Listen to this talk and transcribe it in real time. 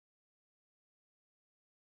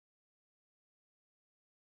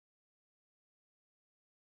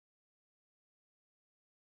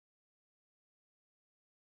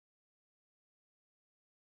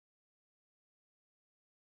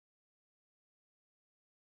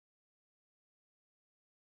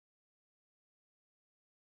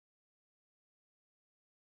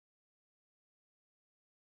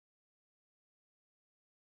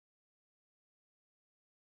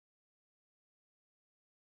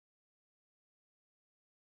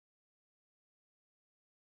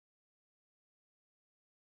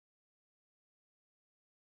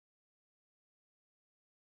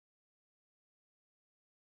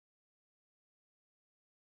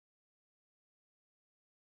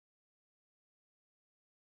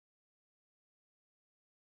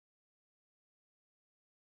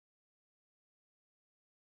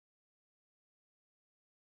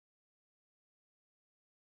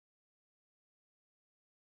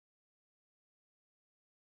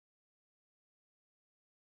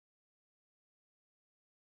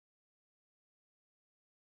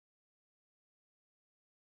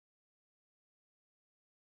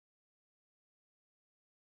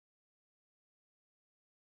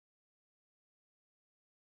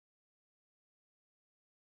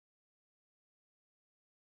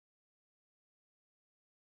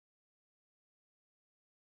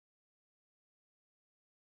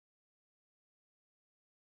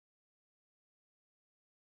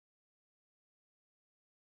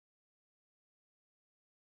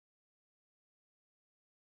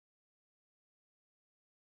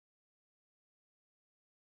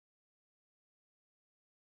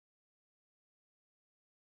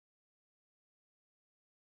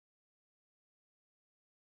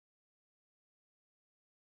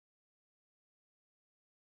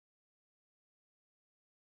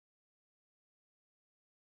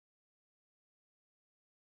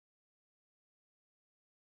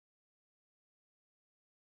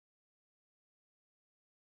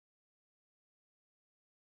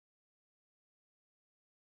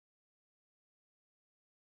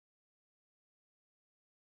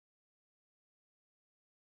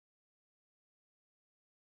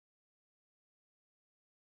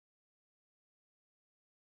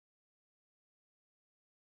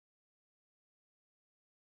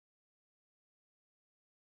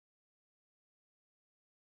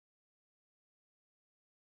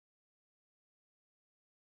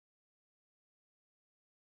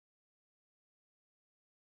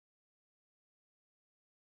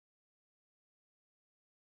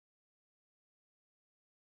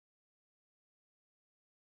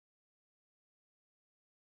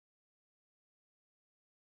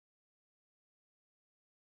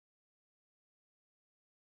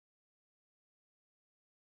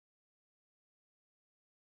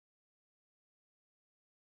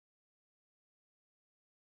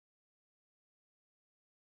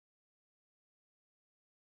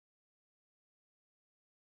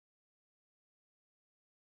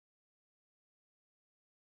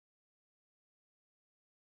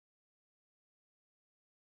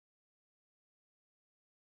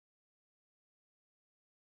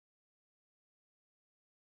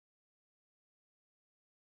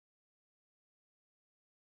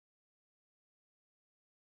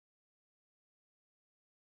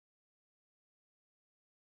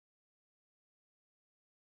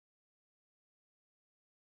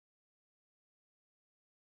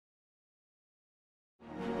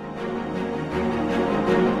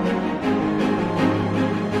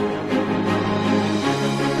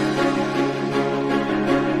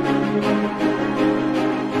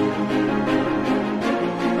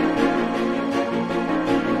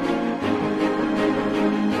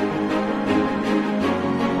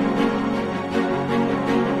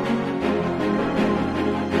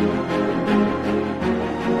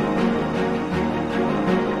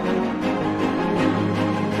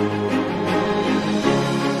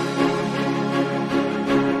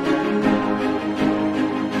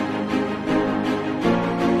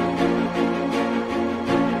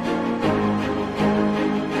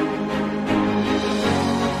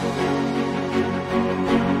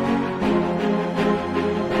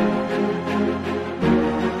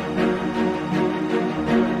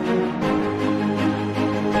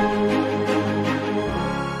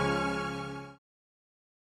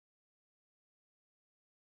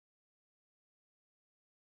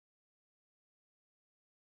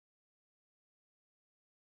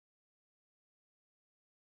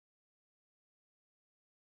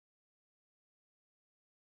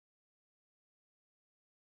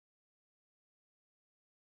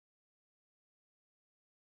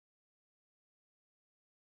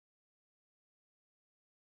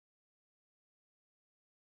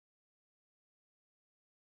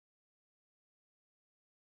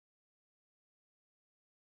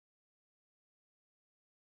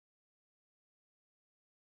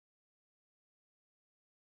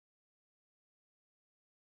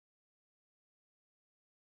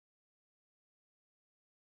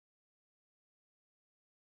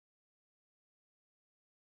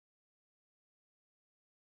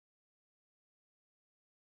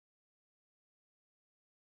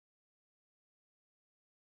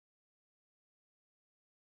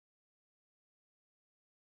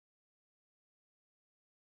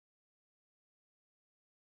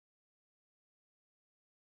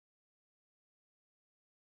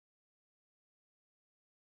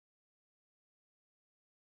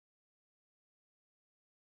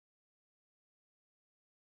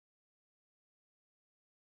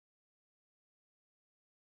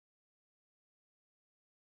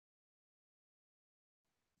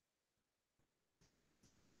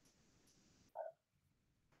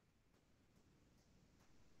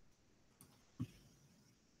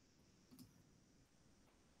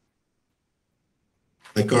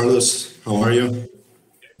Hi, Carlos. How are you?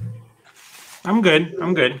 I'm good.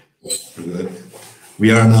 I'm good. Good.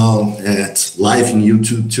 We are now at live in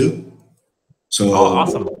YouTube too. So,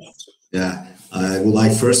 awesome. Yeah, I would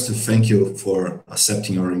like first to thank you for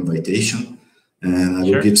accepting our invitation, and I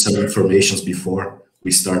will give some informations before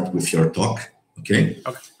we start with your talk. Okay.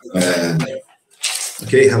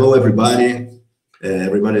 Okay. Hello, everybody.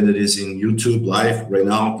 Everybody that is in YouTube live right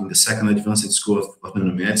now in the second Advanced School of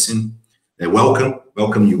Nanomedicine.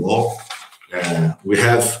 Welcome you all. We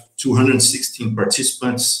have 216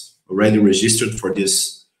 participants already registered for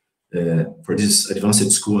this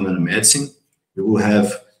Advanced School of Nanomedicine. We will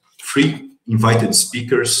have 3 invited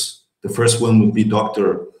speakers. The first one would be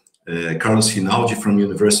Dr. Carlos Rinaldi from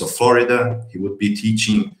University of Florida. He would be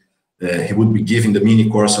teaching, he would be giving the mini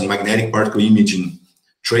course on magnetic particle imaging,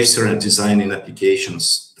 tracer and design in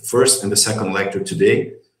applications, the first and the second lecture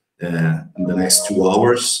today, in the next 2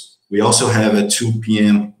 hours. We also have at 2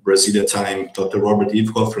 p.m. Brasilia time, Dr. Robert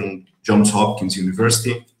Ivko from Johns Hopkins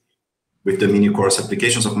University with the mini course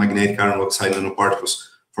applications of magnetic iron oxide nanoparticles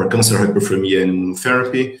for cancer, hyperthermia, and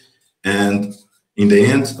immunotherapy. And in the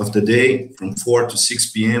end of the day, from 4 to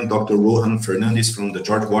 6 p.m., Dr. Rohan Fernandez from the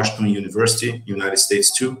George Washington University, United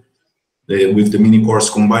States too, with the mini course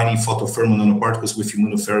combining photothermal nanoparticles with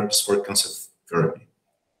immunotherapies for cancer therapy.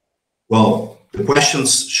 Well, the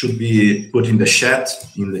questions should be put in the chat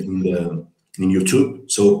in YouTube,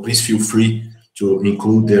 so please feel free to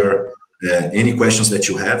include there any questions that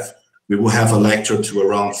you have. We will have a lecture to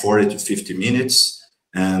around 40 to 50 minutes,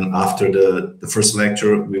 and after the first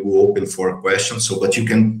lecture, we will open for questions. So, but you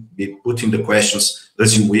can be putting the questions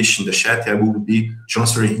as you wish in the chat. I will be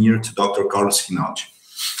transferring here to Dr. Carlos Rinaldi.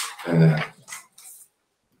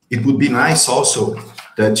 It would be nice also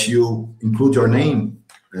that you include your name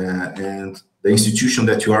and the institution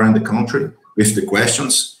that you are in the country with the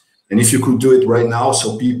questions. And if you could do it right now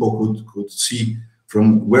so people could see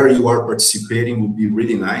from where you are participating would be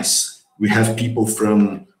really nice. We have people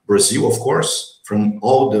from Brazil, of course, from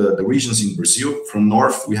all the regions in Brazil. From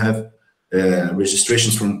North, we have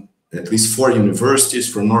registrations from at least 4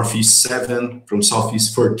 universities, from Northeast 7, from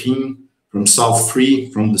Southeast 13, from South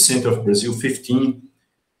 3, from the center of Brazil 15.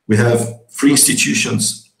 We have 3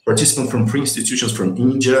 institutions, participants from 3 institutions from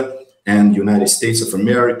India and United States of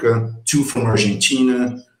America, 2 from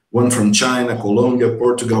Argentina, 1 from China, Colombia,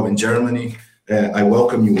 Portugal, and Germany. I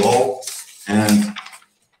welcome you all. And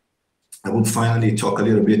I would finally talk a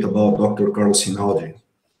little bit about Dr. Carlos Rinaldi,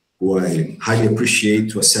 who I highly appreciate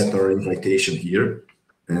to accept our invitation here.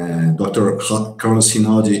 Dr. Carlos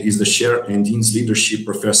Rinaldi is the Chair and Dean's Leadership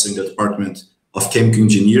Professor in the Department of Chemical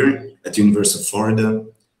Engineering at the University of Florida.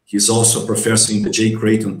 He is also a professor in the J.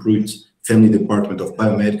 Creighton Pruitt Family Department of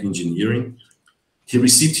Biomedical Engineering. He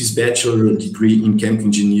received his bachelor degree in chemical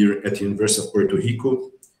engineering at the University of Puerto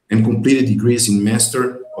Rico and completed degrees in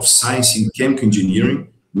Master of Science in Chemical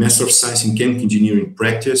Engineering, Master of Science in Chemical Engineering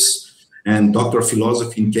Practice, and Doctor of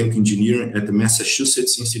Philosophy in Chemical Engineering at the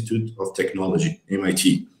Massachusetts Institute of Technology,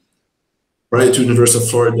 MIT. Prior to University of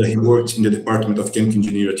Florida, he worked in the Department of Chemical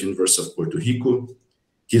Engineering at the University of Puerto Rico.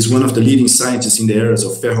 He is one of the leading scientists in the areas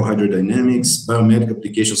of ferrohydrodynamics, biomedical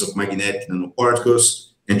applications of magnetic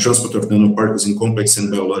nanoparticles, and transport of nanoparticles in complex and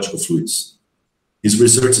biological fluids. His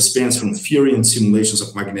research spans from theory and simulations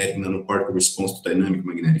of magnetic nanoparticle response to dynamic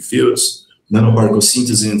magnetic fields, nanoparticle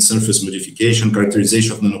synthesis and surface modification,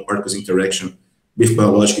 characterization of nanoparticles interaction with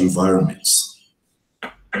biological environments.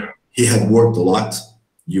 He had worked a lot.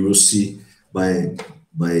 You will see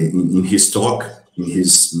in his talk, in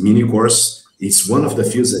his mini course. It's one of the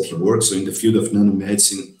fields that he works. So in the field of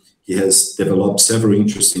nanomedicine, he has developed several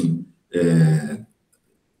interesting,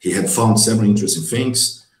 he had found several interesting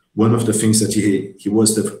things. One of the things that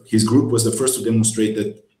his group was the first to demonstrate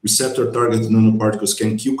that receptor-targeted nanoparticles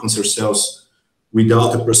can kill cancer cells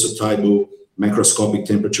without a perceptible macroscopic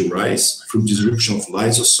temperature rise through disruption of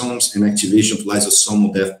lysosomes and activation of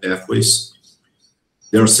lysosomal death pathways.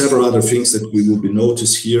 There are several other things that we will be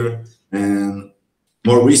noticed here, and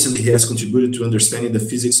more recently, he has contributed to understanding the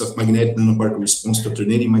physics of magnetic nanoparticle response to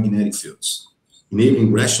alternating magnetic fields,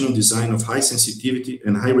 enabling rational design of high sensitivity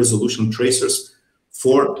and high resolution tracers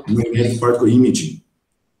for magnetic particle imaging,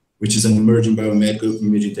 which is an emerging biomedical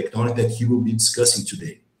imaging technology that he will be discussing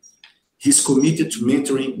today. He's committed to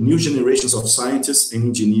mentoring new generations of scientists and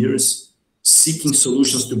engineers seeking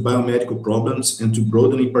solutions to biomedical problems and to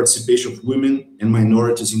broadening participation of women and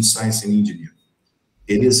minorities in science and engineering.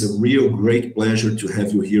 It is a real great pleasure to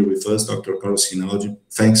have you here with us, Dr. Carlos Rinaldi.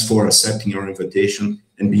 Thanks for accepting our invitation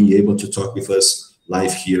and being able to talk with us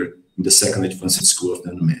live here in the Second Advanced School of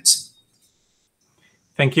Nanomedicine.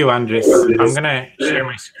 Thank you, Andres. I'm going to share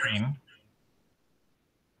my screen.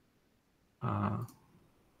 A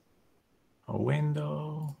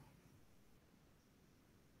window.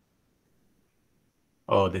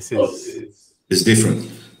 Oh, this is... It's different.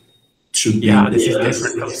 Should be. Yeah, this is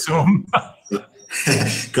different from Zoom.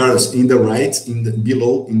 Carlos, in the right,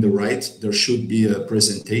 below in the right, there should be a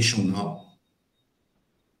presentation now.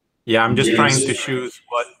 Yeah, I'm just trying to choose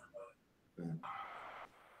what.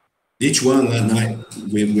 Each one,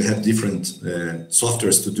 we have different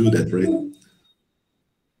softwares to do that, right?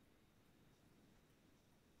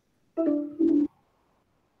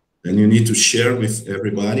 And you need to share with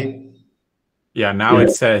everybody. Yeah, now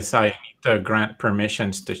it says I need to grant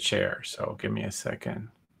permissions to share. So give me a second.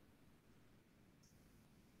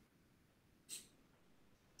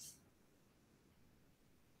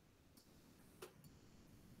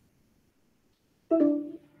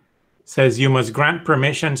 Says you must grant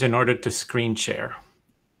permissions in order to screen share.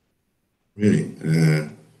 Really?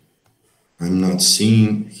 I'm not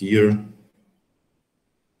seeing here.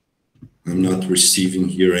 I'm not receiving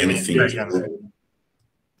here anything. I'm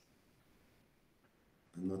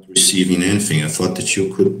not receiving anything. I thought that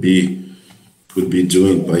you could be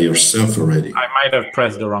doing by yourself already. I might have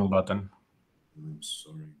pressed the wrong button. I'm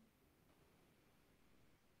sorry.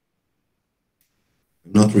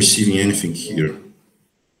 I'm not receiving anything here.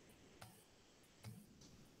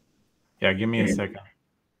 Yeah, give me a second.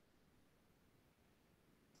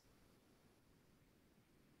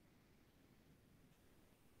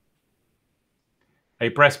 I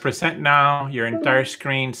press present now. Your entire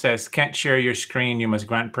screen says can't share your screen. You must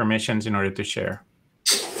grant permissions in order to share.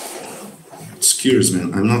 It's curious,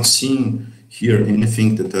 man. I'm not seeing here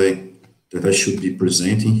anything that I should be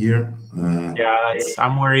presenting here. Yeah,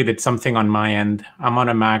 I'm worried it's something on my end. I'm on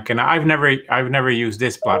a Mac, and I've never used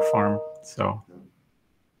this platform. So,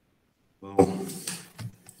 well,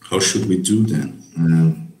 how should we do then?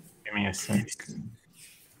 give me a sec.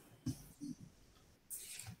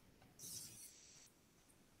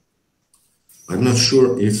 I'm not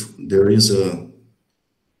sure if there is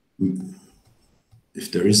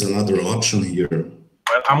another option here.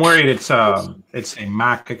 Well, I'm worried it's a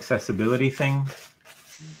Mac accessibility thing.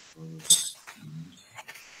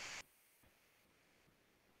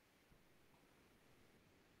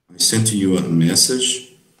 I sent you a message.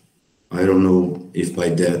 I don't know if by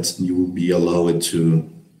that you will be allowed to.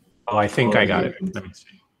 Oh, I think I got it. Let me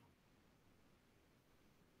see.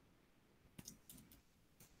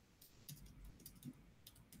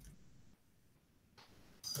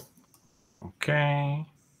 Okay.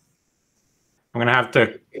 I'm going to have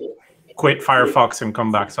to quit Firefox and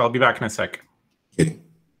come back. So I'll be back in a sec. Okay.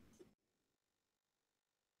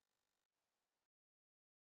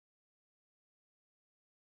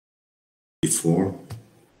 Before.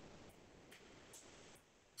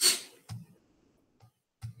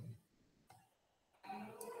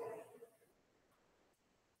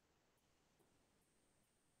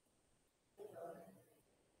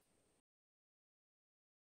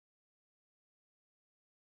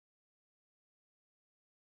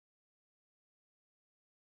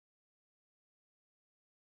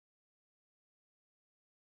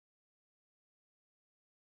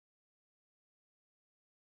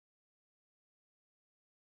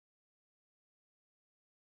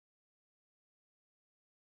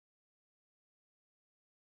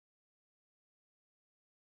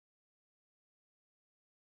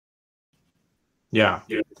 Yeah.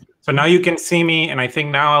 So now you can see me, and I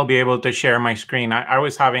think now I'll be able to share my screen. I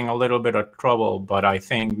was having a little bit of trouble, but I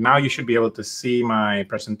think now you should be able to see my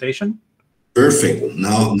presentation. Perfect.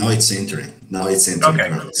 Now it's entering. Now it's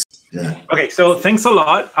entering. Okay. Yeah. Okay, so thanks a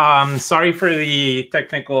lot. Sorry for the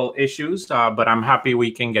technical issues, but I'm happy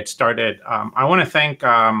we can get started. I want to thank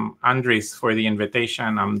Andres for the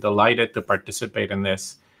invitation. I'm delighted to participate in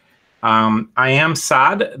this. I am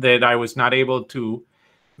sad that I was not able to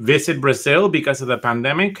visit Brazil because of the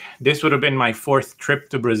pandemic. This would have been my 4th trip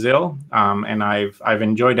to Brazil, and I've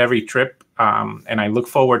enjoyed every trip, and I look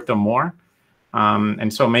forward to more.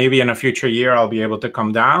 And so maybe in a future year, I'll be able to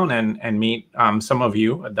come down and meet some of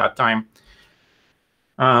you at that time.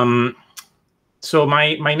 So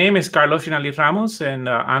my name is Carlos Rinaldi Ramos, and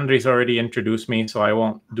Andres already introduced me, so I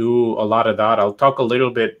won't do a lot of that. I'll talk a little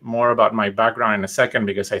bit more about my background in a second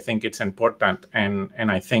because I think it's important.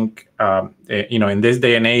 And I think, you know, in this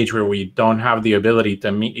day and age where we don't have the ability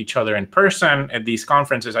to meet each other in person at these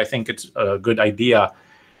conferences, I think it's a good idea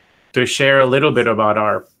to share a little bit about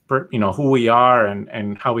our, you know, who we are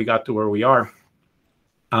and how we got to where we are.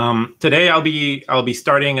 Today I'll be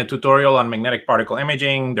starting a tutorial on magnetic particle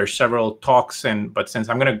imaging. There's several talks, but since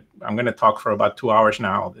I'm gonna talk for about 2 hours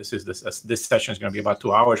now, this session is gonna be about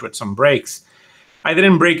 2 hours with some breaks. I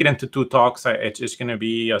didn't break it into 2 talks. It's just going to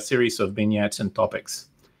be a series of vignettes and topics.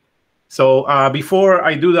 So before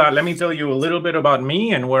I do that, let me tell you a little bit about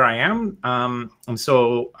me and where I am. And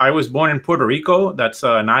so I was born in Puerto Rico. That's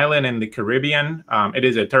an island in the Caribbean. It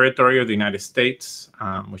is a territory of the United States,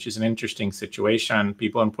 which is an interesting situation.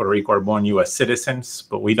 People in Puerto Rico are born U.S. citizens,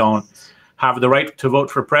 but we don't have the right to vote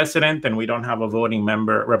for president, and we don't have a voting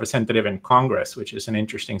member representative in Congress, which is an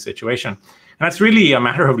interesting situation. And that's really a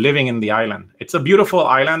matter of living in the island. It's a beautiful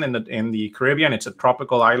island in the Caribbean. It's a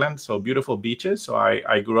tropical island, so beautiful beaches. So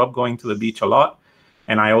I grew up going to the beach a lot,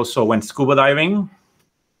 and I also went scuba diving.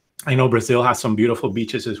 I know Brazil has some beautiful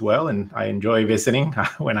beaches as well, and I enjoy visiting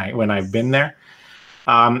when I've been there.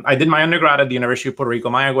 I did my undergrad at the University of Puerto Rico,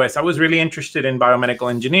 Mayagüez. I was really interested in biomedical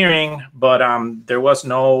engineering, but there was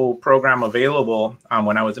no program available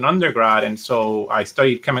when I was an undergrad. And so I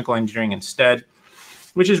studied chemical engineering instead,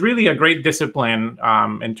 which is really a great discipline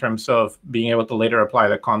in terms of being able to later apply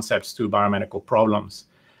the concepts to biomedical problems.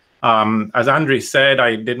 As Andres said,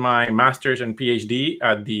 I did my master's and PhD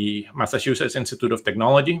at the Massachusetts Institute of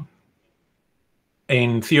Technology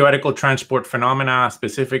in theoretical transport phenomena,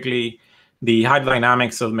 specifically the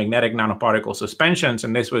hydrodynamics of magnetic nanoparticle suspensions,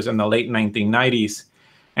 and this was in the late 1990s.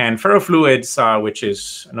 And ferrofluids, which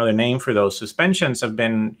is another name for those suspensions, have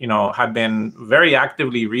been very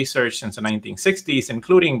actively researched since the 1960s,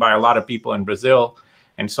 including by a lot of people in Brazil.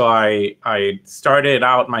 And so I started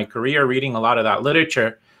out my career reading a lot of that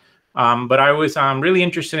literature, but I was really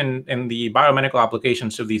interested in the biomedical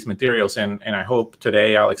applications of these materials, and I hope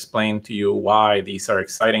today I'll explain to you why these are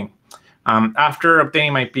exciting. After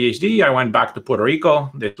obtaining my PhD, I went back to Puerto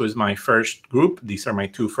Rico. This was my first group. These are my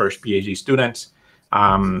 2 first PhD students,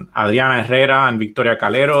 Adriana Herrera and Victoria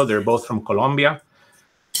Calero. They're both from Colombia.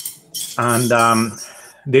 And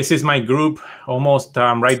this is my group almost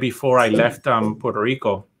right before I left Puerto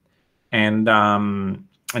Rico. And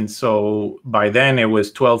so by then it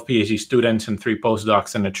was 12 PhD students and 3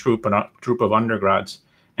 postdocs and a troop of undergrads.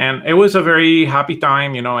 And it was a very happy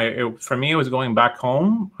time. For me, it was going back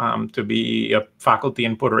home to be a faculty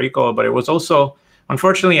in Puerto Rico, but it was also,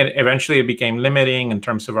 unfortunately, eventually it became limiting in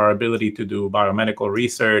terms of our ability to do biomedical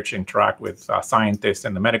research, interact with scientists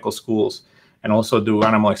in the medical schools, and also do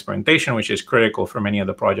animal experimentation, which is critical for many of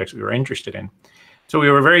the projects we were interested in. So we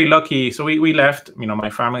were very lucky. So we left, my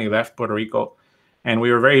family left Puerto Rico. And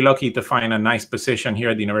we were very lucky to find a nice position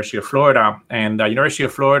here at the University of Florida. And the University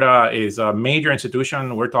of Florida is a major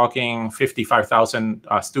institution. We're talking 55,000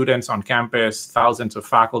 students on campus, thousands of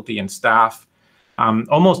faculty and staff.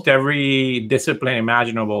 Almost every discipline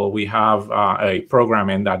imaginable, we have a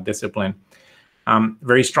program in that discipline.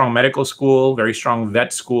 Very strong medical school, very strong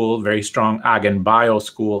vet school, very strong ag and bio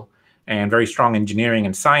school, and very strong engineering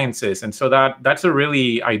and sciences. And so that's a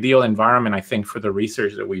really ideal environment, I think, for the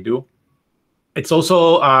research that we do. It's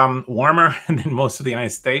also warmer than most of the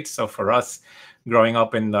United States. So for us, growing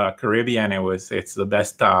up in the Caribbean, it's the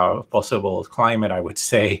best possible climate, I would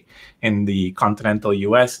say, in the continental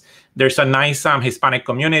U.S. There's a nice Hispanic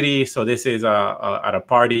community. So this is at a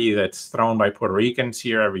party that's thrown by Puerto Ricans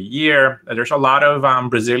here every year. There's a lot of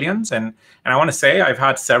Brazilians. And I want to say I've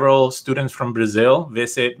had several students from Brazil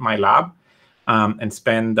visit my lab. And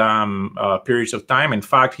spend periods of time. In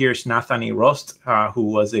fact, here's Nathani Rost, who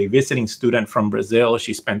was a visiting student from Brazil.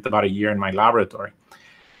 She spent about a year in my laboratory.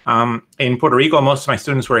 In Puerto Rico, most of my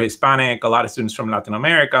students were Hispanic, a lot of students from Latin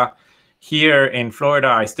America. Here in Florida,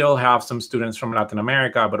 I still have some students from Latin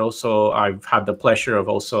America, but also I've had the pleasure of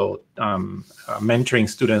also mentoring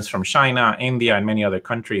students from China, India, and many other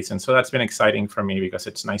countries. And so that's been exciting for me because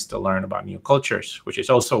it's nice to learn about new cultures, which is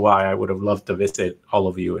also why I would have loved to visit all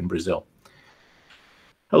of you in Brazil.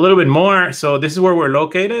 A little bit more. So this is where we're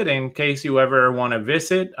located in case you ever want to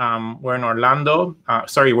visit. We're in Orlando.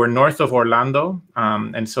 We're north of Orlando.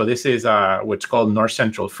 And so this is what's called North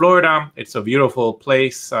Central Florida. It's a beautiful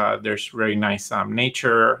place. There's very nice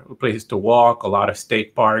nature, places to walk, a lot of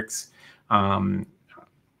state parks,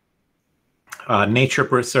 nature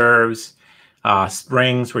preserves,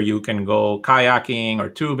 springs where you can go kayaking or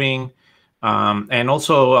tubing. And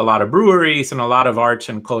also a lot of breweries and a lot of arts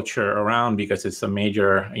and culture around because it's a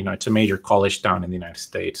major, it's a major college town in the United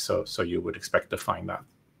States. So you would expect to find that.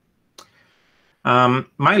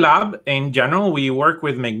 My lab, in general, we work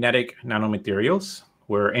with magnetic nanomaterials.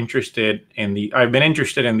 I've been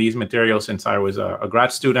interested in these materials since I was a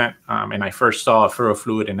grad student, and I first saw a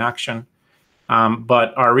ferrofluid in action.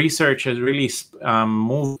 But our research has really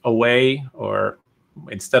moved away, or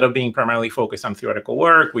instead of being primarily focused on theoretical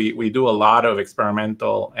work, we do a lot of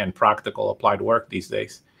experimental and practical applied work these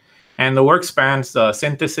days. And the work spans the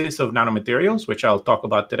synthesis of nanomaterials, which I'll talk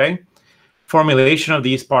about today, formulation of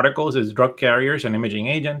these particles is drug carriers and imaging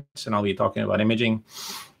agents, and I'll be talking about imaging.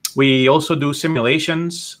 We also do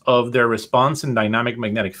simulations of their response in dynamic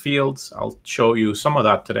magnetic fields. I'll show you some of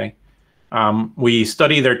that today. We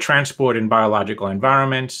study their transport in biological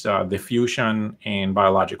environments, diffusion in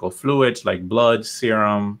biological fluids like blood,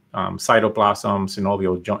 serum, cytoplasm,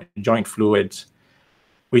 synovial joint fluids.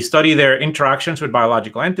 We study their interactions with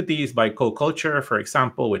biological entities by co-culture, for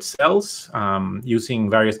example, with cells, using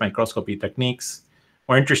various microscopy techniques.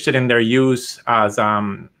 We're interested in their use as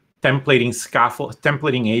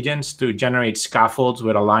templating agents to generate scaffolds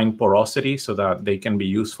with aligned porosity so that they can be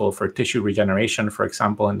useful for tissue regeneration, for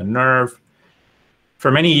example, in the nerve. For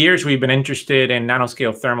many years, we've been interested in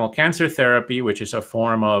nanoscale thermal cancer therapy, which is a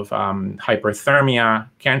form of hyperthermia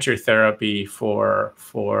cancer therapy for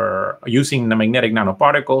using the magnetic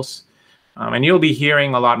nanoparticles. And you'll be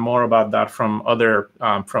hearing a lot more about that from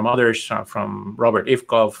others, from Robert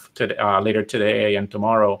Ivkov later today and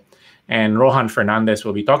tomorrow. And Rohan Fernandez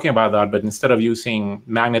will be talking about that, but instead of using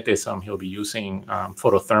magnetism, he'll be using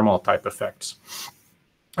photothermal type effects.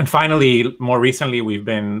 And finally, more recently, we've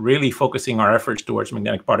been really focusing our efforts towards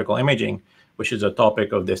magnetic particle imaging, which is a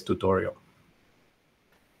topic of this tutorial.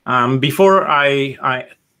 Before I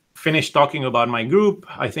finish talking about my group,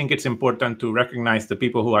 I think it's important to recognize the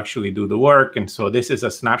people who actually do the work. And so this is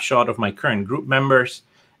a snapshot of my current group members.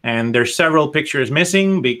 And there's several pictures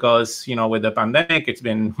missing because, you know, with the pandemic, it's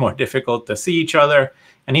been more difficult to see each other.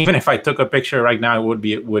 And even if I took a picture right now, it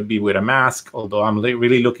would be with a mask, although I'm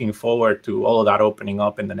really looking forward to all of that opening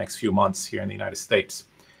up in the next few months here in the United States.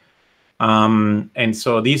 And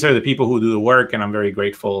so these are the people who do the work, and I'm very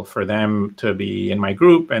grateful for them to be in my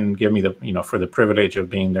group and give me for the privilege of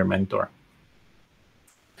being their mentor.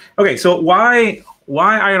 Okay, so why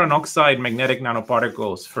iron oxide magnetic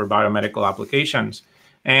nanoparticles for biomedical applications?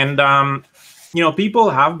 And,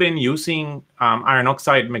 people have been using iron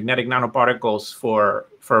oxide magnetic nanoparticles for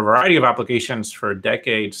a variety of applications for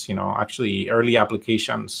decades. Actually, early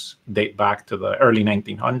applications date back to the early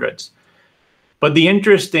 1900s. But the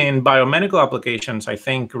interest in biomedical applications, I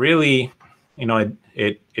think, really,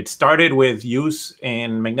 it started with use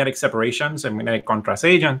in magnetic separations and magnetic contrast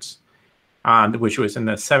agents, which was in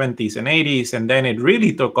the 70s and 80s, and then it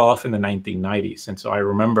really took off in the 1990s. And so I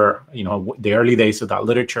remember, the early days of that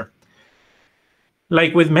literature.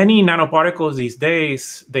 Like with many nanoparticles these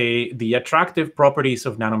days, the attractive properties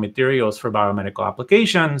of nanomaterials for biomedical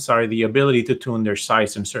applications are the ability to tune their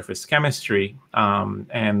size and surface chemistry.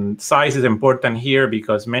 And size is important here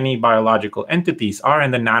because many biological entities are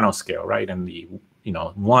in the nanoscale, right? In the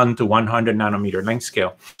 1 to 100 nanometer length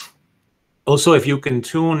scale. Also, if you can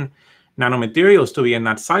tune nanomaterials to be in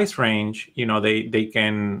that size range, they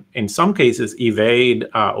can, in some cases, evade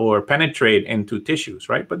or penetrate into tissues,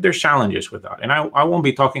 right? But there's challenges with that. And I won't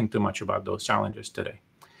be talking too much about those challenges today.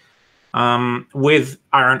 With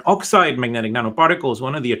iron oxide magnetic nanoparticles,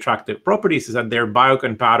 one of the attractive properties is that they're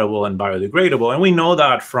biocompatible and biodegradable. And we know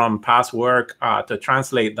that from past work to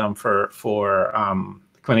translate them for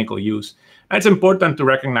clinical use. And it's important to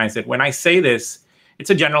recognize that when I say this,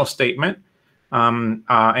 it's a general statement.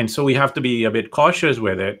 And so we have to be a bit cautious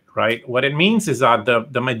with it, right? What it means is that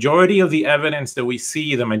the majority of the evidence that we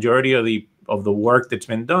see, the majority of the work that's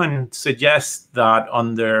been done suggests that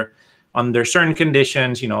under certain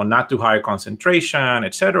conditions, not too high concentration,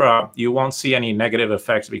 et cetera, you won't see any negative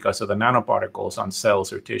effects because of the nanoparticles on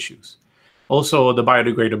cells or tissues. Also, the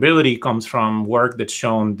biodegradability comes from work that's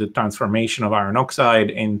shown the transformation of iron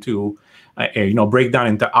oxide into breakdown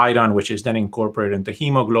into iodine, which is then incorporated into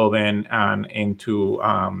hemoglobin and into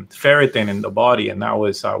ferritin in the body. And that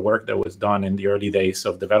was work that was done in the early days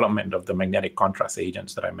of development of the magnetic contrast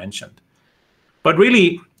agents that I mentioned. But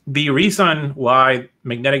really, the reason why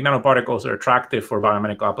magnetic nanoparticles are attractive for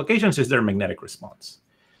biomedical applications is their magnetic response.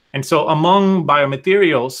 And so among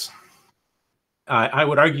biomaterials, I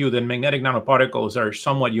would argue that magnetic nanoparticles are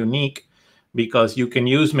somewhat unique because you can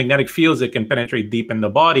use magnetic fields that can penetrate deep in the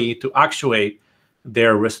body to actuate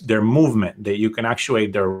their movement. That you can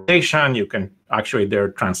actuate their rotation, you can actuate their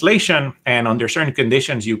translation, and under certain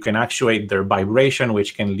conditions, you can actuate their vibration,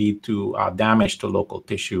 which can lead to damage to local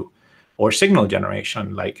tissue or signal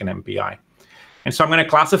generation, like an MPI. And so I'm going to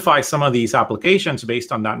classify some of these applications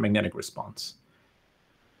based on that magnetic response.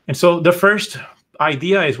 And so the first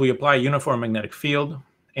idea is we apply a uniform magnetic field.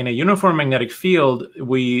 In a uniform magnetic field,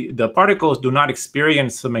 the particles do not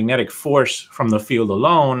experience the magnetic force from the field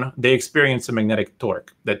alone. They experience a magnetic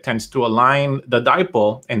torque that tends to align the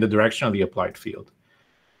dipole in the direction of the applied field.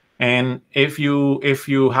 And if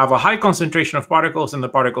you have a high concentration of particles and the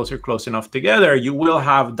particles are close enough together, you will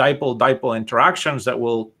have dipole-dipole interactions that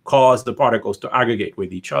will cause the particles to aggregate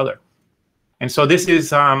with each other. And so this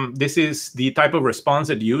is the type of response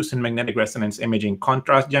that's used in magnetic resonance imaging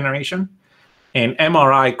contrast generation. In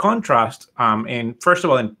MRI contrast, first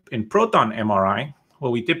of all, in proton MRI,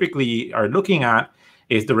 what we typically are looking at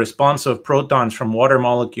is the response of protons from water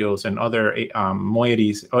molecules and other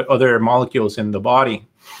moieties, other molecules in the body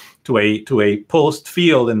to a pulsed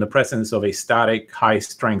field in the presence of a static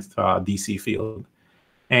high-strength DC field.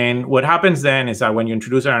 And what happens then is that when you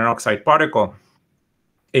introduce an iron oxide particle,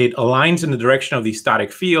 it aligns in the direction of the static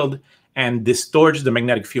field and distorts the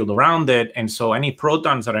magnetic field around it. And so any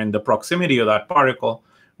protons that are in the proximity of that particle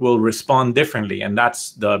will respond differently. And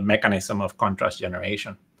that's the mechanism of contrast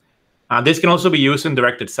generation. This can also be used in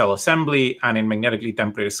directed cell assembly and in magnetically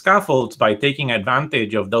templated scaffolds by taking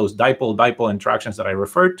advantage of those dipole-dipole interactions that I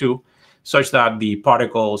referred to, such that the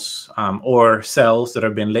particles or cells that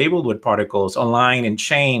have been labeled with particles align in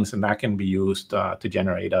chains, and that can be used to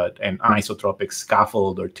generate an anisotropic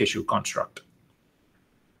scaffold or tissue construct.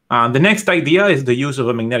 The next idea is the use of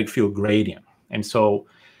a magnetic field gradient. And so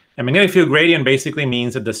a magnetic field gradient basically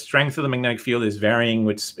means that the strength of the magnetic field is varying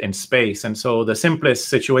in space. And so the simplest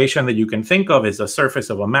situation that you can think of is the surface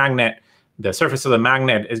of a magnet. The surface of the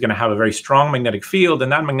magnet is going to have a very strong magnetic field,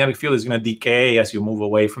 and that magnetic field is going to decay as you move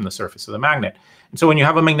away from the surface of the magnet. And so when you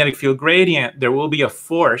have a magnetic field gradient, there will be a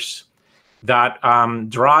force that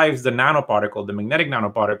drives the nanoparticle, the magnetic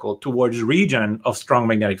nanoparticle, towards region of strong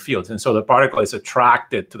magnetic fields. And so the particle is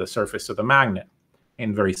attracted to the surface of the magnet,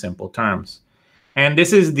 in very simple terms. And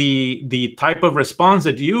this is the type of response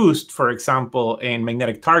that's used, for example, in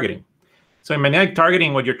magnetic targeting. So in magnetic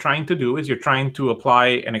targeting, what you're trying to do is you're trying to apply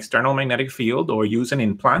an external magnetic field or use an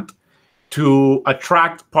implant to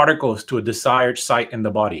attract particles to a desired site in the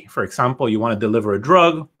body. For example, you want to deliver a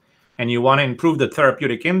drug, and you want to improve the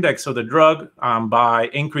therapeutic index of the drug by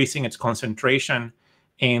increasing its concentration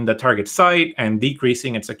in the target site and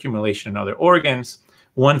decreasing its accumulation in other organs.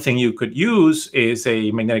 One thing you could use is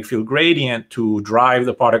a magnetic field gradient to drive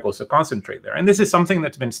the particles to concentrate there. And this is something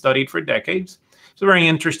that's been studied for decades. It's a very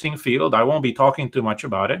interesting field. I won't be talking too much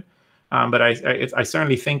about it, but I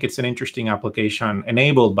certainly think it's an interesting application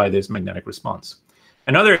enabled by this magnetic response.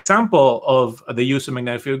 Another example of the use of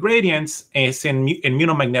magnetic field gradients is in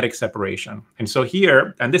immunomagnetic separation. And so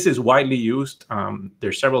here, and this is widely used,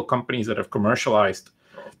 there's several companies that have commercialized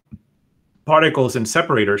particles and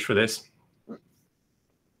separators for this.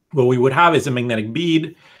 What we would have is a magnetic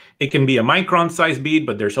bead. It can be a micron-sized bead,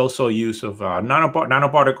 but there's also use of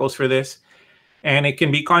nanoparticles for this. And it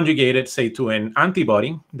can be conjugated, say, to an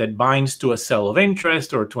antibody that binds to a cell of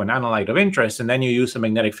interest or to an analyte of interest, and then you use a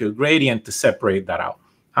magnetic field gradient to separate that out.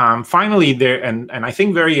 Finally, and I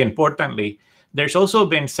think very importantly, there's also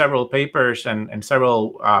been several papers and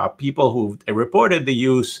several people who reported the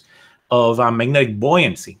use of magnetic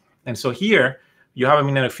buoyancy. And so here, you have a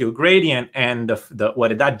magnetic field gradient, and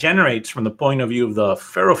what that generates from the point of view of the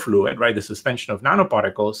ferrofluid, right, the suspension of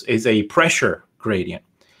nanoparticles, is a pressure gradient.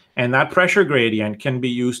 And that pressure gradient can be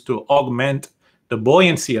used to augment the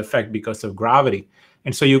buoyancy effect because of gravity.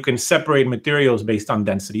 And so you can separate materials based on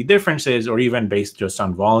density differences or even based just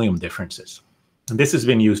on volume differences. And this has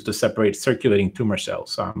been used to separate circulating tumor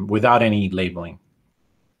cells without any labeling.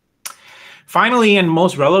 Finally, and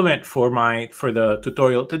most relevant for the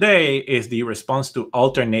tutorial today is the response to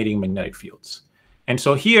alternating magnetic fields. And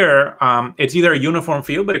so here, it's either a uniform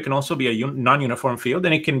field, but it can also be a non-uniform field,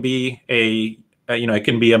 and it can be it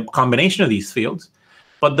can be a combination of these fields.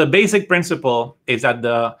 But the basic principle is that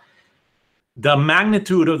the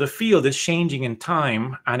magnitude of the field is changing in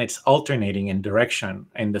time, and it's alternating in direction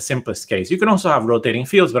in the simplest case. You can also have rotating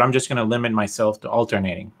fields, but I'm just going to limit myself to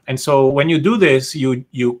alternating. And so when you do this,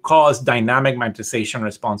 you cause dynamic magnetization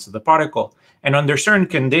response to the particle. And under certain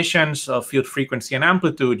conditions of field frequency and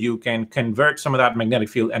amplitude, you can convert some of that magnetic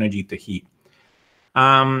field energy to heat.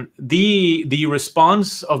 The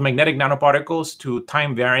response of magnetic nanoparticles to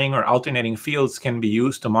time-varying or alternating fields can be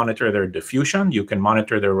used to monitor their diffusion. You can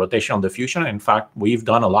monitor their rotational diffusion. In fact, we've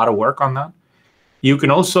done a lot of work on that. You can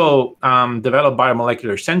also develop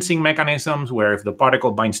biomolecular sensing mechanisms where if the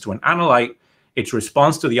particle binds to an analyte, its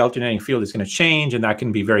response to the alternating field is going to change, and that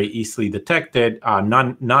can be very easily detected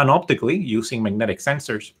non-optically using magnetic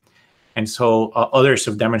sensors. And so others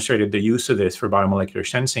have demonstrated the use of this for biomolecular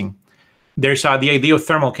sensing. There's the idea of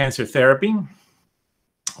thermal cancer therapy,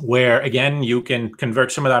 where, again, you can convert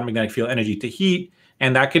some of that magnetic field energy to heat,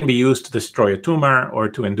 and that can be used to destroy a tumor or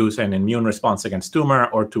to induce an immune response against tumor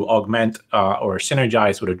or to augment or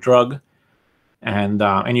synergize with a drug. And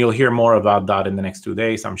you'll hear more about that in the next 2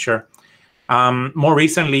 days, I'm sure. More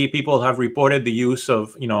recently, people have reported the use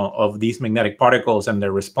of, of these magnetic particles and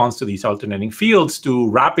their response to these alternating fields to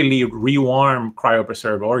rapidly rewarm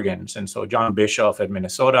cryopreserved organs. And so John Bischoff at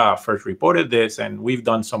Minnesota first reported this, and we've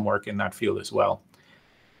done some work in that field as well.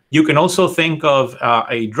 You can also think of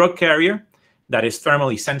a drug carrier that is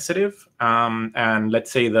thermally sensitive. And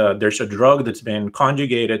let's say there's a drug that's been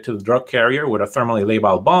conjugated to the drug carrier with a thermally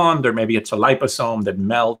labile bond, or maybe it's a liposome that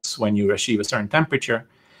melts when you achieve a certain temperature.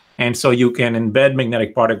 And so you can embed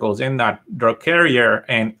magnetic particles in that drug carrier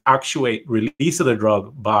and actuate release of the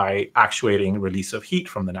drug by actuating release of heat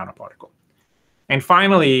from the nanoparticle. And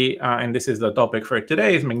finally, and this is the topic for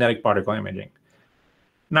today, is magnetic particle imaging.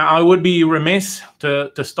 Now, I would be remiss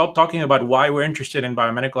to stop talking about why we're interested in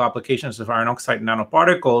biomedical applications of iron oxide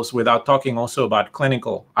nanoparticles without talking also about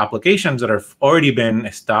clinical applications that have already been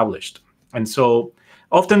established. And so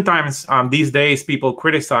oftentimes these days, people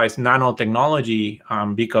criticize nanotechnology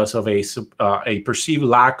because of a perceived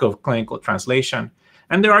lack of clinical translation.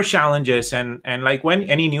 And there are challenges. And like when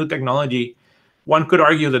any new technology, one could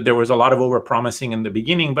argue that there was a lot of overpromising in the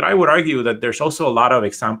beginning, but I would argue that there's also a lot of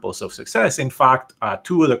examples of success. In fact,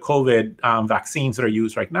 2 of the COVID vaccines that are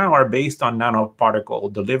used right now are based on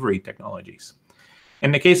nanoparticle delivery technologies.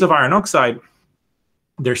 In the case of iron oxide,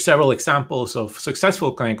 there's several examples of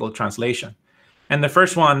successful clinical translation. And the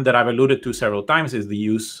first one that I've alluded to several times is the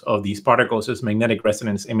use of these particles as magnetic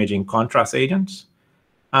resonance imaging contrast agents.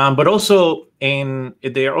 But also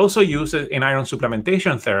they are also used in iron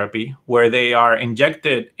supplementation therapy, where they are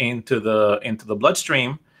injected into the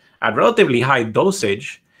bloodstream at relatively high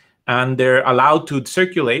dosage, and they're allowed to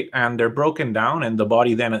circulate, and they're broken down, and the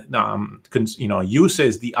body then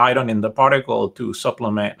uses the iron in the particle to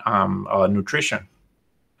supplement nutrition.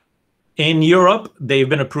 In Europe, they've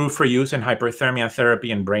been approved for use in hyperthermia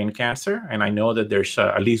therapy and brain cancer, and I know that there's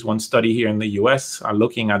at least one study here in the US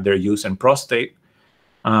looking at their use in prostate.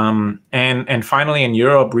 And finally, in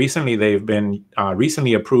Europe, recently they've been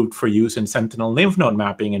recently approved for use in sentinel lymph node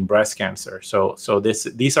mapping in breast cancer. So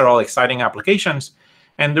these are all exciting applications.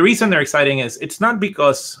 And the reason they're exciting is it's not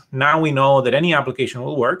because now we know that any application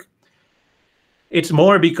will work. It's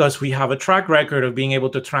more because we have a track record of being able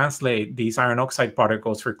to translate these iron oxide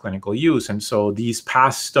particles for clinical use. And so these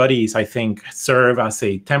past studies, I think, serve as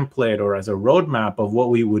a template or as a roadmap of what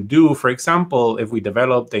we would do, for example, if we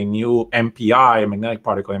developed a new MPI, a magnetic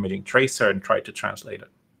particle imaging tracer, and tried to translate it.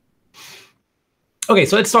 Okay,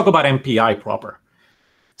 so let's talk about MPI proper.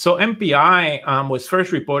 So MPI was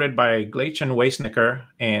first reported by Gleich and Weisnecker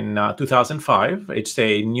in 2005. It's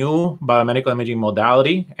a new biomedical imaging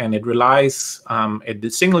modality, and it relies, the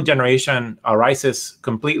single generation arises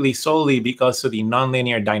completely solely because of the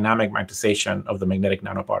nonlinear dynamic magnetization of the magnetic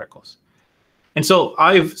nanoparticles. And so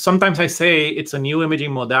sometimes I say it's a new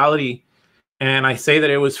imaging modality, and I say that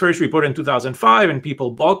it was first reported in 2005, and people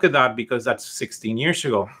balk at that because that's 16 years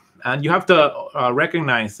ago. And you have to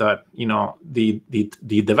recognize that,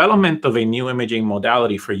 the development of a new imaging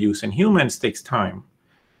modality for use in humans takes time.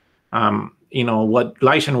 What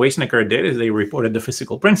Gleich and Weisnecker did is they reported the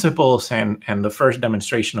physical principles and the first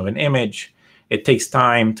demonstration of an image. It takes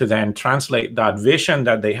time to then translate that vision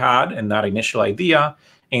that they had and that initial idea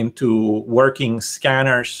into working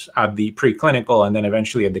scanners at the preclinical and then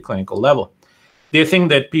eventually at the clinical level. The thing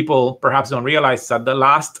that people perhaps don't realize is that the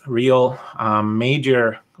last real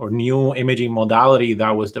major or new imaging modality that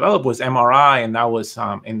was developed was MRI, and that was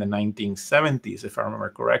in the 1970s, if I remember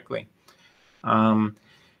correctly. And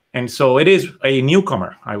so it is a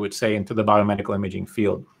newcomer, I would say, into the biomedical imaging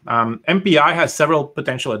field. MPI has several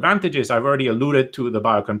potential advantages. I've already alluded to the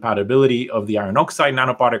biocompatibility of the iron oxide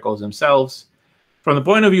nanoparticles themselves. From the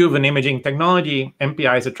point of view of an imaging technology,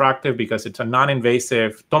 MPI is attractive because it's a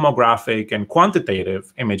non-invasive, tomographic, and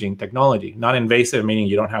quantitative imaging technology. Non-invasive meaning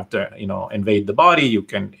you don't have to, invade the body. You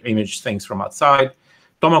can image things from outside.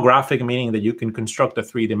 Tomographic meaning that you can construct a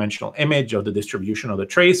 3-dimensional image of the distribution of the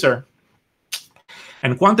tracer.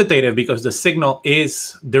 And quantitative because the signal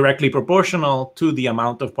is directly proportional to the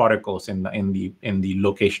amount of particles in the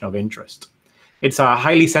location of interest. It's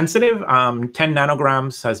highly sensitive. 10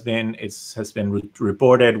 nanograms has been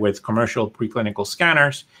reported with commercial preclinical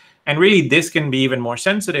scanners. And really, this can be even more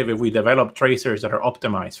sensitive if we develop tracers that are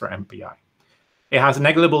optimized for MPI. It has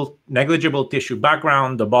negligible tissue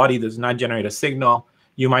background. The body does not generate a signal.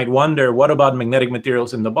 You might wonder, what about magnetic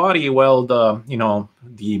materials in the body? Well, the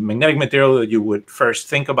magnetic material that you would first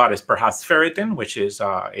think about is perhaps ferritin, which is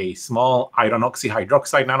a small iron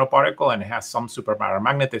oxyhydroxide nanoparticle, and it has some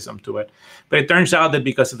superparamagnetism to it. But it turns out that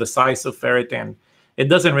because of the size of ferritin, it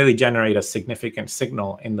doesn't really generate a significant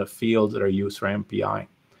signal in the fields that are used for MPI.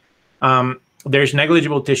 There's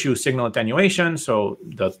negligible tissue signal attenuation, so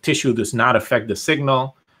the tissue does not affect the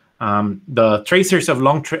signal. The tracers have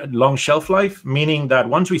long shelf life, meaning that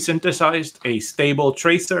once we synthesized a stable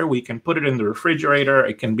tracer, we can put it in the refrigerator.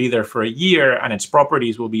 It can be there for a year, and its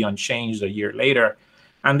properties will be unchanged a year later.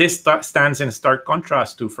 And this stands in stark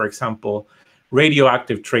contrast to, for example,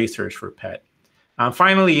 radioactive tracers for PET.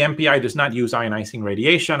 Finally, MPI does not use ionizing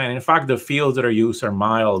radiation, and in fact, the fields that are used are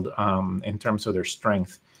mild in terms of their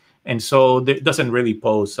strength. And so it doesn't really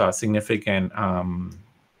pose significant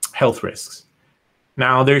health risks.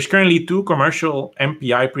 Now, there's currently 2 commercial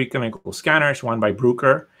MPI preclinical scanners, one by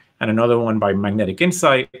Bruker and another one by Magnetic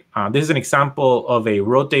Insight. This is an example of a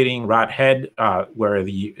rotating rat head where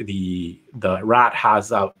the rat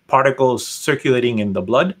has particles circulating in the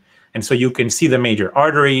blood. And so you can see the major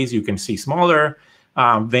arteries, you can see smaller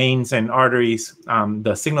veins and arteries.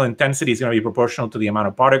 The signal intensity is going to be proportional to the amount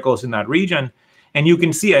of particles in that region. And you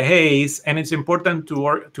can see a haze, and it's important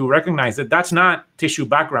to recognize that that's not tissue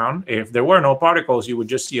background. If there were no particles, you would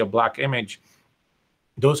just see a black image.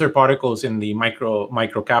 Those are particles in the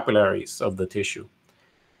microcapillaries of the tissue.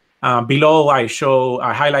 Below, I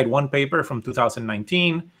highlight one paper from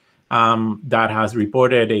 2019 that has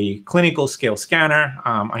reported a clinical scale scanner.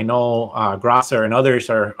 I know Grasser and others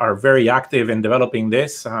are very active in developing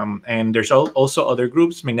this. And there's also other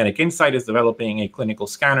groups. Magnetic Insight is developing a clinical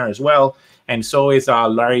scanner as well. And so is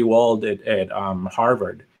Larry Wald at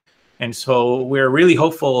Harvard. And so we're really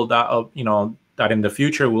hopeful that, that in the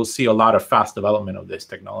future, we'll see a lot of fast development of this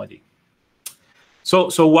technology.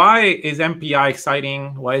 So why is MPI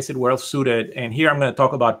exciting? Why is it well suited? And here I'm going to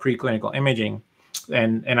talk about preclinical imaging.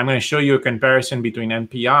 And I'm going to show you a comparison between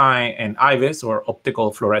MPI and IVIS, or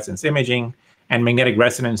optical fluorescence imaging, and magnetic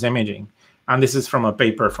resonance imaging. And this is from a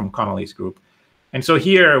paper from Connolly's group. And so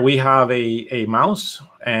here we have a mouse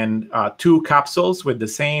and 2 capsules with the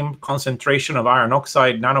same concentration of iron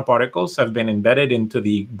oxide nanoparticles have been embedded into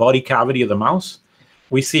the body cavity of the mouse.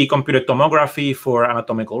 We see computed tomography for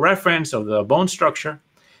anatomical reference of the bone structure.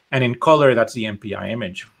 And in color, that's the MPI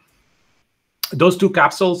image. Those 2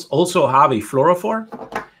 capsules also have a fluorophore,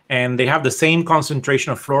 and they have the same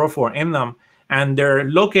concentration of fluorophore in them. And they're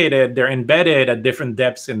embedded at different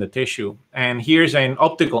depths in the tissue. And here's an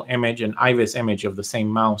optical image, an IVIS image of the same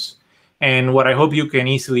mouse. And what I hope you can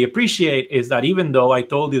easily appreciate is that even though I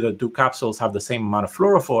told you that 2 capsules have the same amount of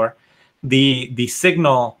fluorophore, the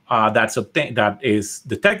signal that is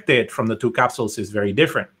detected from the 2 capsules is very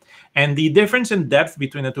different. And the difference in depth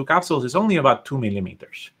between the 2 capsules is only about 2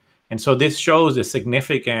 millimeters. And so this shows a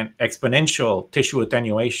significant exponential tissue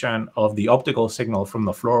attenuation of the optical signal from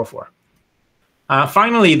the fluorophore.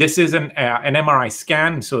 Finally, this is an MRI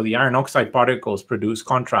scan. So the iron oxide particles produce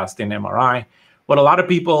contrast in MRI. What a lot of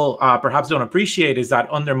people perhaps don't appreciate is that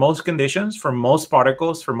under most conditions, for most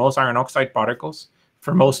particles, for most iron oxide particles,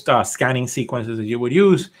 for most scanning sequences that you would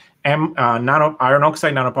use, iron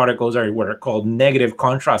oxide nanoparticles are what are called negative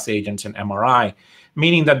contrast agents in MRI,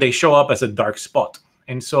 meaning that they show up as a dark spot.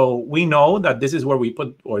 And so we know that this is where we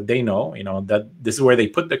put, or they know, that this is where they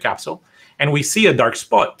put the capsule. And we see a dark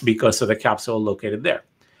spot because of the capsule located there.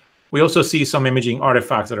 We also see some imaging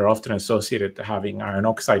artifacts that are often associated to having iron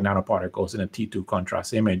oxide nanoparticles in a T2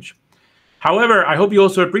 contrast image. However, I hope you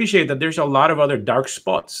also appreciate that there's a lot of other dark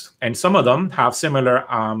spots, and some of them have similar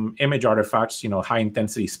image artifacts, high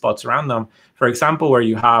intensity spots around them. For example, where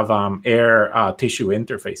you have air tissue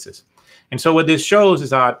interfaces. And so what this shows is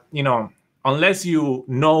that, unless you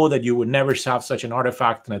know that you would never have such an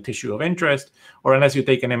artifact in a tissue of interest, or unless you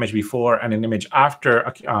take an image before and an image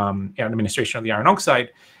after administration of the iron oxide,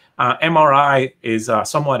 MRI is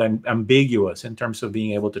somewhat ambiguous in terms of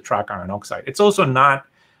being able to track iron oxide. It's also not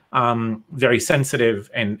very sensitive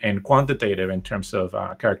and quantitative in terms of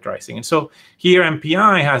characterizing. And so here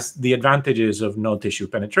MPI has the advantages of no tissue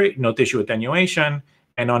attenuation,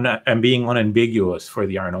 and being unambiguous for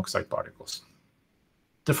the iron oxide particles.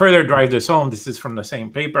 To further drive this home, this is from the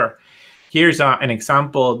same paper. Here's an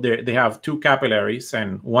example. They have 2 capillaries,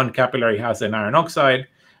 and one capillary has an iron oxide,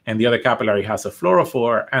 and the other capillary has a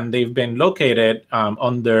fluorophore, and they've been located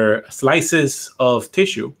under slices of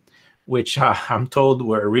tissue, which I'm told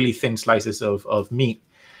were really thin slices of meat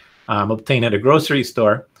obtained at a grocery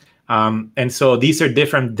store. And so these are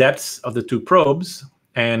different depths of the 2 probes.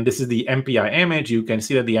 And this is the MPI image. You can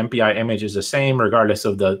see that the MPI image is the same regardless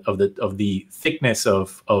of the thickness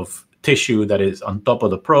of tissue that is on top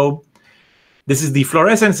of the probe. This is the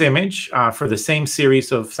fluorescence image for the same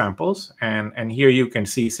series of samples. And here you can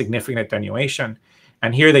see significant attenuation.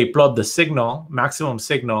 And here they plot the signal, maximum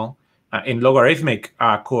signal, in logarithmic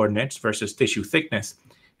coordinates versus tissue thickness.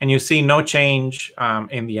 and you see no change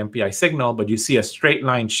in the MPI signal, but you see a straight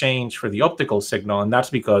line change for the optical signal, and that's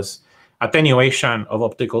because attenuation of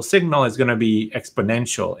optical signal is going to be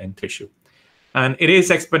exponential in tissue. And it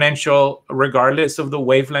is exponential regardless of the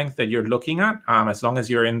wavelength that you're looking at. As long as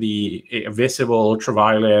you're in the visible,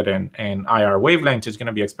 ultraviolet, and IR wavelengths, it's going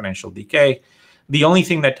to be exponential decay. The only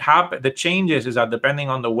thing that changes is that depending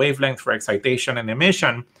on the wavelength for excitation and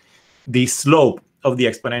emission, the slope of the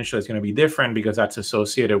exponential is going to be different because that's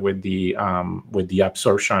associated with the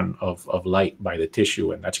absorption of light by the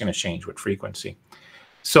tissue, and that's going to change with frequency.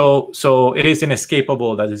 So it is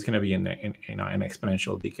inescapable that it's going to be in an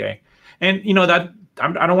exponential decay. And that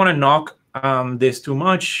I don't want to knock this too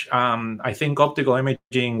much. I think optical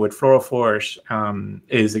imaging with fluorophores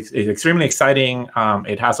is extremely exciting.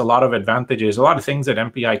 It has a lot of advantages. A lot of things that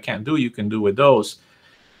MPI can't do, you can do with those.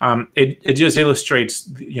 It just illustrates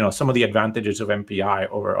some of the advantages of MPI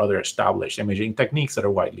over other established imaging techniques that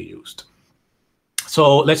are widely used.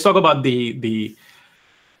 So let's talk about the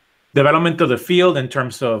development of the field in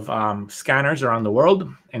terms of scanners around the world.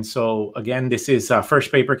 And so again, this is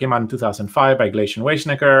first paper came out in 2005 by Gleish and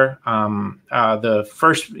Weisnecker. The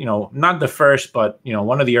first, not the first, but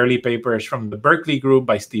one of the early papers from the Berkeley group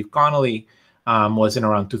by Steve Connolly was in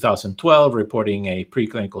around 2012, reporting a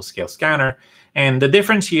preclinical scale scanner. And the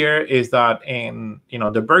difference here is that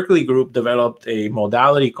the Berkeley group developed a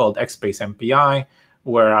modality called X-space MPI,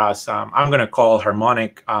 whereas I'm going to call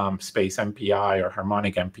harmonic space MPI or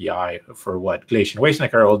harmonic MPI for what Gleish and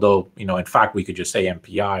Weisnecker, although, in fact, we could just say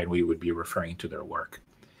MPI and we would be referring to their work.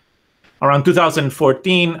 Around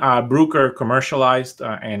 2014, Bruker commercialized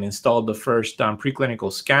and installed the first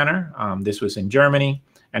preclinical scanner. This was in Germany.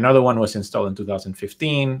 Another one was installed in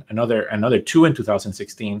 2015, another two in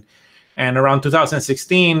 2016. And around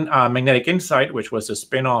 2016, Magnetic Insight, which was a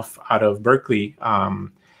spin-off out of Berkeley,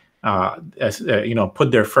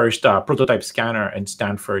 put their first prototype scanner in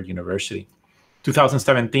Stanford University.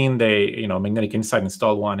 2017, Magnetic Insight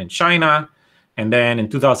installed one in China. And then in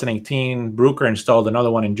 2018, Bruker installed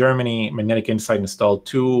another one in Germany. Magnetic Insight installed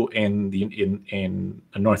two in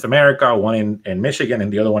North America, one in Michigan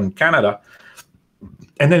and the other one in Canada.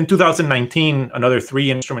 And then in 2019, another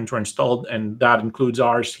 3 instruments were installed, and that includes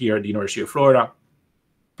ours here at the University of Florida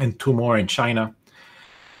and 2 more in China.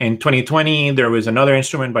 In 2020, there was another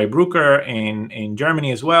instrument by Bruker in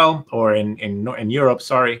Germany as well, or in Europe,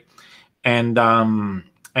 sorry. And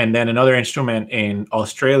then another instrument in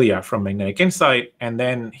Australia from Magnetic Insight. And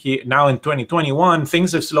then now in 2021,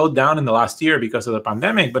 things have slowed down in the last year because of the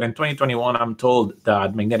pandemic. But in 2021, I'm told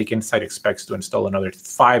that Magnetic Insight expects to install another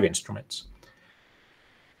 5 instruments.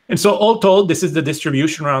 And so all told, this is the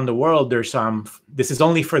distribution around the world. This is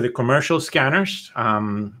only for the commercial scanners.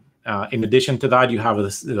 In addition to that, you have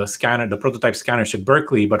the prototype scanners at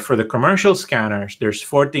Berkeley. But for the commercial scanners, there's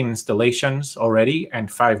 14 installations already,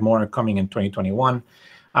 and 5 more are coming in 2021.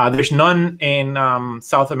 There's none in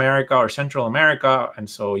South America or Central America, and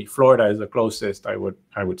so Florida is the closest, I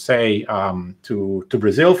would say, to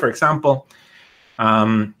Brazil, for example.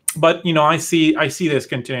 But I see this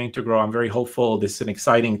continuing to grow. I'm very hopeful. This is an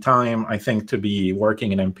exciting time, I think, to be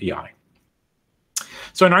working in MPI.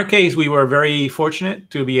 So in our case, we were very fortunate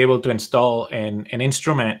to be able to install an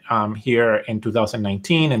instrument here in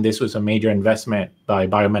 2019, and this was a major investment by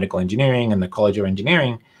Biomedical Engineering and the College of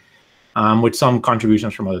Engineering, with some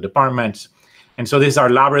contributions from other departments. And so this is our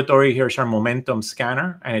laboratory. Here's our momentum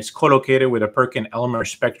scanner, and it's co-located with a Perkin-Elmer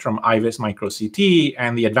Spectrum IVIS micro CT.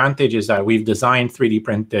 And the advantage is that we've designed 3D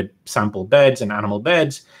printed sample beds and animal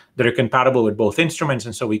beds that are compatible with both instruments.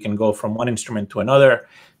 And so we can go from one instrument to another,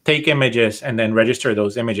 take images, and then register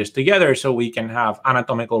those images together so we can have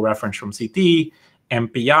anatomical reference from CT,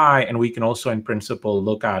 MPI, and we can also, in principle,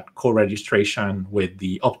 look at co-registration with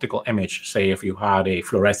the optical image, say if you had a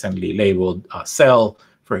fluorescently labeled cell,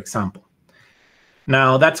 for example.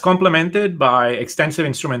 Now, that's complemented by extensive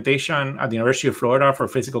instrumentation at the University of Florida for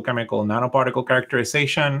physical-chemical nanoparticle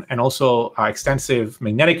characterization, and also extensive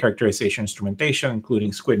magnetic characterization instrumentation,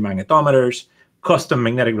 including squid magnetometers, custom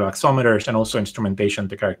magnetic relaxometers, and also instrumentation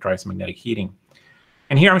to characterize magnetic heating.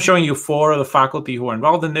 And here I'm showing you 4 of the faculty who are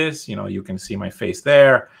involved in this. You can see my face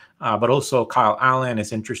there, but also Kyle Allen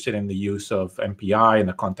is interested in the use of MPI in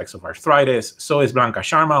the context of arthritis. So is Blanca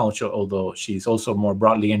Sharma, although she's also more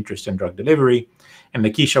broadly interested in drug delivery. And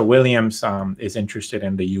Nikisha Williams is interested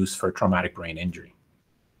in the use for traumatic brain injury.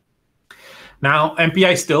 Now,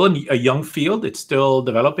 MPI is still a young field. It's still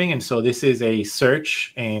developing. And so this is a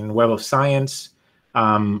search in Web of Science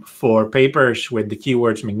for papers with the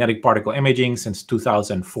keywords magnetic particle imaging since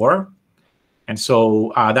 2004. And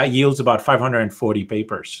so that yields about 540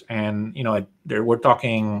 papers. And, we're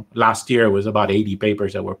talking last year was about 80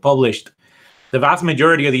 papers that were published. The vast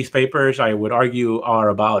majority of these papers, I would argue, are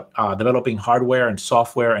about developing hardware and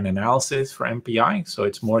software and analysis for MPI. So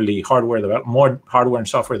it's more hardware and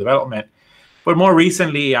software development. But more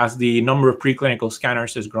recently, as the number of preclinical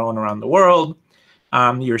scanners has grown around the world,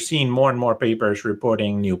 you're seeing more and more papers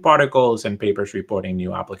reporting new particles and papers reporting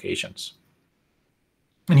new applications.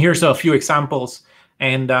 And here's a few examples.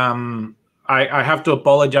 And I have to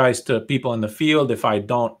apologize to people in the field if I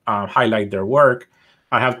don't highlight their work.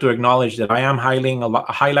 I have to acknowledge that I am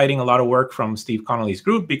highlighting a lot of work from Steve Connolly's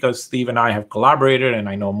group because Steve and I have collaborated and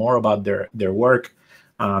I know more about their work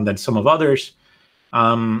than some of others.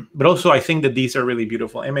 But also I think that these are really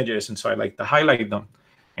beautiful images, and so I like to highlight them.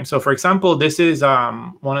 And so, for example, this is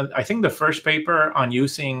I think the first paper on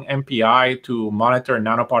using MPI to monitor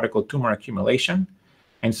nanoparticle tumor accumulation.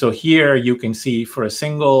 And so here you can see for a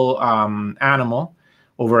single animal,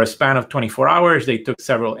 over a span of 24 hours, they took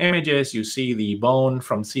several images. You see the bone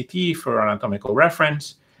from CT for anatomical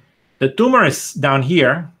reference. The tumor is down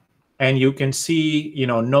here, and you can see,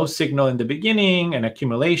 no signal in the beginning, an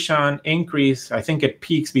accumulation, increase. I think it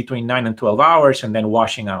peaks between 9 and 12 hours and then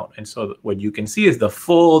washing out. And so what you can see is the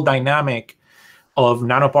full dynamic of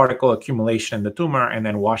nanoparticle accumulation in the tumor and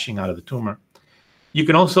then washing out of the tumor. You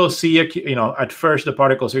can also see, at first the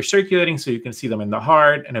particles are circulating, so you can see them in the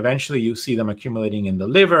heart, and eventually you see them accumulating in the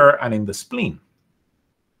liver and in the spleen.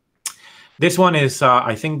 This one is,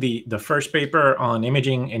 I think, the first paper on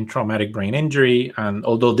imaging in traumatic brain injury. And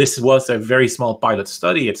although this was a very small pilot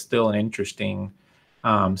study, it's still an interesting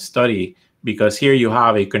study because here you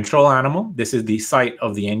have a control animal. This is the site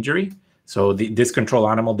of the injury. So this control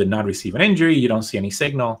animal did not receive an injury. You don't see any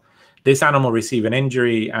signal. This animal received an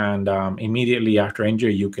injury, and immediately after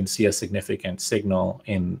injury, you can see a significant signal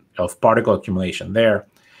of particle accumulation there.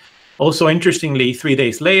 Also, interestingly, 3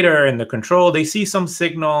 days later in the control, they see some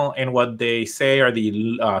signal in what they say are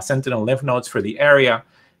the sentinel lymph nodes for the area.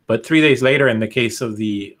 But 3 days later, in the case of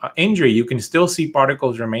the injury, you can still see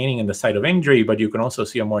particles remaining in the site of injury, but you can also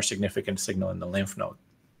see a more significant signal in the lymph node.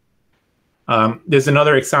 There's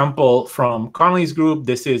another example from Connolly's group.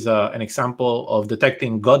 This is an example of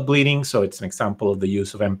detecting gut bleeding. So it's an example of the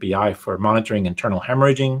use of MPI for monitoring internal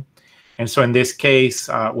hemorrhaging. And so in this case,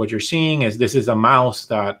 what you're seeing is this is a mouse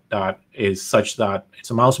that is such that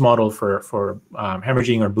it's a mouse model for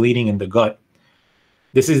hemorrhaging or bleeding in the gut.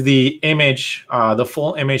 This is the image, the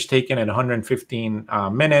full image taken at 115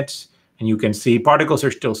 minutes. And you can see particles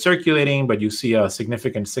are still circulating, but you see a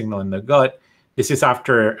significant signal in the gut. This is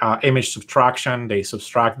after image subtraction. They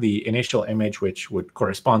subtract the initial image, which would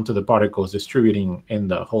correspond to the particles distributing in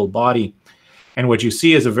the whole body. And what you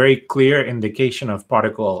see is a very clear indication of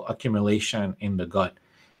particle accumulation in the gut.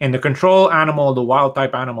 In the control animal, the wild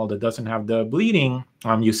type animal that doesn't have the bleeding,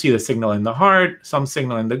 you see the signal in the heart, some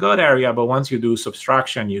signal in the gut area, but once you do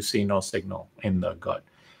subtraction, you see no signal in the gut.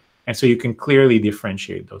 And so you can clearly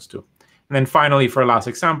differentiate those two. And then finally, for our last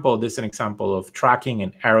example, this is an example of tracking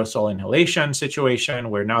an aerosol inhalation situation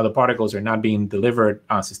where now the particles are not being delivered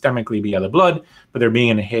systemically via the blood, but they're being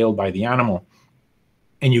inhaled by the animal.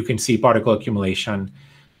 And you can see particle accumulation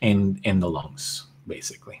in the lungs,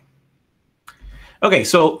 basically. Okay,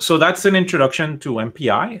 so that's an introduction to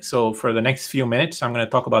MPI. So for the next few minutes, I'm going to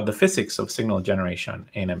talk about the physics of signal generation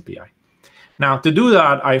in MPI. Now, to do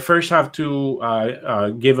that, I first have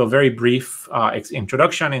to give a very brief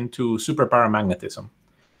introduction into superparamagnetism.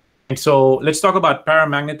 And so let's talk about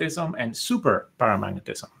paramagnetism and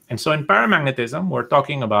superparamagnetism. And so in paramagnetism, we're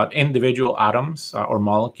talking about individual atoms or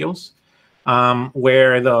molecules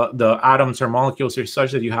where the atoms or molecules are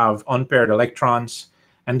such that you have unpaired electrons,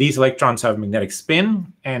 and these electrons have magnetic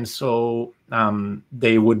spin, and so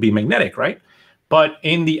they would be magnetic, right? But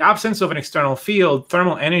in the absence of an external field,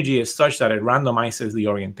 thermal energy is such that it randomizes the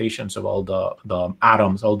orientations of all the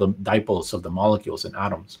atoms, all the dipoles of the molecules and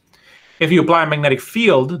atoms. If you apply a magnetic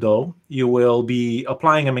field, though, you will be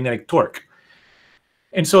applying a magnetic torque.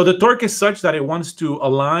 And so the torque is such that it wants to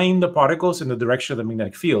align the particles in the direction of the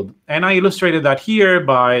magnetic field. And I illustrated that here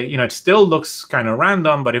by, it still looks kind of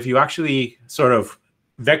random, but if you actually sort of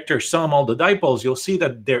vector sum all the dipoles, you'll see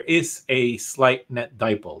that there is a slight net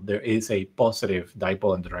dipole. There is a positive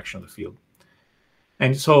dipole in the direction of the field.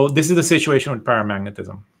 And so this is the situation with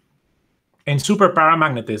paramagnetism. In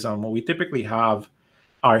superparamagnetism, what we typically have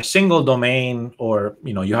are single domain, or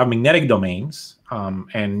you have magnetic domains,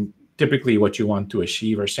 and typically what you want to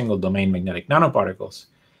achieve are single domain magnetic nanoparticles.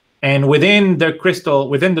 And within the crystal,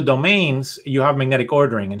 within the domains, you have magnetic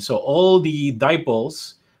ordering. And so all the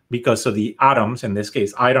dipoles, because of the atoms, in this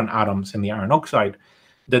case, iron atoms in the iron oxide,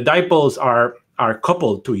 the dipoles are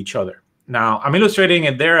coupled to each other. Now, I'm illustrating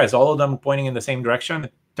it there as all of them pointing in the same direction.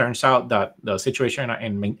 It turns out that the situation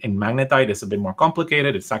in magnetite is a bit more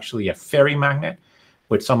complicated. It's actually a ferrimagnet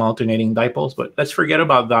with some alternating dipoles, but let's forget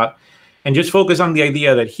about that and just focus on the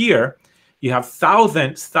idea that here you have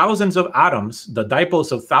thousands of atoms, the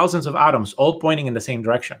dipoles of thousands of atoms, all pointing in the same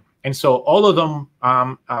direction. And so all of them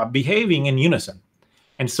behaving in unison.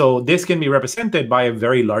 And so this can be represented by a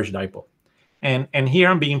very large dipole. And here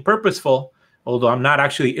I'm being purposeful, although I'm not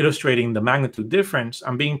actually illustrating the magnitude difference.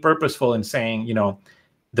 I'm being purposeful in saying, you know,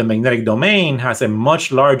 the magnetic domain has a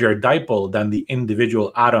much larger dipole than the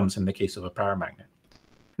individual atoms in the case of a paramagnet.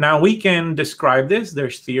 Now we can describe this.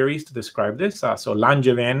 There's theories to describe this. So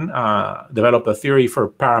Langevin developed a theory for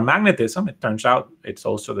paramagnetism. It turns out it's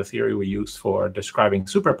also the theory we use for describing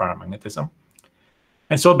superparamagnetism.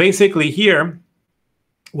 And so basically here,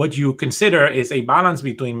 what you consider is a balance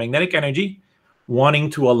between magnetic energy wanting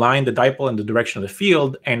to align the dipole in the direction of the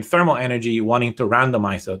field and thermal energy wanting to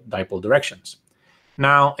randomize the dipole directions.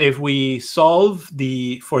 Now, if we solve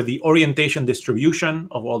for the orientation distribution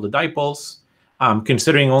of all the dipoles,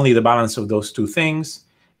 considering only the balance of those two things,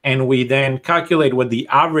 and we then calculate what the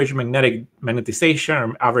average magnetization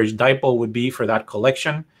or average dipole would be for that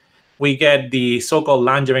collection, we get the so-called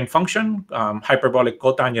Langevin function, hyperbolic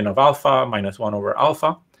cotangent of alpha minus 1 over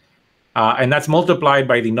alpha. And that's multiplied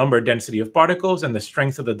by the number density of particles and the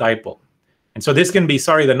strength of the dipole. And so this can be,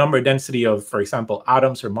 the number density of, for example,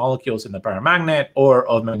 atoms or molecules in the paramagnet, or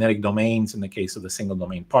of magnetic domains in the case of the single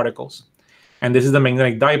domain particles. And this is the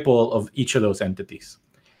magnetic dipole of each of those entities.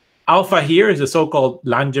 Alpha here is the so-called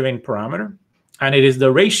Langevin parameter, and it is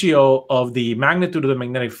the ratio of the magnitude of the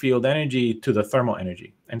magnetic field energy to the thermal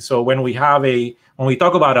energy. And so when we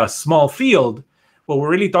talk about a small field, what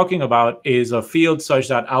we're really talking about is a field such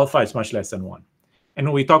that alpha is much less than 1. And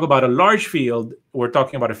when we talk about a large field, we're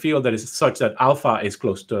talking about a field that is such that alpha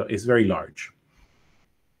is very large.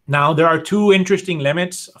 Now, there are two interesting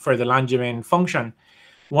limits for the Langevin function.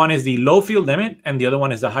 One is the low field limit, and the other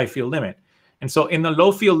one is the high field limit. And so in the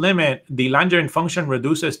low field limit, the Langevin function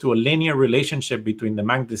reduces to a linear relationship between the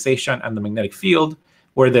magnetization and the magnetic field,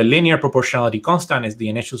 where the linear proportionality constant is the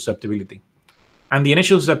initial susceptibility. And the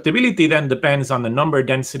initial susceptibility then depends on the number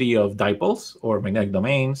density of dipoles, or magnetic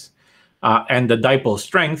domains, and the dipole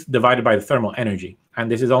strength divided by the thermal energy. And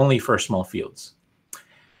this is only for small fields.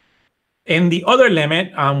 In the other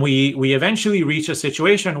limit, we eventually reach a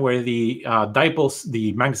situation where the dipoles,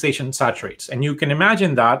 the magnetization saturates. And you can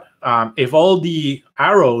imagine that if all the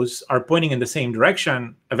arrows are pointing in the same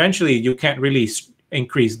direction, eventually you can't really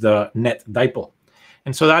increase the net dipole.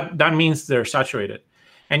 And so that means they're saturated.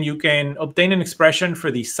 And you can obtain an expression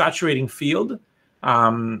for the saturating field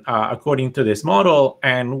according to this model.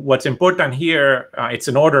 And what's important here, it's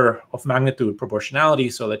an order of magnitude proportionality,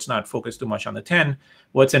 so let's not focus too much on the 10.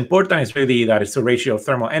 What's important is really that it's the ratio of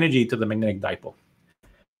thermal energy to the magnetic dipole.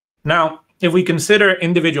 Now, if we consider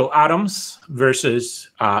individual atoms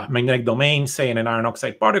versus magnetic domains, say in an iron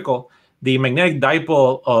oxide particle, the magnetic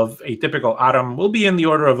dipole of a typical atom will be in the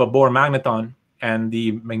order of a Bohr magneton, and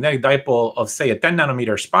the magnetic dipole of, say, a 10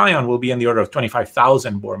 nanometer spion will be in the order of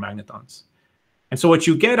 25,000 Bohr magnetons. And so what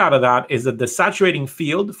you get out of that is that the saturating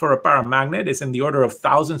field for a paramagnet is in the order of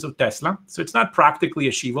thousands of Tesla. So it's not practically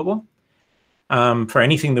achievable for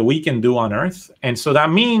anything that we can do on Earth. And so that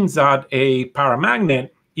means that a paramagnet,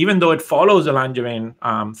 even though it follows the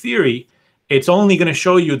Langevin theory, it's only going to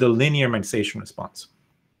show you the linear magnetization response.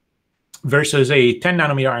 Versus a 10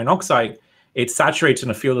 nanometer iron oxide, it saturates in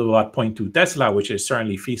a field of about 0.2 Tesla, which is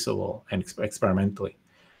certainly feasible and experimentally.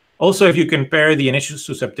 Also, if you compare the initial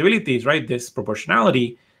susceptibilities, right, this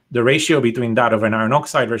proportionality, the ratio between that of an iron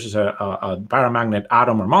oxide versus a paramagnet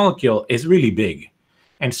atom or molecule is really big.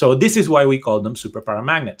 And so this is why we call them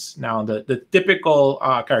superparamagnets. Now, the typical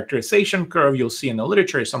characterization curve you'll see in the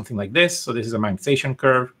literature is something like this. So this is a magnetization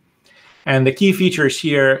curve. And the key features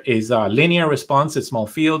here is linear response at small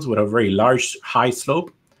fields with a very large high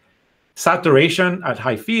slope, saturation at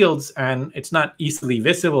high fields, and it's not easily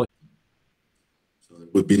visible. So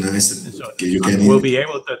it would be nice if so you can... We'll be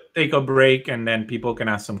able to take a break, and then people can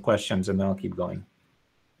ask some questions, and then I'll keep going.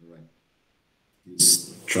 Right.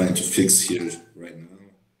 He's trying to fix here right now.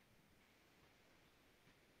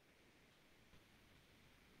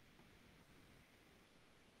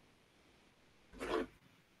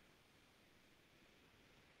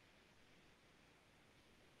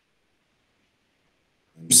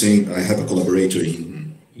 I'm saying I have a collaborator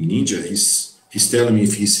in India. He's telling me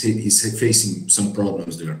if he's facing some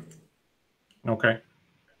problems there. Okay.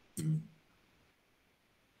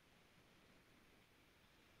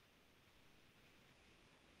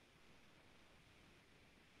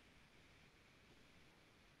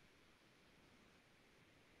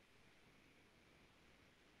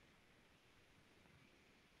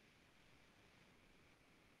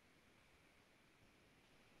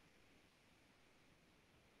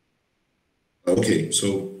 Okay,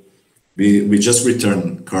 so we just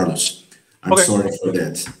returned, Carlos. I'm Okay. sorry for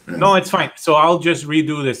that. No, it's fine. So I'll just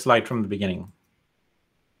redo this slide from the beginning.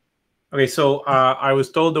 Okay, so I was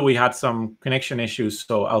told that we had some connection issues,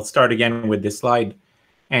 so I'll start again with this slide.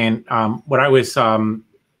 And what I was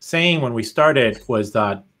saying when we started was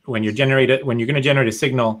that when you're going to generate a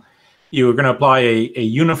signal, you're going to apply a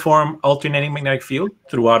uniform alternating magnetic field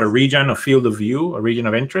throughout a region, a field of view, a region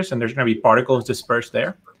of interest, and there's going to be particles dispersed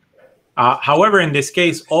there. However, in this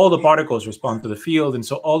case, all the particles respond to the field, and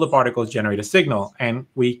so all the particles generate a signal. And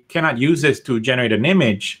we cannot use this to generate an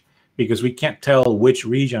image because we can't tell which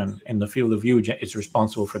region in the field of view is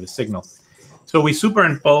responsible for the signal. So we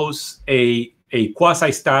superimpose a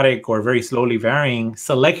quasi-static or very slowly varying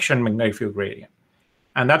selection magnetic field gradient.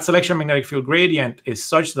 And that selection magnetic field gradient is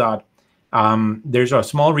such that there's a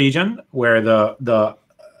small region where the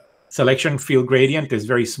selection field gradient is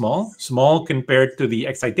very small compared to the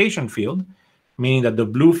excitation field, meaning that the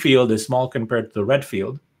blue field is small compared to the red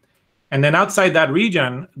field. And then outside that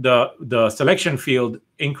region, the selection field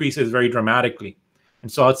increases very dramatically.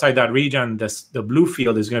 And so outside that region, the blue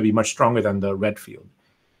field is going to be much stronger than the red field.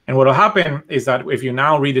 And what will happen is that if you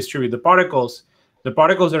now redistribute the particles that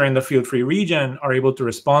are in the field-free region are able to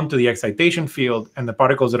respond to the excitation field, and the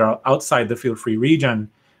particles that are outside the field-free region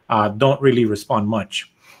don't really respond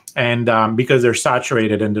much. And because they're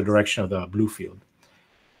saturated in the direction of the blue field.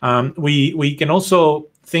 We can also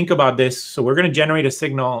think about this. So we're going to generate a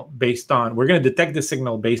signal we're going to detect the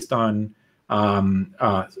signal based on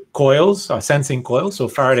coils, sensing coils. So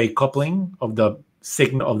Faraday coupling of the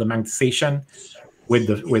signal of the magnetization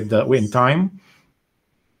with time.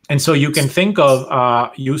 And so you can think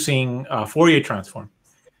of using Fourier transform.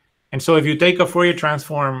 And so if you take a Fourier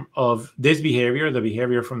transform of this behavior, the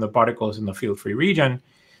behavior from the particles in the field-free region,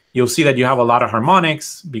 you'll see that you have a lot of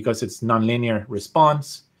harmonics because it's nonlinear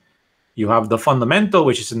response. You have the fundamental,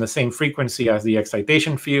 which is in the same frequency as the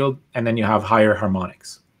excitation field, and then you have higher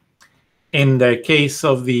harmonics. In the case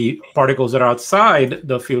of the particles that are outside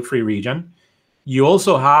the field-free region, you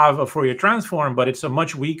also have a Fourier transform, but it's a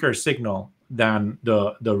much weaker signal than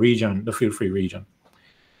the field-free region.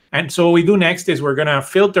 And so what we do next is we're going to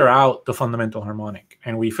filter out the fundamental harmonic.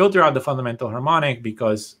 And we filter out the fundamental harmonic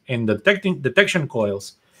because in the detection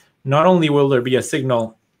coils, not only will there be a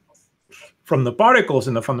signal from the particles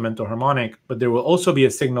in the fundamental harmonic, but there will also be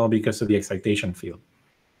a signal because of the excitation field.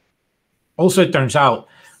 Also, it turns out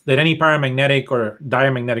that any paramagnetic or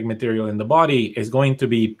diamagnetic material in the body is going to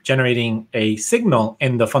be generating a signal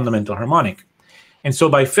in the fundamental harmonic. And so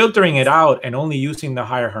by filtering it out and only using the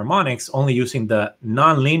higher harmonics, only using the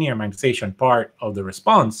nonlinear magnetization part of the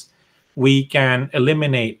response, we can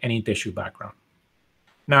eliminate any tissue background.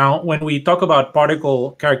 Now, when we talk about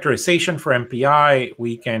particle characterization for MPI,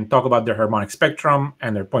 we can talk about their harmonic spectrum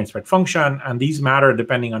and their point spread function, and these matter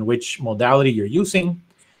depending on which modality you're using.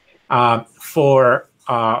 For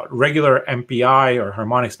regular MPI or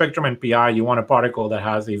harmonic spectrum MPI, you want a particle that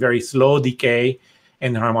has a very slow decay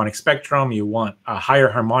in the harmonic spectrum. You want higher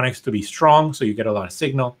harmonics to be strong, so you get a lot of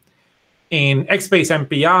signal. In X-base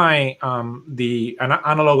MPI, the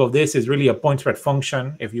analog of this is really a point spread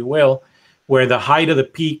function, if you will, where the height of the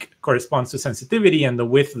peak corresponds to sensitivity and the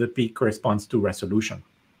width of the peak corresponds to resolution.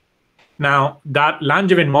 Now, that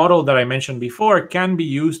Langevin model that I mentioned before can be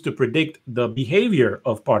used to predict the behavior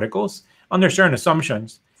of particles under certain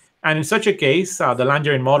assumptions. And in such a case, the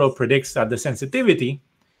Langevin model predicts that the sensitivity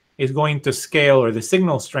is going to scale, or the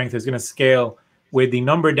signal strength is going to scale with the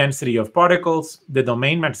number density of particles, the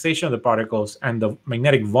domain magnetization of the particles, and the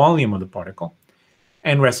magnetic volume of the particle.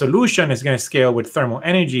 And resolution is going to scale with thermal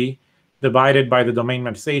energy divided by the domain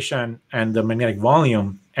magnetization and the magnetic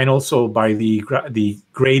volume, and also by the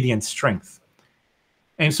gradient strength.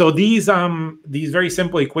 And so these very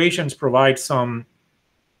simple equations provide some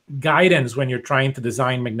guidance when you're trying to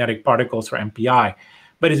design magnetic particles for MPI.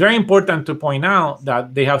 But it's very important to point out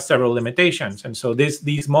that they have several limitations. And so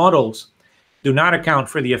these models do not account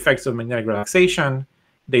for the effects of magnetic relaxation.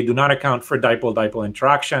 They do not account for dipole-dipole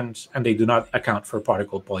interactions, and they do not account for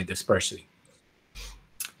particle polydispersity.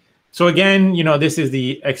 So again, this is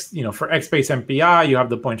the for X-base MPI, you have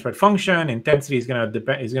the point spread function. Intensity is going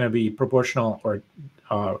to be proportional or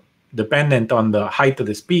dependent on the height of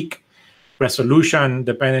this peak. Resolution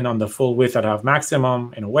dependent on the full width at half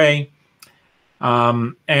maximum in a way.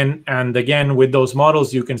 And again, with those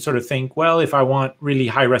models, you can sort of think, well, if I want really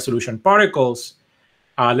high resolution particles,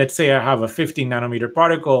 let's say I have a 15 nanometer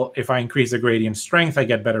particle. If I increase the gradient strength, I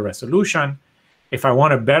get better resolution. If I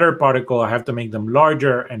want a better particle, I have to make them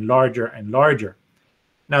larger and larger and larger.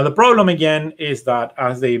 Now, the problem again is that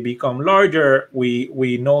as they become larger,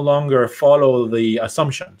 we no longer follow the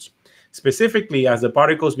assumptions. specifically as the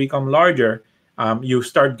particles become larger, you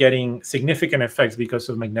start getting significant effects because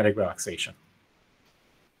of magnetic relaxation.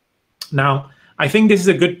 Now, I think this is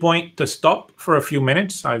a good point to stop for a few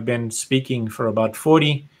minutes. I've been speaking for about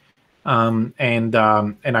 40, and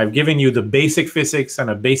I've given you the basic physics and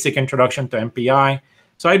a basic introduction to MPI.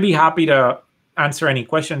 So I'd be happy to answer any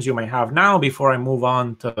questions you may have now before I move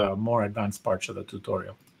on to the more advanced parts of the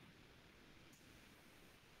tutorial.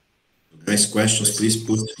 Guys, questions, please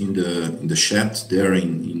put in the chat there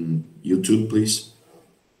in YouTube, please.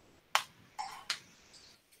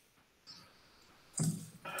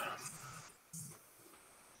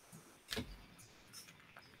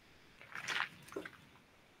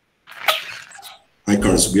 Hi,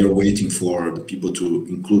 Carlos. We are waiting for the people to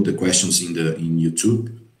include the questions in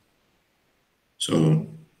YouTube. So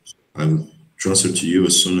I'll transfer to you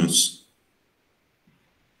as soon as.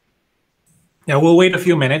 Yeah, we'll wait a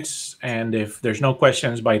few minutes, and if there's no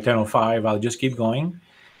questions by 10:05, I'll just keep going.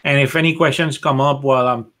 And if any questions come up while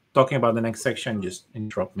I'm talking about the next section, just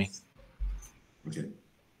interrupt me. Okay.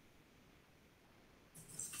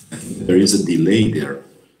 I think there is a delay there.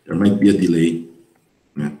 There might be a delay.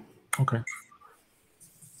 Yeah. Okay.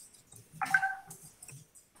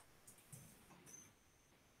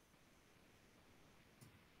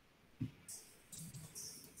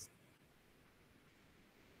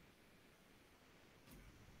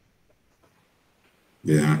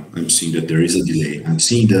 Yeah, I'm seeing that there is a delay. I'm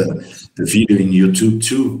seeing the video in YouTube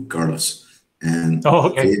too, Carlos. And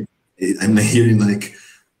okay. I'm hearing like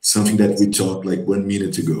something that we talked like 1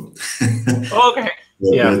 minute ago. Okay.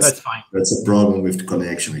 So yeah, that's fine. That's a problem with the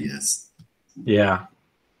connection, I guess. Yeah.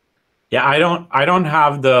 Yeah, I don't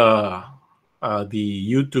have the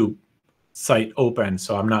YouTube site open,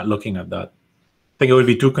 so I'm not looking at that. I think it would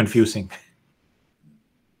be too confusing.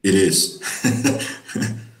 It is.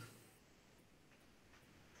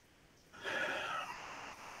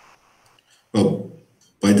 Well,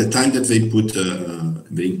 by the time that they put,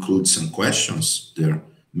 they include some questions there,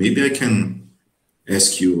 maybe I can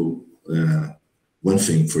ask you one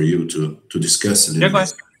thing for you to discuss a little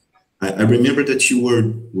bit. I remember that you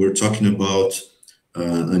were talking about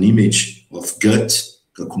an image of gut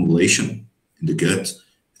accumulation in the gut,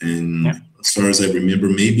 and as far as I remember,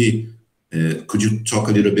 maybe could you talk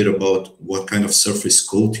a little bit about what kind of surface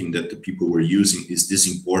coating that the people were using? Is this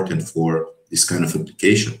important for this kind of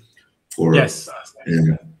application? Yes,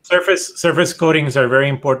 surface coatings are very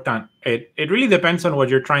important. It really depends on what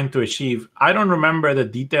you're trying to achieve. I don't remember the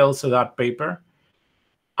details of that paper.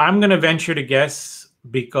 I'm going to venture to guess,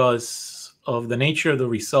 because of the nature of the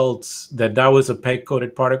results, that was a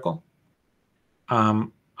PEG-coated particle.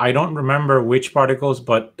 I don't remember which particles,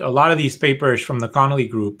 but a lot of these papers from the Connolly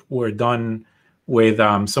group were done with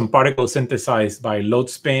some particles synthesized by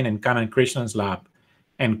Lodespin and Kannan Krishna's lab,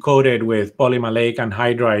 and coated with polymaleic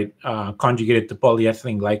anhydride conjugated to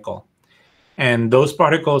polyethylene glycol. And those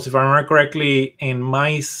particles, if I remember correctly, in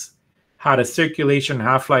mice had a circulation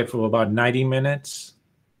half-life of about 90 minutes.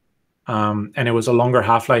 And it was a longer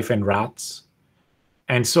half-life in rats.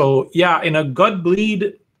 And so, yeah, in a gut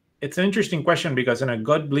bleed, it's an interesting question, because in a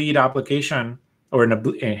gut bleed application, or in a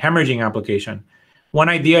hemorrhaging application, one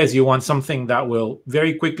idea is you want something that will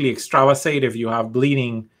very quickly extravasate if you have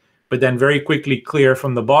bleeding, but then very quickly clear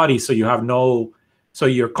from the body, so you have so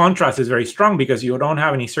your contrast is very strong because you don't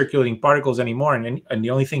have any circulating particles anymore, and the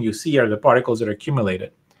only thing you see are the particles that are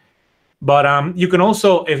accumulated. But you can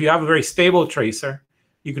also, if you have a very stable tracer,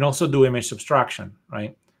 you can also do image subtraction,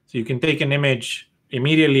 right? So you can take an image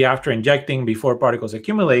immediately after injecting, before particles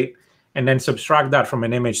accumulate, and then subtract that from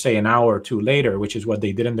an image, say an hour or two later, which is what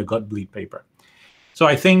they did in the gut bleed paper. So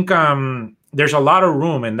I think there's a lot of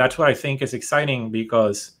room, and that's what I think is exciting,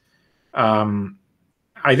 because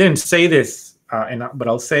I didn't say this, but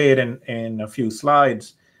I'll say it in a few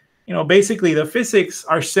slides. You know, basically the physics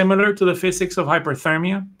are similar to the physics of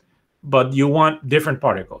hyperthermia, but you want different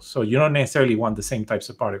particles. So you don't necessarily want the same types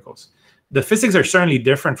of particles. The physics are certainly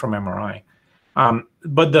different from MRI.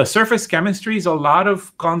 But the surface chemistry is a lot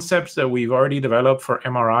of concepts that we've already developed for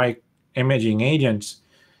MRI imaging agents.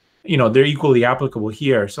 You know, they're equally applicable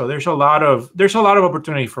here. So there's a lot of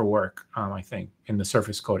opportunity for work, I think, in the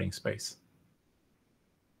surface coating space.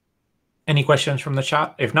 Any questions from the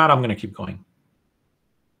chat? If not, I'm going to keep going.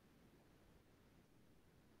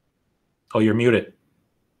 Oh, you're muted.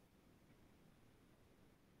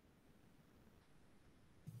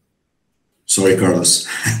 Sorry, Carlos.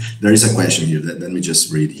 There is a question here. Let me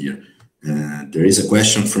just read here. There is a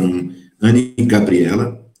question from Annie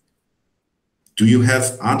Gabriela. Do you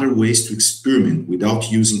have other ways to experiment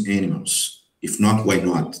without using animals? If not, why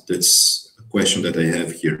not? That's a question that I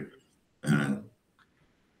have here.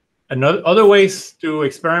 other ways to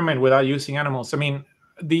experiment without using animals. I mean,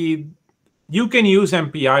 you can use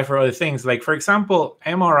MPI for other things. Like, for example,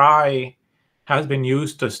 MRI has been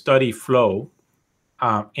used to study flow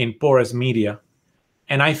in porous media.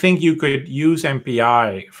 And I think you could use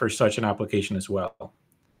MPI for such an application as well.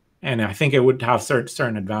 And I think it would have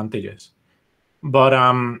certain advantages. But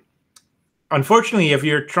unfortunately, if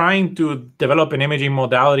you're trying to develop an imaging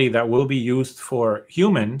modality that will be used for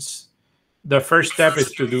humans, the first step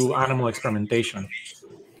is to do animal experimentation.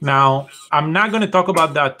 Now, I'm not going to talk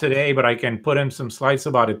about that today, but I can put in some slides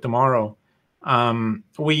about it tomorrow.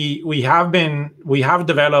 We have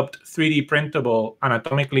developed 3D printable,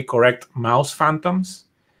 anatomically correct mouse phantoms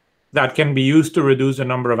that can be used to reduce the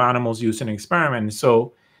number of animals used in experiments.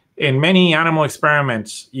 So in many animal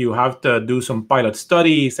experiments, you have to do some pilot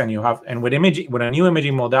studies, and with a new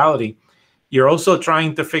imaging modality, you're also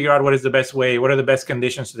trying to figure out what is the best way, what are the best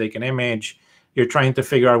conditions to take an image. You're trying to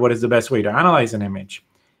figure out what is the best way to analyze an image.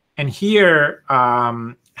 And here,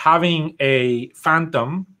 having a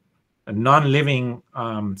phantom, a non-living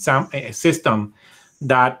system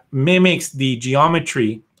that mimics the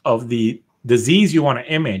geometry of the disease you want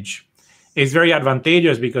to image is very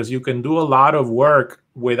advantageous, because you can do a lot of work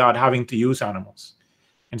without having to use animals.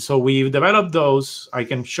 And so we've developed those. I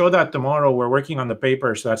can show that tomorrow. We're working on the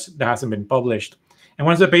paper, so that hasn't been published. And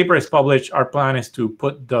once the paper is published, our plan is to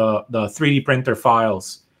put the 3D printer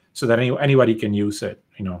files so that anybody can use it.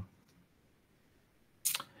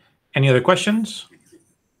 Any other questions?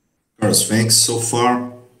 Carlos, thanks so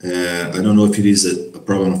far. I don't know if it is a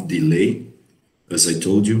problem of delay, as I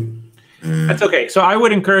told you. That's okay. So I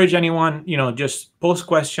would encourage anyone, just post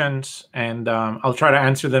questions, and I'll try to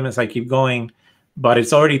answer them as I keep going. But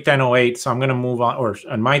it's already 10:08, so I'm going to move on,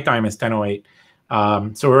 and my time is 10:08.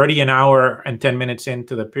 So we're already an hour and 10 minutes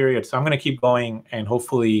into the period. So I'm going to keep going and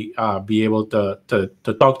hopefully be able to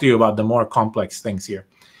talk to you about the more complex things here.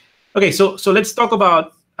 Okay, so let's talk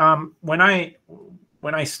about when I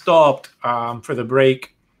stopped for the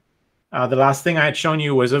break. The last thing I had shown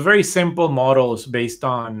you was a very simple models based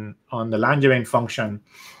on the Langevin function,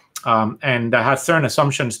 and that has certain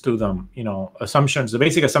assumptions to them. The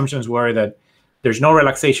basic assumptions were that there's no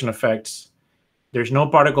relaxation effects, there's no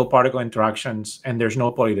particle-particle interactions, and there's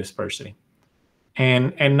no polydispersity.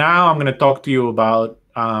 And now I'm going to talk to you about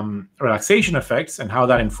relaxation effects and how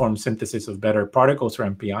that informs synthesis of better particles for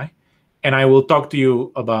MPI. And I will talk to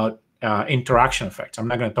you about interaction effects. I'm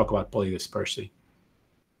not going to talk about polydispersity.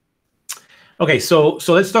 Okay, so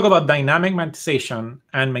let's talk about dynamic magnetization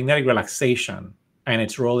and magnetic relaxation and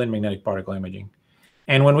its role in magnetic particle imaging.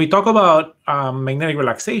 And when we talk about magnetic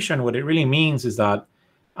relaxation, what it really means is that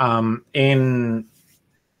in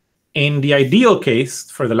the ideal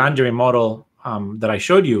case for the Langevin model that I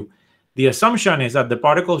showed you, the assumption is that the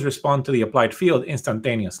particles respond to the applied field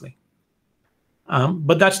instantaneously.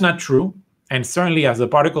 But that's not true. And certainly as the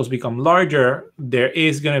particles become larger, there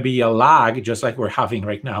is going to be a lag, just like we're having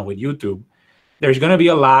right now with YouTube. There's going to be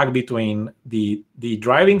a lag between the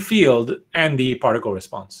driving field and the particle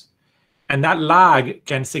response. And that lag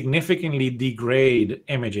can significantly degrade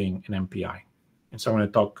imaging in MPI. And so I'm going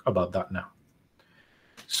to talk about that now.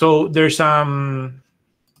 So there's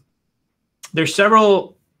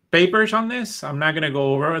several papers on this. I'm not going to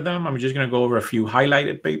go over them. I'm just going to go over a few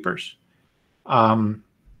highlighted papers, and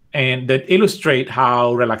that illustrate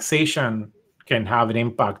how relaxation can have an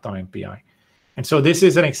impact on MPI. And so this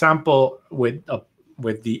is an example with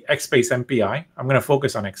the X-space MPI. I'm going to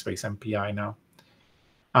focus on X-space MPI now.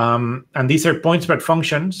 And these are point spread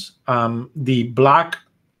functions. The black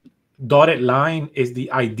dotted line is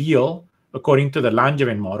the ideal according to the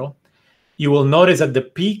Langevin model. You will notice that the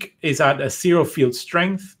peak is at a 0 field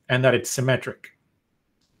strength and that it's symmetric.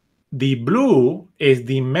 The blue is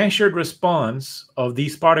the measured response of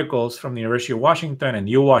these particles from the University of Washington, and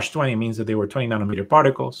UWash 20 means that they were 20 nanometer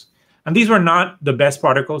particles. And these were not the best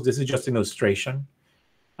particles. This is just an illustration.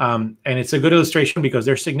 And it's a good illustration because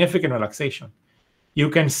there's significant relaxation. You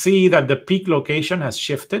can see that the peak location has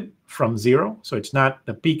shifted from 0. So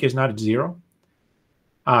the peak is not at 0.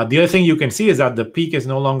 The other thing you can see is that the peak is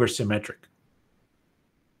no longer symmetric.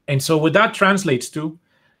 And so what that translates to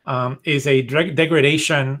is a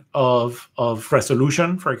degradation of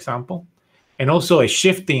resolution, for example, and also a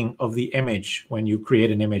shifting of the image when you create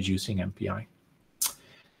an image using MPI.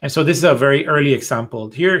 And so this is a very early example.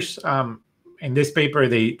 Here's, in this paper,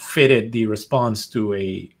 they fitted the response to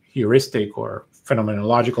a heuristic or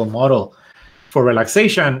phenomenological model for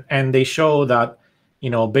relaxation. And they show that,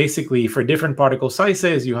 basically for different particle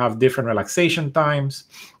sizes, you have different relaxation times,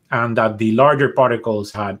 and that the larger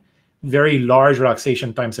particles had very large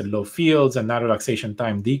relaxation times at low fields, and that relaxation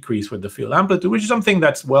time decrease with the field amplitude, which is something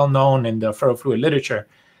that's well known in the ferrofluid literature,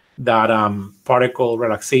 that particle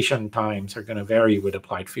relaxation times are going to vary with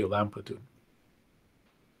applied field amplitude.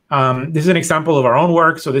 This is an example of our own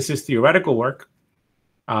work. So this is theoretical work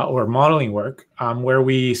or modeling work where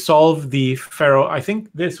we solve the I think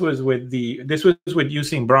this was with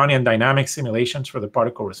using Brownian dynamic simulations for the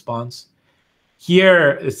particle response.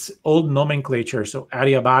 Here it's old nomenclature. So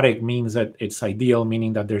adiabatic means that it's ideal,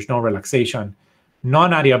 meaning that there's no relaxation.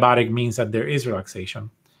 Non-adiabatic means that there is relaxation.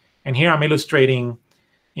 And here I'm illustrating,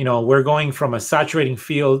 we're going from a saturating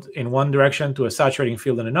field in one direction to a saturating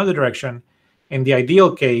field in another direction. In the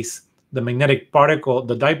ideal case, the magnetic particle,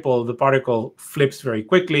 the dipole of the particle flips very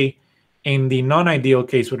quickly. In the non-ideal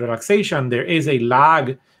case with relaxation, there is a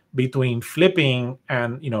lag between flipping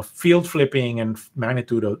and field flipping and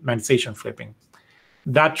magnitude of magnetization flipping.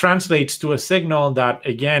 That translates to a signal that,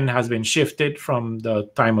 again, has been shifted from the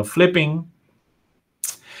time of flipping,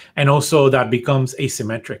 and also that becomes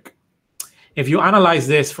asymmetric. If you analyze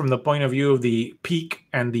this from the point of view of the peak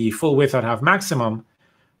and the full width at half maximum,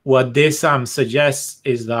 what this suggests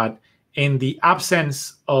is that in the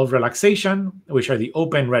absence of relaxation, which are the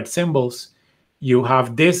open red symbols, you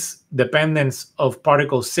have this dependence of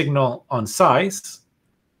particle signal on size.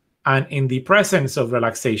 And in the presence of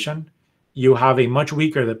relaxation, you have a much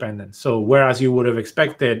weaker dependence. So whereas you would have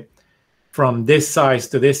expected from this size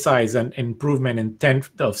to this size an improvement in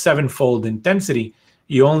 7-fold intensity,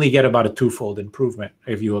 you only get about a 2-fold improvement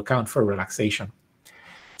if you account for relaxation.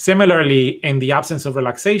 Similarly, in the absence of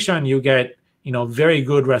relaxation, you get very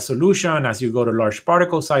good resolution as you go to large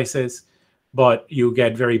particle sizes, but you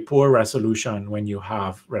get very poor resolution when you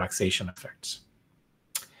have relaxation effects.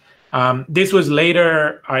 This was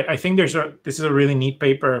later, I think this is a really neat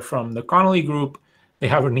paper from the Connolly group. They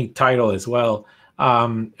have a neat title as well.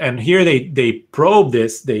 And here they probe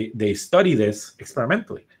this, they study this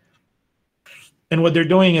experimentally. And what they're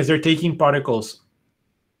doing is they're taking particles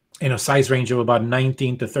in a size range of about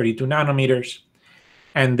 19 to 32 nanometers,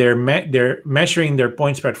 and they're measuring their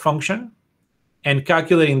point spread function and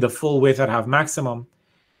calculating the full width at half maximum.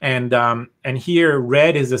 And here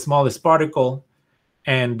red is the smallest particle,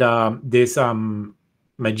 and this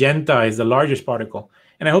magenta is the largest particle.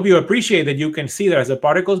 And I hope you appreciate that you can see that as the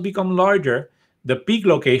particles become larger, the peak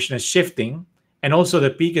location is shifting, and also the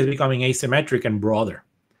peak is becoming asymmetric and broader.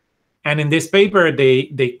 And in this paper,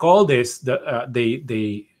 they call this,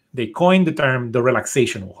 they coined the term the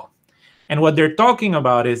relaxation wall. And what they're talking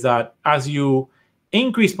about is that as you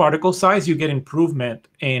increase particle size, you get improvement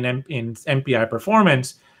in MPI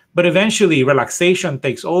performance, but eventually relaxation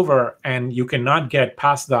takes over and you cannot get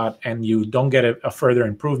past that, and you don't get a further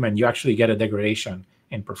improvement. You actually get a degradation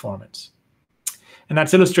in performance. And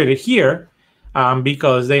that's illustrated here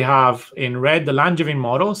because they have in red the Langevin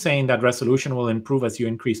model saying that resolution will improve as you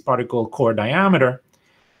increase particle core diameter.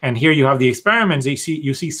 And here you have the experiments.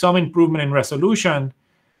 You see some improvement in resolution,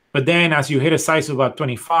 but then as you hit a size of about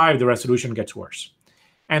 25, the resolution gets worse.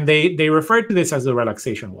 And they refer to this as the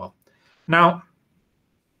relaxation wall. Now,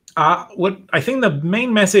 what I think the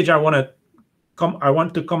main message I want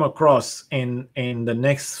to come across in the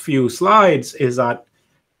next few slides is that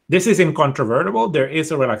this is incontrovertible. There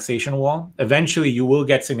is a relaxation wall. Eventually, you will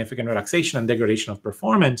get significant relaxation and degradation of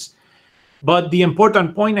performance. But the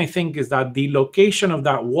important point, I think, is that the location of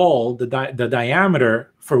that wall, the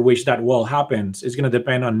diameter for which that wall happens, is going to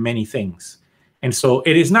depend on many things. And so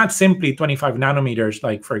it is not simply 25 nanometers,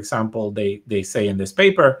 like, for example, they say in this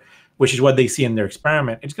paper, which is what they see in their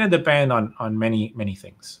experiment. It's going to depend on many, many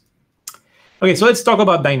things. Okay, so let's talk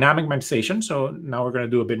about dynamic magnetization. So now we're going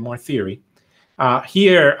to do a bit more theory.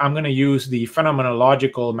 Here, I'm going to use the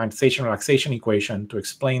phenomenological magnetization relaxation equation to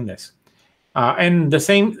explain this. And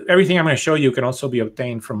everything I'm going to show you can also be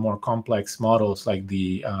obtained from more complex models like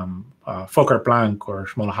the Fokker-Planck or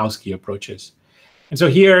Smoluchowski approaches. And so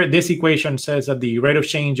here, this equation says that the rate of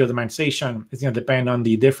change of the magnetization is going to depend on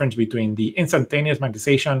the difference between the instantaneous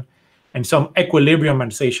magnetization and some equilibrium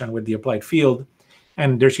magnetization with the applied field.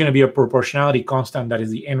 And there's going to be a proportionality constant that is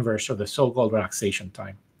the inverse of the so-called relaxation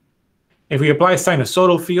time. If we apply a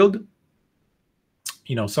sinusoidal field,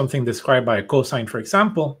 something described by a cosine, for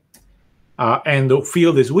example, and the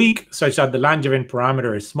field is weak, such that the Langevin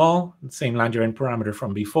parameter is small, the same Langevin parameter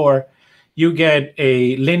from before, you get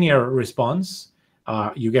a linear response.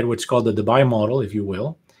 You get what's called the Debye model, if you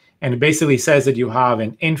will. And it basically says that you have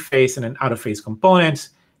an in-phase and an out-of-phase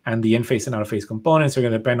components, and the in-phase and out-of-phase components are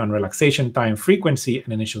going to depend on relaxation time, frequency,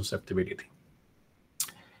 and initial susceptibility.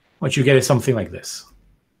 What you get is something like this.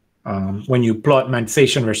 When you plot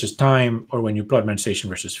magnetization versus time, or when you plot magnetization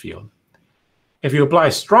versus field. If you apply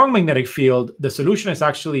a strong magnetic field, the solution is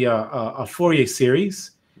actually a Fourier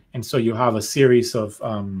series. And so you have a series of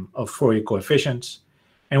Fourier coefficients.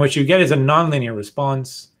 And what you get is a nonlinear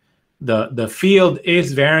response. The field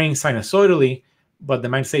is varying sinusoidally, but the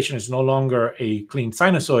magnetization is no longer a clean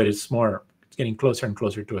sinusoid. It's getting closer and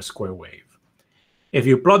closer to a square wave. If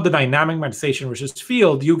you plot the dynamic magnetization versus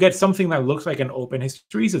field, you get something that looks like an open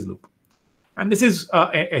hysteresis loop. And this is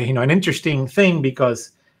an interesting thing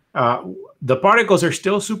because the particles are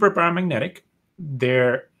still super paramagnetic.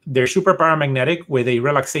 They're super paramagnetic with a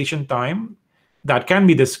relaxation time that can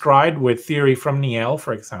be described with theory from Niel,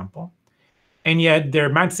 for example. And yet their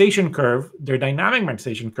magnetization curve, their dynamic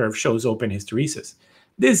magnetization curve, shows open hysteresis.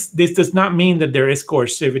 This does not mean that there is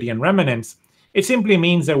coercivity and remanence. It simply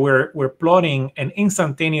means that we're plotting an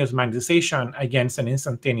instantaneous magnetization against an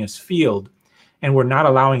instantaneous field, and we're not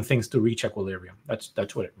allowing things to reach equilibrium.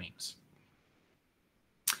 That's what it means.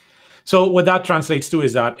 So what that translates to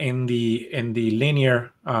is that in the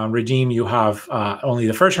linear regime, you have only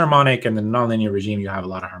the first harmonic, and in the nonlinear regime, you have a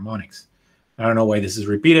lot of harmonics. I don't know why this is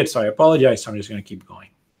repeated, so I apologize. So I'm just going to keep going.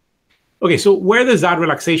 Okay, so where does that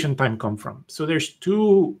relaxation time come from? So there's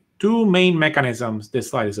two main mechanisms.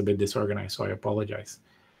 This slide is a bit disorganized, so I apologize.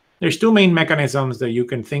 There's two main mechanisms that you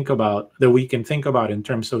can think about, that we can think about in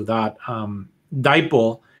terms of that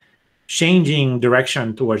dipole changing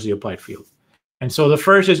direction towards the applied field. And so the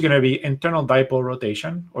first is going to be internal dipole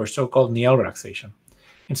rotation, or so-called Niel relaxation.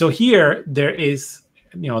 And so here there is,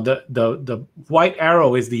 the white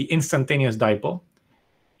arrow is the instantaneous dipole,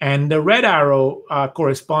 and the red arrow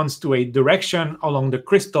corresponds to a direction along the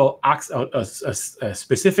crystal axis, a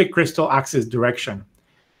specific crystal axis direction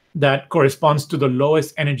that corresponds to the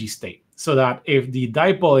lowest energy state. So that if the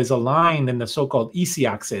dipole is aligned in the so-called EC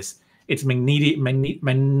axis, its magnetic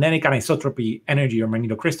anisotropy energy or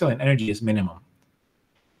magnetocrystalline energy is minimum.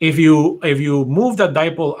 If you move that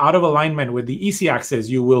dipole out of alignment with the EC axis,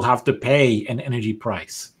 you will have to pay an energy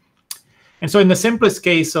price. And so in the simplest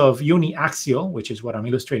case of uniaxial, which is what I'm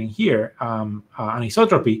illustrating here,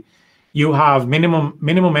 anisotropy, you have minimum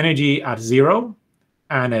energy at 0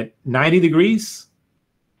 and at 90 degrees,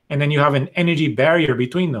 and then you have an energy barrier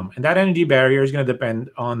between them. And that energy barrier is going to depend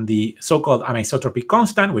on the so-called anisotropy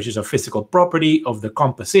constant, which is a physical property of the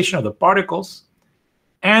composition of the particles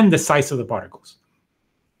and the size of the particles.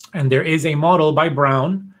 And there is a model by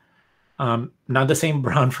Brown, not the same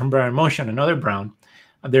Brown from Brown motion, another Brown.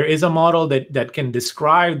 There is a model that can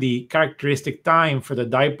describe the characteristic time for the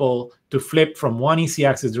dipole to flip from one EC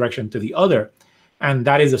axis direction to the other. And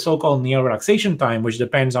that is the so-called Niel relaxation time, which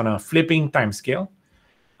depends on a flipping time scale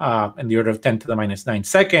in the order of 10 to the minus 9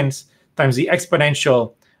 seconds, times the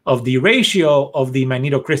exponential of the ratio of the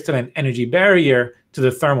magnetocrystalline energy barrier to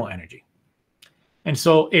the thermal energy. And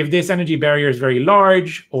so if this energy barrier is very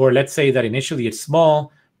large, or let's say that initially it's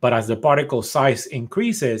small, but as the particle size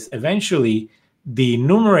increases, eventually the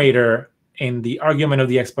numerator in the argument of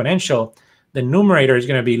the exponential, the numerator is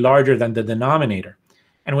going to be larger than the denominator.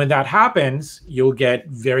 And when that happens, you'll get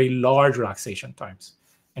very large relaxation times.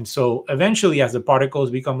 And so eventually, as the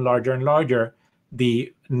particles become larger and larger,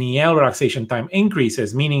 the Niel relaxation time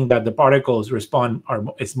increases, meaning that the particles respond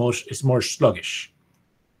is more sluggish.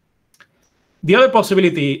 The other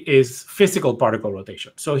possibility is physical particle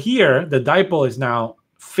rotation. So here, the dipole is now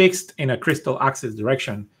fixed in a crystal axis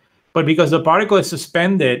direction, but because the particle is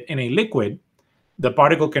suspended in a liquid, the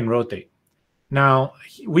particle can rotate. Now,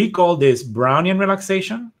 we call this Brownian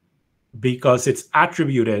relaxation because it's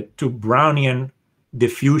attributed to Brownian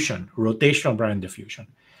diffusion, rotational Brownian diffusion.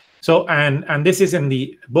 So, and this is in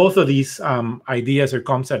both of these ideas or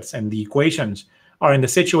concepts and the equations are in the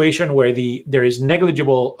situation where there is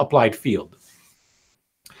negligible applied field.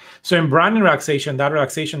 So in Brownian relaxation, that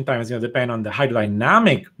relaxation time is going to depend on the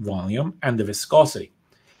hydrodynamic volume and the viscosity.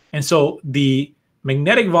 And so the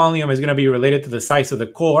magnetic volume is going to be related to the size of the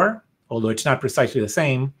core, although it's not precisely the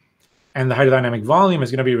same. And the hydrodynamic volume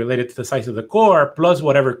is going to be related to the size of the core plus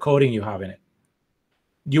whatever coating you have in it.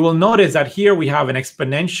 You will notice that here we have an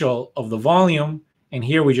exponential of the volume, and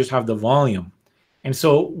here we just have the volume. And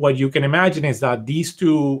so what you can imagine is that these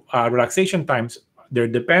two relaxation times, their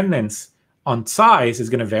dependence on size is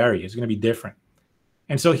going to vary. It's going to be different.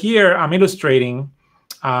 And so here I'm illustrating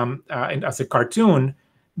as a cartoon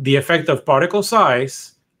the effect of particle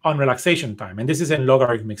size on relaxation time. And this is in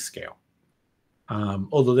logarithmic scale,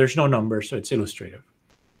 although there's no number, so it's illustrative.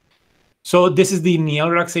 So this is the Niel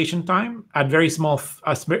relaxation time at very small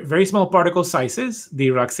particle sizes.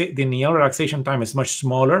 The Niel relaxation time is much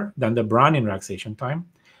smaller than the Brownian relaxation time,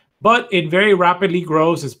 but it very rapidly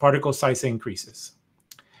grows as particle size increases.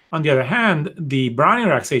 On the other hand, the Brownian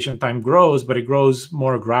relaxation time grows, but it grows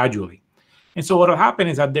more gradually. And so what will happen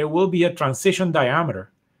is that there will be a transition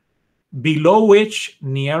diameter below which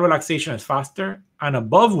Niel relaxation is faster and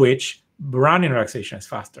above which Brownian relaxation is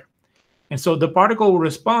faster. And so the particle will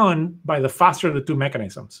respond by the faster of the two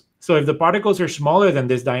mechanisms. So if the particles are smaller than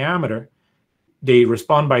this diameter, they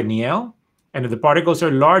respond by Niel. And if the particles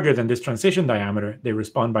are larger than this transition diameter, they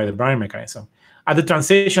respond by the Brownian mechanism. At the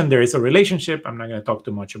transition, there is a relationship. I'm not going to talk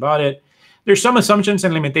too much about it. There's some assumptions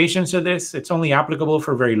and limitations to this. It's only applicable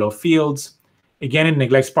for very low fields. Again, it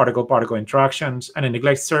neglects particle-particle interactions, and it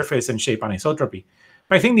neglects surface and shape anisotropy.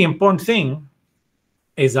 But I think the important thing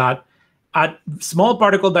is that at small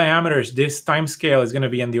particle diameters, this time scale is going to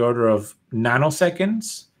be in the order of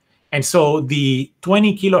nanoseconds. And so the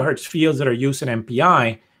 20 kilohertz fields that are used in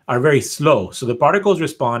MPI are very slow. So the particles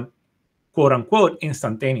respond, quote unquote,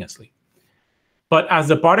 instantaneously. But as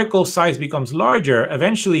the particle size becomes larger,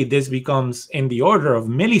 eventually this becomes in the order of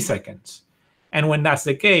milliseconds. And when that's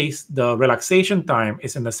the case, the relaxation time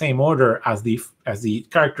is in the same order as the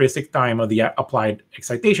characteristic time of the applied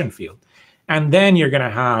excitation field. And then you're going to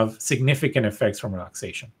have significant effects from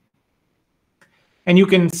relaxation. And you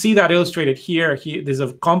can see that illustrated here. There's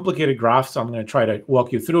a complicated graph, so I'm going to try to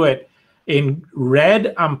walk you through it. In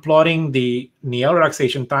red, I'm plotting the Niel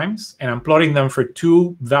relaxation times, and I'm plotting them for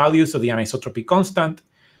two values of the anisotropy constant.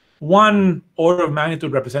 One order of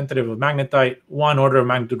magnitude representative of magnetite, one order of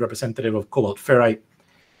magnitude representative of cobalt ferrite.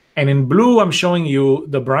 And in blue, I'm showing you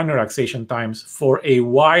the Brownian relaxation times for a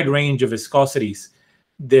wide range of viscosities.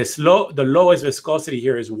 The lowest viscosity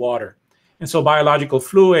here is water. And so biological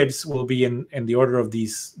fluids will be in the order of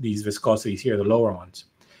these viscosities here, the lower ones.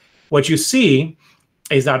 What you see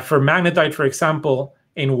is that for magnetite, for example,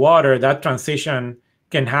 in water, that transition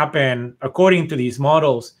can happen, according to these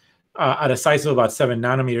models, at a size of about 7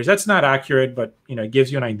 nanometers. That's not accurate, but it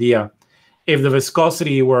gives you an idea. If the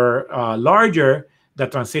viscosity were larger,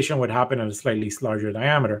 that transition would happen at a slightly larger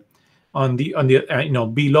diameter.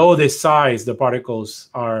 Below this size, the particles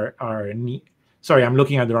are sorry, I'm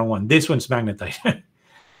looking at the wrong one. This one's magnetite.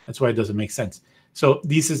 That's why it doesn't make sense. So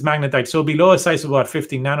this is magnetite. So below a size of about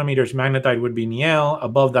 15 nanometers, magnetite would be Niel.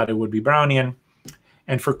 Above that, it would be Brownian.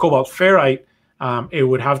 And for cobalt ferrite, it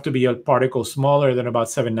would have to be a particle smaller than about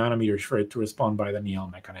 7 nanometers for it to respond by the Niel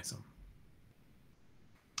mechanism.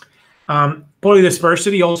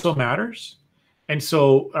 Polydispersity also matters. And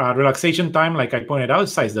so relaxation time, like I pointed out,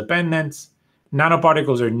 is size dependent.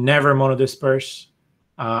 Nanoparticles are never monodisperse.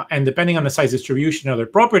 And depending on the size distribution and other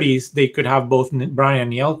properties, they could have both Brownian and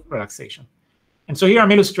Niel relaxation. And so here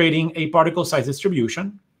I'm illustrating a particle size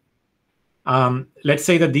distribution. Let's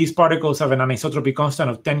say that these particles have an anisotropy constant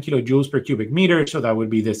of 10 kilojoules per cubic meter, so that would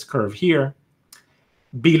be this curve here.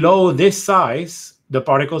 Below this size, the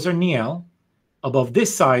particles are Niel. Above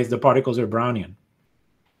this size, the particles are Brownian.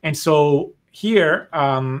 And so here,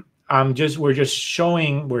 we're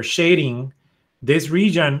shading this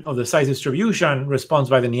region of the size distribution responds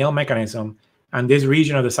by the Niel mechanism, and this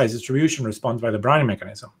region of the size distribution responds by the Brownian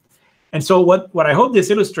mechanism. And so what I hope this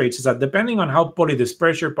illustrates is that depending on how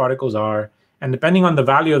polydispersed your particles are, and depending on the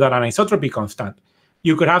value of that anisotropy constant,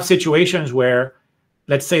 you could have situations where,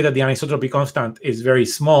 let's say that the anisotropy constant is very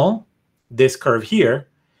small, this curve here.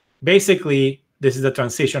 Basically, this is the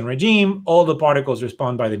transition regime. All the particles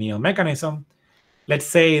respond by the Niel mechanism. Let's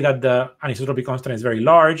say that the anisotropy constant is very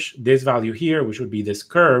large, this value here, which would be this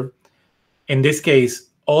curve. In this case,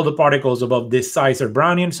 all the particles above this size are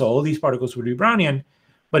Brownian, so all these particles would be Brownian.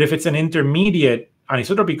 But if it's an intermediate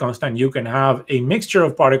anisotropy constant, you can have a mixture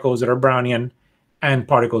of particles that are Brownian and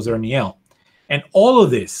particles that are Niel. And all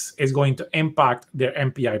of this is going to impact their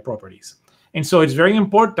MPI properties. And so it's very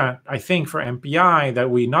important, I think, for MPI that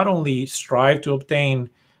we not only strive to obtain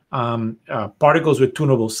particles with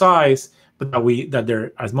tunable size, but that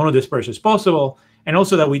they're as monodispersed as possible, and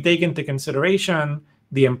also that we take into consideration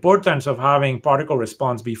the importance of having particle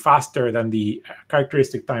response be faster than the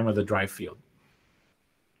characteristic time of the drive field.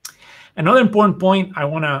 Another important point I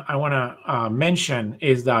wanna mention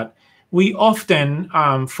is that we often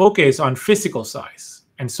focus on physical size.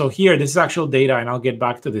 And so here, this is actual data, and I'll get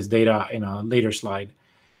back to this data in a later slide.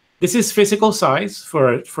 This is physical size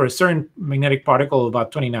for a certain magnetic particle of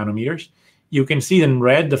about 20 nanometers. You can see in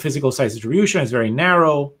red, the physical size distribution is very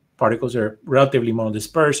narrow. Particles are relatively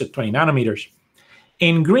monodispersed at 20 nanometers.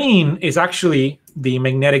 In green is actually the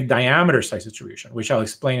magnetic diameter size distribution, which I'll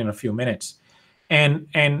explain in a few minutes. And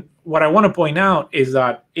what I want to point out is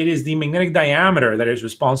that it is the magnetic diameter that is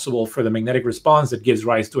responsible for the magnetic response that gives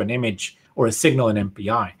rise to an image or a signal in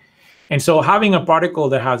MPI. And so having a particle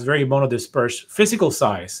that has very monodispersed physical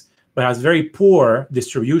size, but has very poor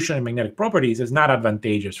distribution and magnetic properties is not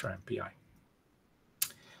advantageous for MPI.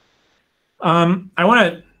 I want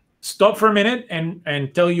to stop for a minute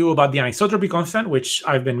and tell you about the anisotropy constant, which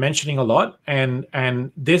I've been mentioning a lot. And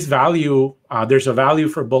this value, there's a value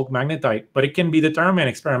for bulk magnetite, but it can be determined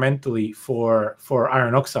experimentally for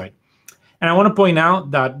iron oxide. And I want to point out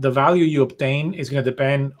that the value you obtain is going to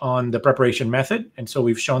depend on the preparation method. And so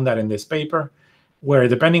we've shown that in this paper, where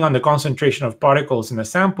depending on the concentration of particles in the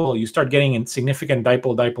sample, you start getting in significant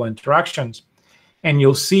dipole-dipole interactions. And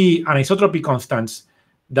you'll see anisotropy constants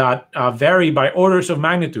that vary by orders of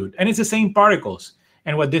magnitude. And it's the same particles.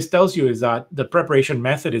 And what this tells you is that the preparation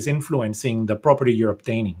method is influencing the property you're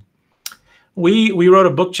obtaining. We wrote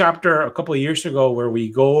a book chapter a couple of years ago where we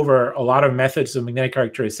go over a lot of methods of magnetic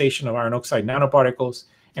characterization of iron oxide nanoparticles,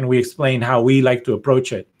 and we explain how we like to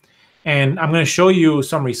approach it. And I'm going to show you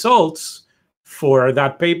some results for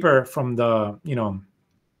that paper from the,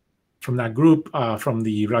 from that group, from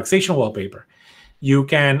the relaxation wall paper. You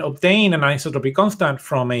can obtain an anisotropy constant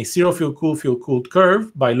from a zero field cooled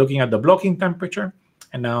curve by looking at the blocking temperature.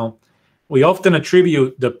 And now we often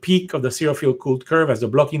attribute the peak of the zero field cooled curve as the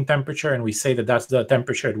blocking temperature, and we say that that's the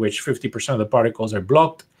temperature at which 50% of the particles are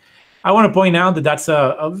blocked. I want to point out that that's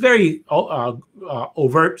a very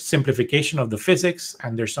overt simplification of the physics,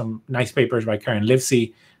 and there's some nice papers by Karen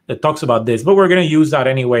Livesey that talks about this, but we're going to use that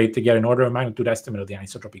anyway to get an order of magnitude estimate of the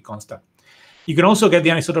anisotropy constant. You can also get the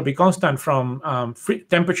anisotropy constant from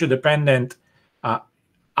temperature-dependent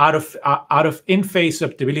out of in-phase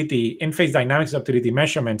susceptibility, in-phase dynamic susceptibility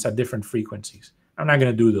measurements at different frequencies. I'm not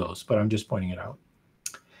going to do those, but I'm just pointing it out.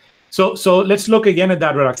 So let's look again at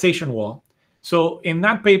that relaxation wall. So in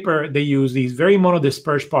that paper, they use these very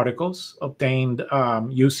monodispersed particles obtained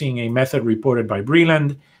using a method reported by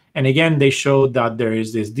Breland. And again, they showed that there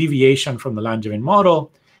is this deviation from the Langevin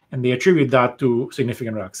model, and they attribute that to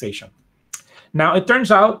significant relaxation. Now, it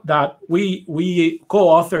turns out that we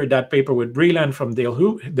co-authored that paper with Breland from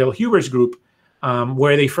Dale Huber's group,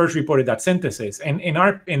 where they first reported that synthesis. And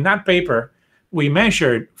in that paper, we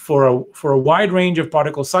measured for a wide range of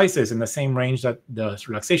particle sizes in the same range that the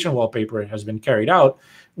relaxation wall paper has been carried out.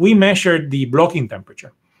 We measured the blocking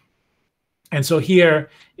temperature. And so here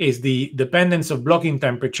is the dependence of blocking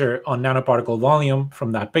temperature on nanoparticle volume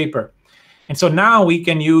from that paper. And so now we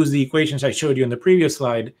can use the equations I showed you in the previous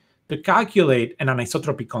slide to calculate an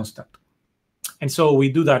anisotropy constant. And so we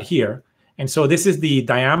do that here. And so this is the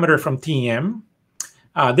diameter from TEM.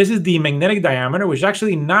 This is the magnetic diameter, which is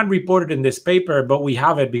actually not reported in this paper, but we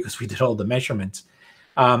have it because we did all the measurements.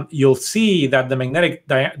 You'll see that the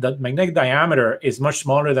magnetic diameter is much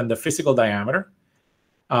smaller than the physical diameter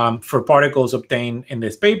for particles obtained in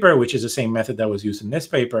this paper, which is the same method that was used in this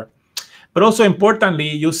paper. But also importantly,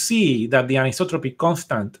 you'll see that the anisotropy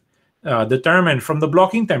constant determined from the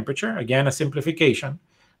blocking temperature, again, a simplification,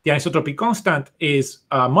 the anisotropy constant is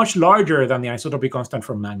much larger than the anisotropy constant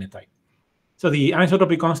for magnetite. So the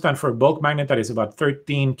anisotropy constant for bulk magnetite is about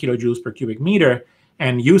 13 kilojoules per cubic meter.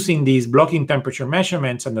 And using these blocking temperature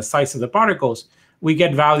measurements and the size of the particles, we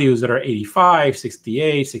get values that are 85,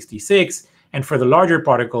 68, 66. And for the larger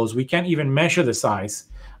particles, we can't even measure the size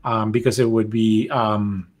because it would be,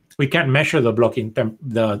 we can't measure the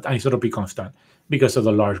the anisotropy constant because of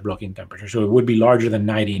the large blocking temperature. So it would be larger than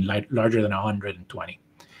 90, larger than 120.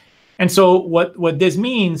 And so what this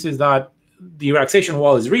means is that the relaxation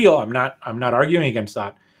wall is real. I'm not arguing against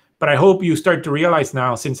that. But I hope you start to realize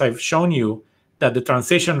now, since I've shown you that the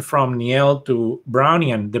transition from Néel to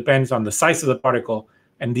Brownian depends on the size of the particle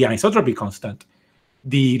and the anisotropy constant,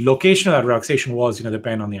 the location of that relaxation wall is going to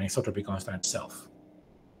depend on the anisotropy constant itself.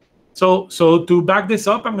 So to back this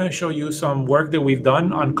up, I'm going to show you some work that we've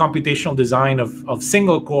done on computational design of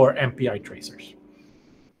single-core MPI tracers.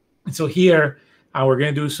 And so here, we're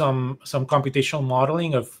going to do some computational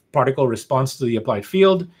modeling of particle response to the applied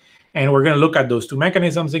field. And we're going to look at those two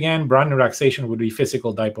mechanisms again. Brownian relaxation would be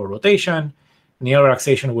physical dipole rotation. Néel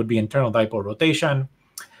relaxation would be internal dipole rotation.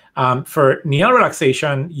 For Néel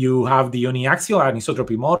relaxation, you have the uniaxial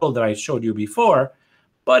anisotropy model that I showed you before.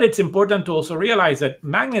 But it's important to also realize that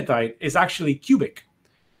magnetite is actually cubic,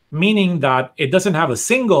 meaning that it doesn't have a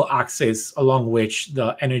single axis along which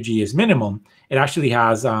the energy is minimum. It actually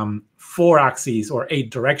has 4 axes or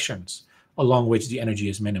 8 directions along which the energy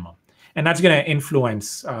is minimum. And that's going to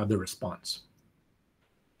influence the response.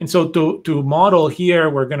 And so to model here,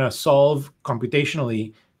 we're going to solve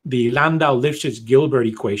computationally the Landau-Lifshitz-Gilbert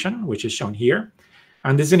equation, which is shown here.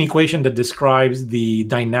 And this is an equation that describes the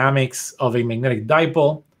dynamics of a magnetic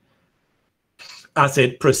dipole as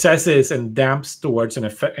it processes and damps towards an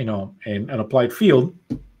effect, an applied field.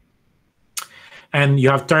 And you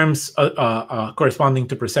have terms corresponding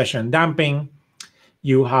to precession and damping.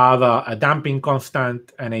 You have a damping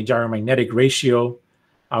constant and a gyromagnetic ratio.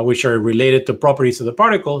 which are related to properties of the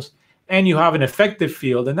particles, and you have an effective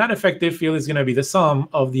field, and that effective field is going to be the sum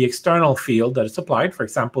of the external field that is applied, for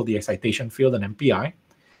example, the excitation field and MPI,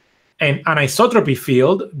 an anisotropy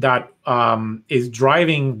field that is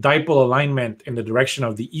driving dipole alignment in the direction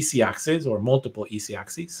of the EC axis or multiple EC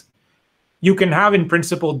axes. You can have, in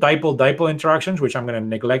principle, dipole-dipole interactions, which I'm going to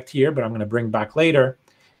neglect here, but I'm going to bring back later.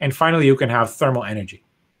 And finally, you can have thermal energy.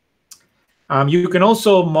 You can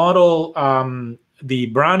also model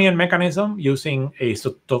the Brownian mechanism using a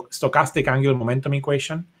stochastic angular momentum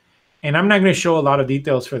equation. And I'm not going to show a lot of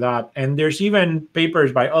details for that. And there's even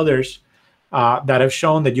papers by others that have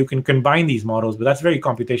shown that you can combine these models, but that's very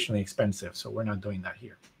computationally expensive. So we're not doing that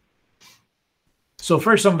here. So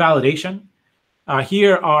first, some validation.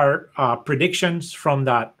 Here are predictions from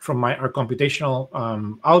our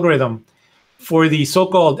computational algorithm for the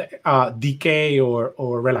so-called decay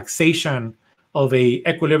or relaxation of a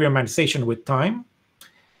equilibrium magnetization with time.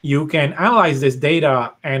 You can analyze this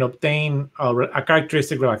data and obtain a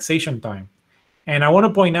characteristic relaxation time. And I want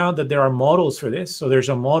to point out that there are models for this. So there's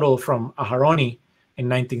a model from Aharoni in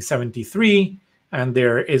 1973, and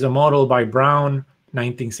there is a model by Brown,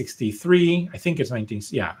 1963. I think it's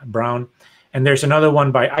Brown. And there's another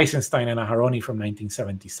one by Eisenstein and Aharoni from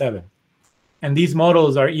 1977. And these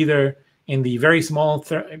models are either in the very small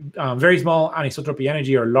anisotropy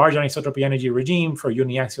energy or large anisotropy energy regime for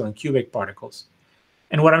uniaxial and cubic particles.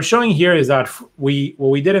 And what I'm showing here is that what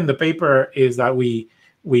we did in the paper is that we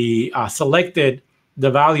selected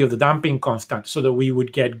the value of the damping constant so that we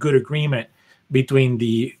would get good agreement between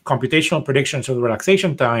the computational predictions of the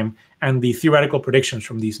relaxation time and the theoretical predictions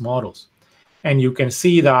from these models. And you can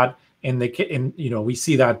see that we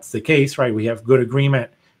see that's the case, right? We have good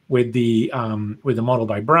agreement with the model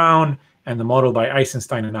by Brown and the model by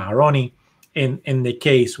Eisenstein and Aharoni in the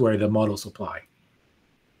case where the models apply.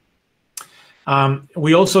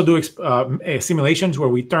 We also do simulations where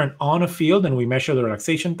we turn on a field and we measure the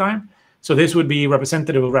relaxation time. So this would be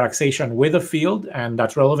representative of relaxation with a field, and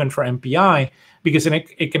that's relevant for MPI because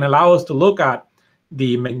it can allow us to look at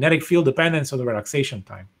the magnetic field dependence of the relaxation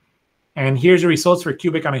time. And here's the results for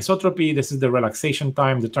cubic anisotropy. This is the relaxation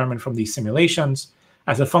time determined from these simulations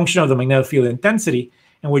as a function of the magnetic field intensity.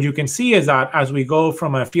 And what you can see is that as we go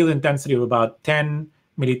from a field intensity of about 10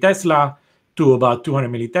 millitesla to about 200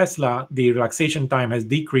 millitesla, the relaxation time has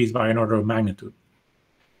decreased by an order of magnitude.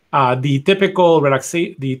 The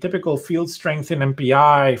typical field strength in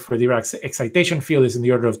MPI for the excitation field is in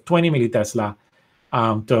the order of 20 millitesla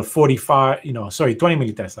to 20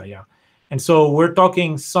 millitesla, yeah. And so we're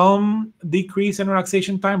talking some decrease in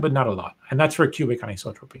relaxation time, but not a lot. And that's for cubic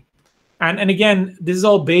anisotropy. And again, this is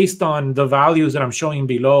all based on the values that I'm showing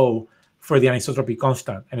below for the anisotropy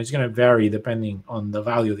constant. And it's going to vary depending on the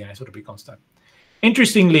value of the anisotropy constant.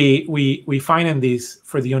 Interestingly, we find in these,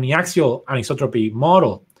 for the uniaxial anisotropy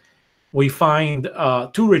model, we find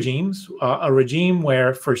two regimes, a regime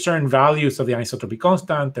where for certain values of the anisotropy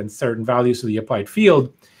constant and certain values of the applied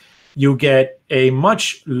field, you get a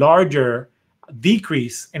much larger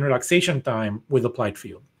decrease in relaxation time with applied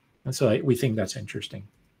field. And so we think that's interesting.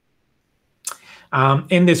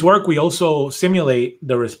 In this work, we also simulate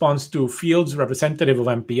the response to fields representative of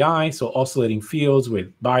MPI, so oscillating fields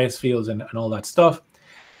with bias fields and all that stuff.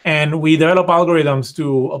 And we develop algorithms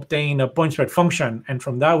to obtain a point spread function. And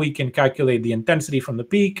from that, we can calculate the intensity from the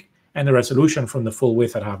peak and the resolution from the full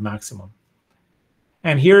width at half maximum.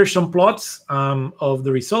 And here are some plots of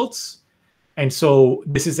the results. And so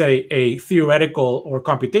this is a theoretical or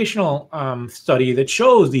computational study that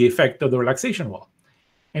shows the effect of the relaxation wall.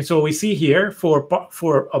 And so we see here for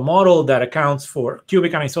a model that accounts for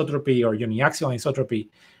cubic anisotropy or uniaxial anisotropy,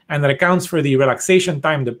 and that accounts for the relaxation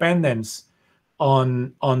time dependence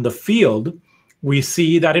on the field, we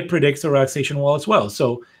see that it predicts the relaxation wall as well.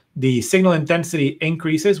 So the signal intensity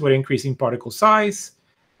increases with increasing particle size.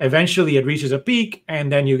 Eventually, it reaches a peak,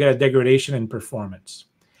 and then you get a degradation in performance.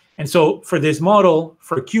 And so for this model,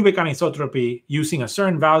 for cubic anisotropy, using a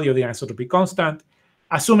certain value of the anisotropy constant,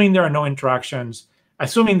 assuming there are no interactions,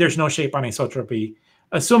 assuming there's no shape anisotropy,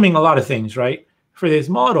 assuming a lot of things, right? For this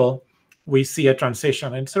model, we see a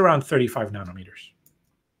transition, and it's around 35 nanometers.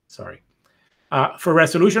 Sorry. For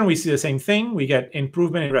resolution, we see the same thing. We get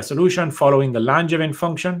improvement in resolution following the Langevin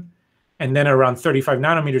function. And then around 35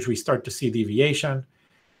 nanometers, we start to see deviation.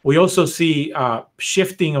 We also see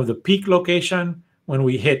shifting of the peak location when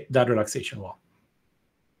we hit that relaxation wall.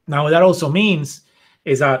 Now, what that also means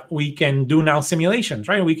is that we can do now simulations,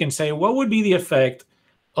 right? We can say, what would be the effect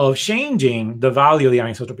of changing the value of the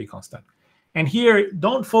anisotropy constant? And here,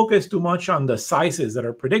 don't focus too much on the sizes that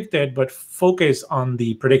are predicted, but focus on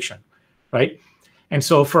the prediction, right? And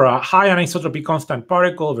so for a high anisotropy constant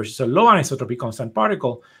particle versus a low anisotropy constant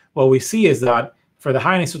particle, what we see is that for the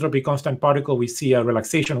high anisotropy constant particle, we see a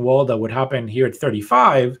relaxation wall that would happen here at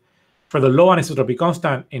 35. For the low anisotropy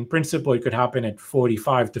constant, in principle, it could happen at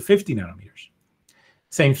 45 to 50 nanometers.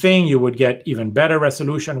 Same thing, you would get even better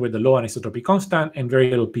resolution with the low anisotropy constant and very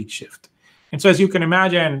little peak shift. And so as you can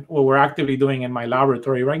imagine, what we're actively doing in my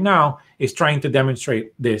laboratory right now is trying to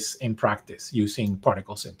demonstrate this in practice using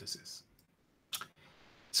particle synthesis.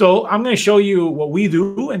 So I'm going to show you what we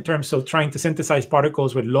do in terms of trying to synthesize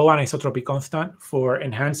particles with low anisotropy constant for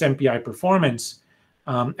enhanced MPI performance.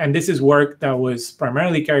 And this is work that was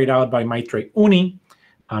primarily carried out by Maitre Uni.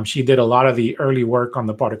 She did a lot of the early work on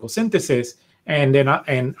the particle synthesis. And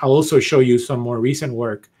I'll also show you some more recent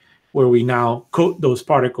work where we now coat those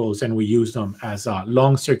particles and we use them as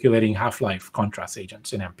long circulating half-life contrast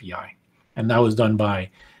agents in MPI. And that was done by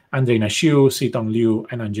Andreina Xiu, Sitong Liu,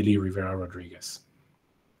 and Angeli Rivera Rodriguez.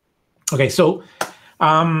 Okay, so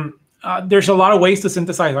there's a lot of ways to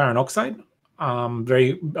synthesize iron oxide.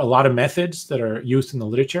 A lot of methods that are used in the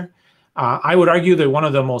literature. I would argue that one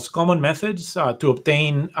of the most common methods to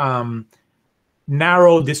obtain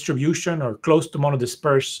narrow distribution or close to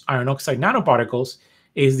monodisperse iron oxide nanoparticles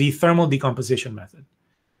is the thermal decomposition method.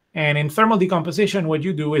 And in thermal decomposition, what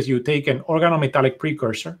you do is you take an organometallic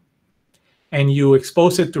precursor and you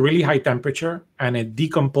expose it to really high temperature, and it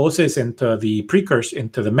decomposes into the precursor,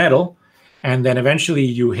 into the metal. And then eventually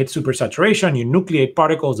you hit supersaturation, you nucleate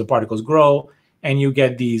particles, the particles grow, and you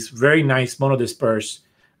get these very nice monodisperse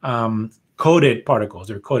coated particles.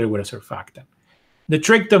 They're coated with a surfactant. The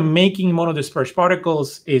trick to making monodispersed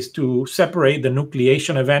particles is to separate the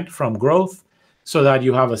nucleation event from growth so that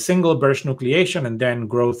you have a single burst nucleation and then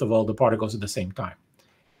growth of all the particles at the same time.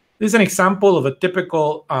 This is an example of a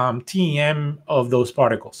typical TEM of those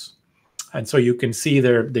particles. And so you can see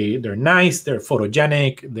they're nice, they're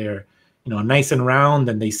photogenic, they're nice and round,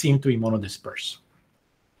 and they seem to be monodispersed.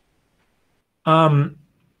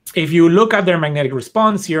 If you look at their magnetic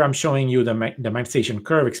response here, I'm showing you the magnetization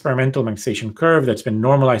curve, experimental magnetization curve that's been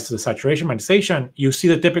normalized to the saturation magnetization. You see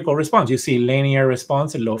the typical response. You see linear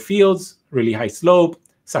response in low fields, really high slope,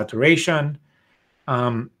 saturation.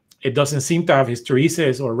 It doesn't seem to have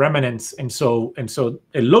hysteresis or remnants, and so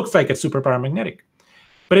it looks like it's super paramagnetic.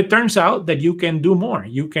 But it turns out that you can do more.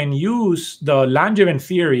 You can use the Langevin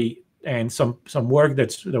theory and some work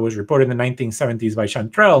that was reported in the 1970s by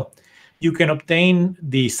Chantrel. You can obtain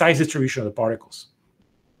the size distribution of the particles.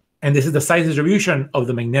 And this is the size distribution of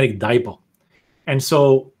the magnetic dipole. And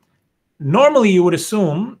so normally you would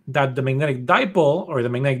assume that the magnetic dipole or the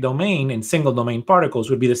magnetic domain in single domain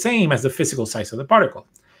particles would be the same as the physical size of the particle.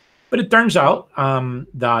 But it turns out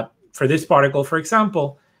that for this particle, for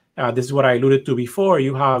example, this is what I alluded to before,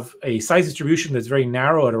 you have a size distribution that's very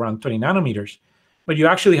narrow at around 20 nanometers, but you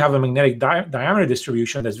actually have a magnetic diameter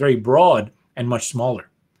distribution that's very broad and much smaller.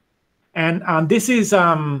 And this is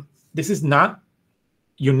not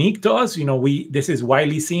unique to us. This is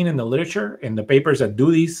widely seen in the literature, in the papers that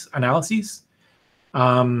do these analyses.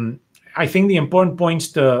 I think the important points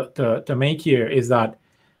to make here is that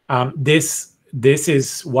this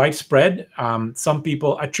is widespread. Some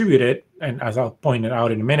people attribute it, and as I'll point it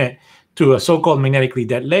out in a minute, to a so-called magnetically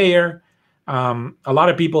dead layer. A lot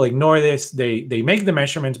of people ignore this. They make the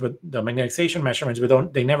measurements, but the magnetization measurements,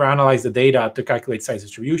 but they never analyze the data to calculate size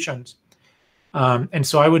distributions. And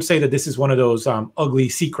so I would say that this is one of those ugly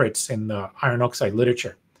secrets in the iron oxide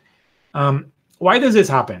literature. Why does this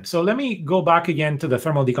happen? So let me go back again to the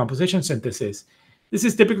thermal decomposition synthesis. This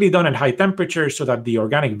is typically done at high temperatures so that the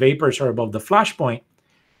organic vapors are above the flash point.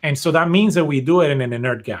 And so that means that we do it in an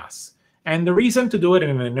inert gas. And the reason to do it in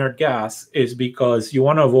an inert gas is because you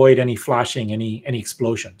want to avoid any flashing, any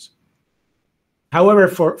explosions. However,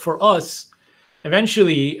 for us,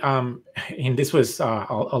 eventually, and this was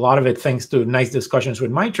a lot of it thanks to nice discussions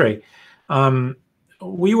with Maitre,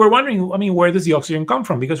 we were wondering, where does the oxygen come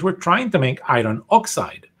from? Because we're trying to make iron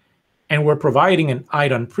oxide, and we're providing an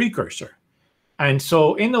iron precursor. And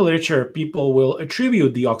so in the literature, people will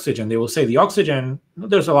attribute the oxygen. They will say the oxygen,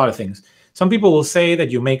 there's a lot of things. Some people will say that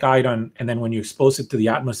you make iron, and then when you expose it to the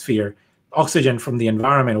atmosphere, oxygen from the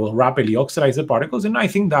environment will rapidly oxidize the particles. And I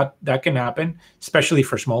think that can happen, especially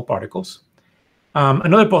for small particles.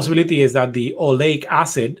 Another possibility is that the oleic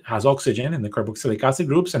acid has oxygen in the carboxylic acid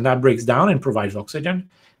groups, and that breaks down and provides oxygen.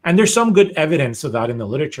 And there's some good evidence of that in the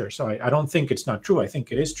literature. So I don't think it's not true. I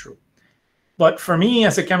think it is true. But for me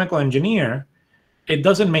as a chemical engineer, it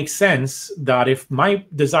doesn't make sense that if my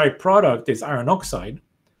desired product is iron oxide,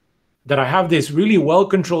 that I have this really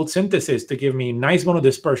well-controlled synthesis to give me nice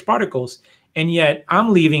monodispersed particles, and yet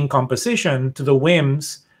I'm leaving composition to the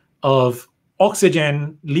whims of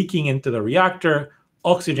oxygen leaking into the reactor,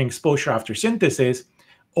 oxygen exposure after synthesis,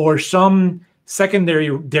 or some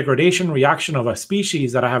secondary degradation reaction of a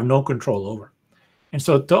species that I have no control over. And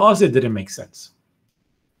so to us, it didn't make sense.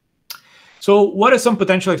 So what are some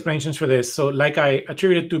potential explanations for this? So like I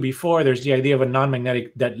attributed to before, there's the idea of a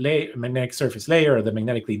non-magnetic magnetic surface layer, or the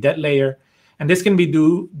magnetically dead layer. And this can be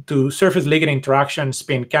due to surface ligand interaction,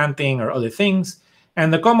 spin canting, or other things.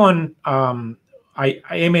 And the common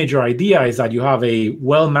image or idea is that you have a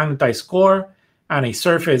well-magnetized core and a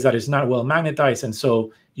surface that is not well-magnetized, and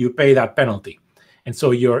so you pay that penalty. And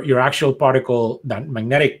so your actual particle, that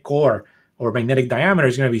magnetic core or magnetic diameter,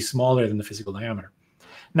 is going to be smaller than the physical diameter.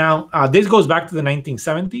 Now, this goes back to the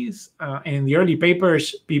 1970s. And in the early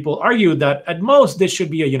papers, people argued that at most this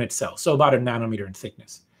should be a unit cell, so about a nanometer in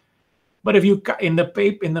thickness. But if you in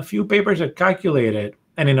the few papers that calculated,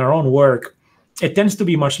 and in our own work, it tends to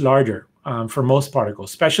be much larger for most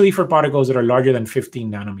particles, especially for particles that are larger than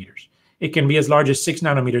 15 nanometers. It can be as large as 6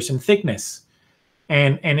 nanometers in thickness.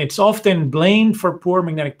 And it's often blamed for poor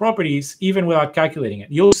magnetic properties, even without calculating it.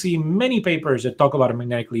 You'll see many papers that talk about a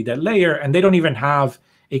magnetically dead layer, and they don't even have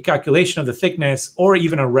a calculation of the thickness or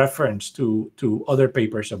even a reference to other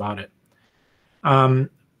papers about it.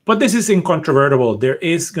 But this is incontrovertible. There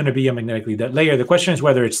is going to be a magnetically dead layer. The question is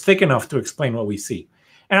whether it's thick enough to explain what we see.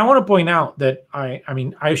 And I want to point out that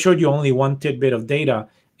I showed you only one tidbit of data.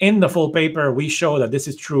 In the full paper, we show that this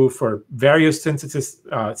is true for various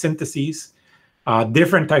syntheses,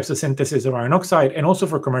 different types of synthesis of iron oxide, and also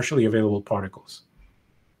for commercially available particles.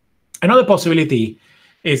 Another possibility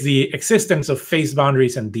is the existence of phase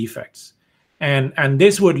boundaries and defects. And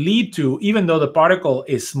this would lead to, even though the particle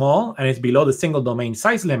is small and it's below the single domain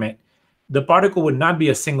size limit, the particle would not be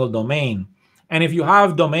a single domain. And if you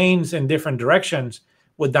have domains in different directions,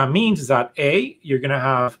 what that means is that A, you're going to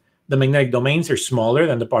have the magnetic domains are smaller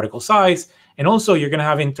than the particle size, and also you're going to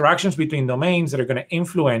have interactions between domains that are going to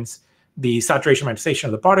influence the saturation magnetization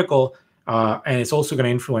of the particle, and it's also going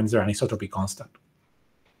to influence their anisotropy constant.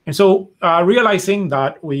 And so realizing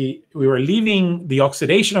that we were leaving the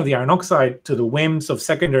oxidation of the iron oxide to the whims of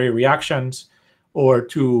secondary reactions or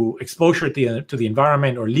to exposure to the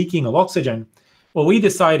environment or leaking of oxygen, what we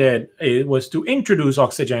decided was to introduce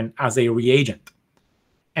oxygen as a reagent.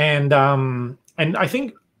 And I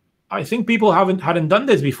think people hadn't done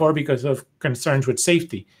this before because of concerns with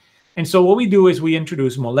safety. And so what we do is we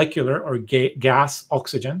introduce molecular or gas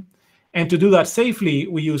oxygen. And to do that safely,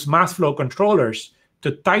 we use mass flow controllers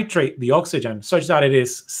to titrate the oxygen such that it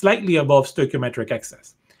is slightly above stoichiometric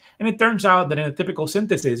excess. And it turns out that in a typical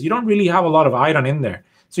synthesis, you don't really have a lot of iron in there.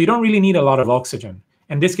 So you don't really need a lot of oxygen.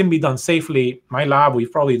 And this can be done safely. My lab,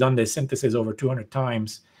 we've probably done this synthesis over 200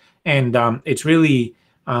 times. And it's really,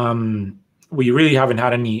 we really haven't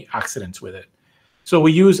had any accidents with it. So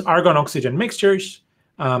we use argon-oxygen mixtures,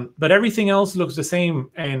 but everything else looks the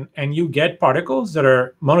same. And you get particles that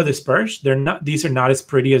are monodispersed. These are not as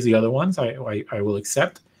pretty as the other ones, I will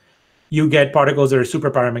accept. You get particles that are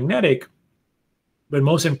super paramagnetic, but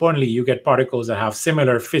most importantly, you get particles that have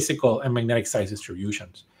similar physical and magnetic size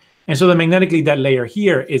distributions. And so the magnetically dead layer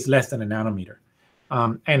here is less than a nanometer.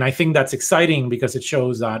 And I think that's exciting because it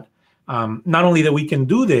shows that not only that we can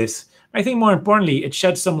do this, I think more importantly, it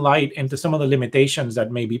sheds some light into some of the limitations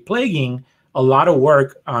that may be plaguing a lot of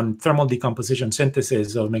work on thermal decomposition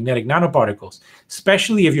synthesis of magnetic nanoparticles,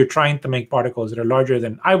 especially if you're trying to make particles that are larger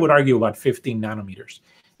than, I would argue, about 15 nanometers.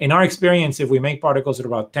 In our experience, if we make particles at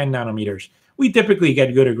about 10 nanometers, we typically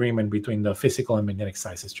get good agreement between the physical and magnetic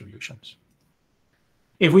size distributions.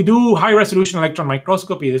 If we do high-resolution electron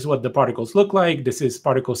microscopy, this is what the particles look like. This is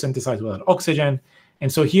particles synthesized without oxygen.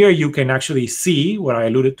 And so here you can actually see what I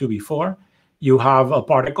alluded to before. You have a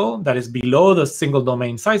particle that is below the single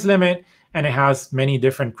domain size limit, and it has many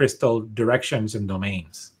different crystal directions and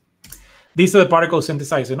domains. These are the particles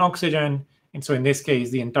synthesized in oxygen. And so in this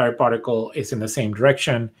case, the entire particle is in the same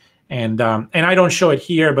direction. And I don't show it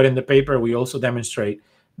here, but in the paper, we also demonstrate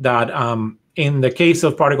that in the case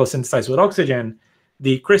of particles synthesized with oxygen,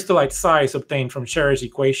 the crystallite size obtained from Scherer's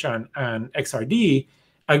equation and XRD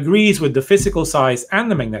agrees with the physical size and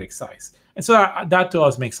the magnetic size. And so that to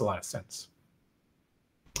us makes a lot of sense.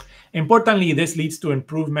 Importantly, this leads to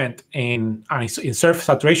improvement in surface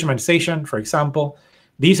saturation magnetization, for example.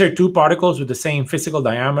 These are two particles with the same physical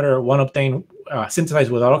diameter, one obtained synthesized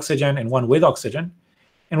without oxygen and one with oxygen.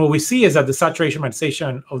 And what we see is that the saturation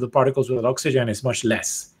magnetization of the particles with oxygen is much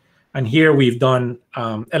less. And here we've done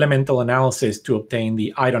elemental analysis to obtain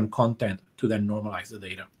the iron content to then normalize the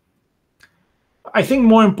data. I think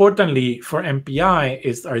more importantly for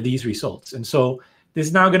MPI are these results. And so this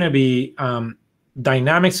is now going to be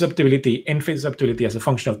dynamic susceptibility, infinite susceptibility as a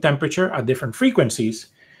function of temperature at different frequencies,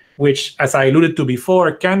 which, as I alluded to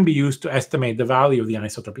before, can be used to estimate the value of the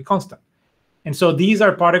anisotropy constant. And so these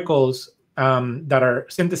are particles that are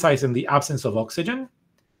synthesized in the absence of oxygen,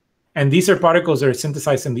 and these are particles that are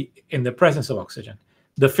synthesized in the presence of oxygen.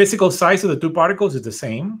 The physical size of the two particles is the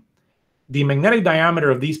same. The magnetic diameter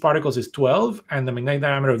of these particles is 12, and the magnetic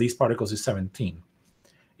diameter of these particles is 17.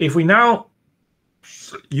 If we now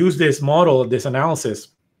use this model, this analysis,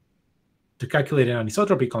 to calculate an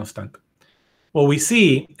anisotropy constant, what we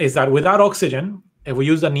see is that without oxygen, if we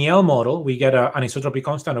use the Niel model, we get an anisotropy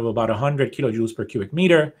constant of about 100 kilojoules per cubic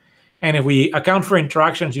meter. And if we account for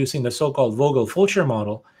interactions using the so-called Vogel-Fulcher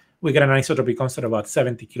model, we get an anisotropy constant of about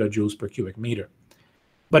 70 kilojoules per cubic meter.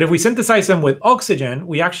 But if we synthesize them with oxygen,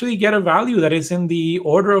 we actually get a value that is in the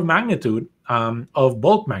order of magnitude of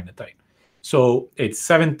bulk magnetite. So it's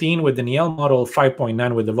 17 with the Niel model,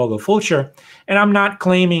 5.9 with the Vogel-Fulcher. And I'm not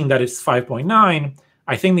claiming that it's 5.9.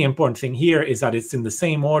 I think the important thing here is that it's in the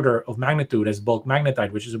same order of magnitude as bulk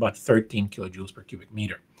magnetite, which is about 13 kilojoules per cubic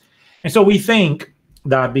meter. And so we think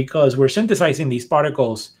that because we're synthesizing these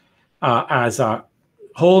particles as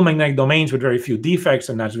whole magnetic domains with very few defects,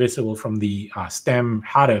 and that's visible from the STEM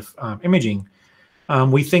HADEF imaging,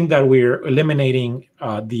 we think that we're eliminating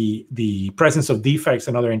the presence of defects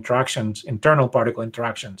and other interactions, internal particle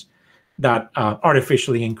interactions, that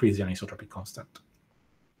artificially increase the anisotropy constant.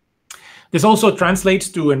 This also translates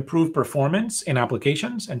to improved performance in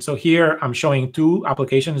applications. And so here I'm showing two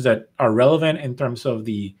applications that are relevant in terms of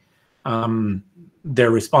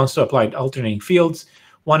their response to applied alternating fields.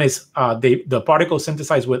 One is the particles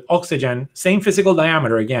synthesized with oxygen, same physical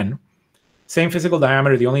diameter again, same physical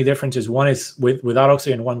diameter. The only difference is one is without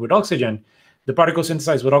oxygen, one with oxygen. The particles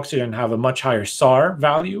synthesized with oxygen have a much higher SAR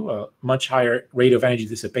value, a much higher rate of energy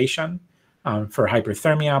dissipation for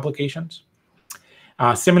hyperthermia applications.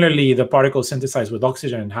 Similarly, the particles synthesized with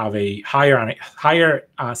oxygen have a higher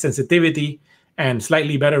sensitivity and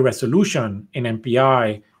slightly better resolution in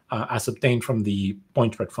MPI as obtained from the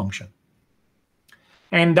point spread function.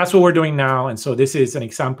 And that's what we're doing now. And so this is an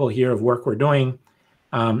example here of work we're doing.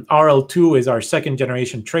 RL2 is our second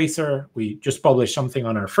generation tracer. We just published something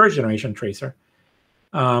on our first generation tracer.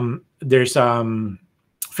 There's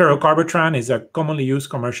ferrocarbotran is a commonly used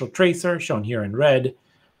commercial tracer shown here in red.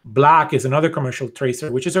 Black is another commercial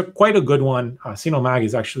tracer, which is quite a good one. Sinomag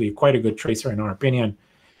is actually quite a good tracer in our opinion.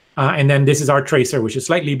 And then this is our tracer, which is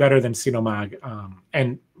slightly better than Sinomag.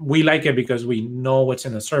 And we like it because we know what's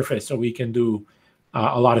in the surface, so we can do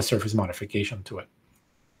a lot of surface modification to it.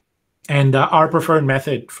 And our preferred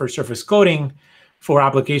method for surface coating for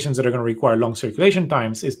applications that are going to require long circulation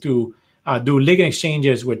times is to do ligand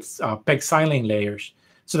exchanges with PEG silane layers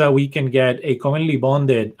so that we can get a covalently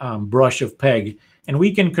bonded brush of PEG. And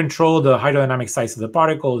we can control the hydrodynamic size of the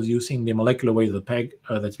particles using the molecular weight of the PEG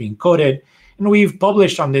that's being coated. And we've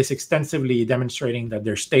published on this extensively, demonstrating that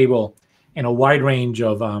they're stable in a wide range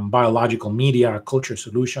of biological media, culture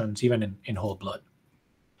solutions, even in whole blood.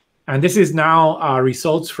 And this is now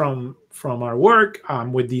results from our work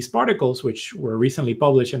with these particles, which were recently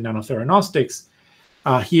published in Nanotheranostics.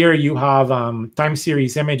 Here you have time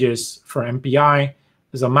series images for MPI.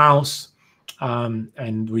 There's a mouse.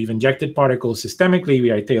 And we've injected particles systemically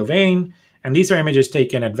via tail vein. And these are images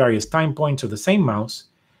taken at various time points of the same mouse.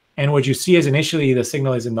 And what you see is initially the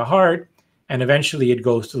signal is in the heart, and eventually it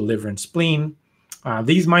goes to the liver and spleen.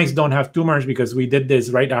 These mice don't have tumors because we did this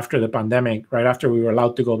right after the pandemic, right after we were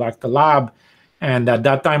allowed to go back to lab. And at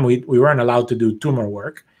that time, we weren't allowed to do tumor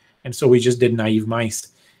work. And so we just did naive mice.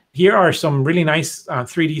 Here are some really nice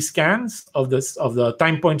 3D scans of the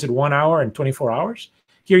time points at 1 hour and 24 hours.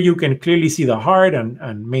 Here you can clearly see the heart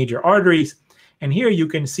and major arteries. And here you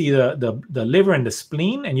can see the liver and the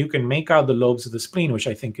spleen, and you can make out the lobes of the spleen, which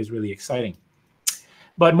I think is really exciting.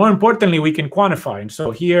 But more importantly, we can quantify. And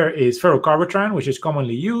so here is ferrocarbotran, which is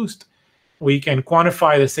commonly used. We can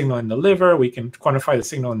quantify the signal in the liver. We can quantify the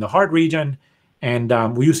signal in the heart region. And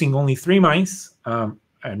we're using only 3 mice and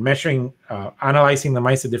measuring, analyzing the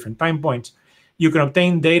mice at different time points. You can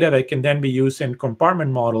obtain data that can then be used in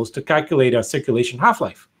compartment models to calculate a circulation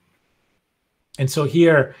half-life. And so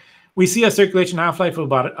here we see a circulation half-life of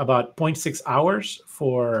about 0.6 hours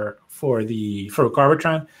for the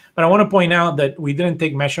ferrocarbotran. But I want to point out that we didn't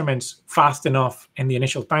take measurements fast enough in the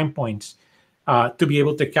initial time points to be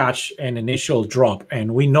able to catch an initial drop.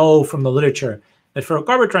 And we know from the literature that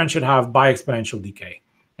ferrocarbotran should have bi-exponential decay.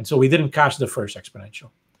 And so we didn't catch the first exponential.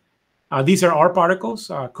 These are our particles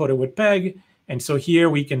coated with PEG. And so here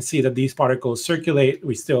we can see that these particles circulate.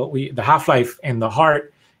 The half-life in the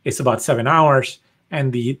heart is about 7 hours,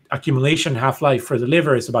 and the accumulation half-life for the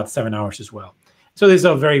liver is about 7 hours as well. So this is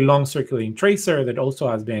a very long circulating tracer that also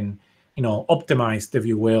has been, optimized, if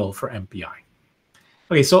you will, for MPI.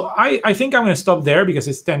 Okay, so I think I'm going to stop there because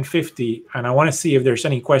it's 10:50, and I want to see if there's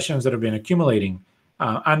any questions that have been accumulating.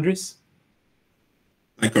 Andres?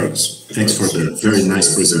 Hi, Carlos. Thanks for the very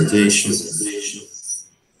nice presentation.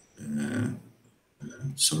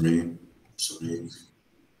 Sorry.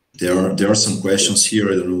 There are some questions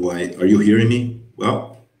here. I don't know why. Are you hearing me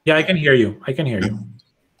well? Yeah, I can hear you.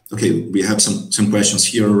 Okay, we have some questions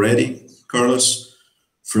here already, Carlos,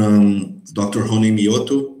 from Dr. Rony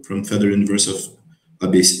Mioto from Federal University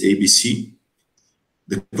of ABC.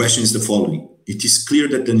 The question is the following. It is clear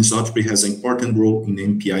that the anisotropy has an important role in the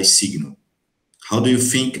MPI signal. How do you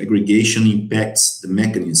think aggregation impacts the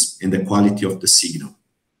mechanism and the quality of the signal?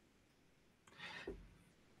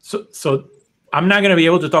 So I'm not going to be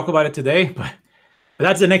able to talk about it today, but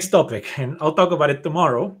that's the next topic, and I'll talk about it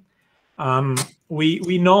tomorrow.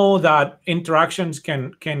 We know that interactions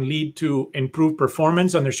can lead to improved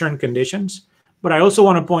performance under certain conditions, but I also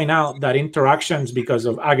want to point out that interactions because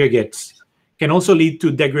of aggregates can also lead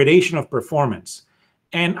to degradation of performance.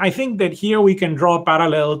 And I think that here we can draw a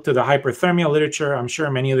parallel to the hyperthermia literature. I'm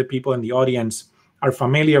sure many of the people in the audience are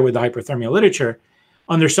familiar with the hyperthermia literature.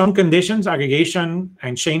 Under some conditions, aggregation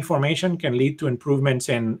and chain formation can lead to improvements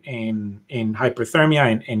in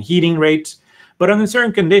hyperthermia and heating rates. But under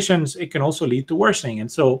certain conditions, it can also lead to worsening.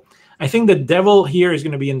 And so I think the devil here is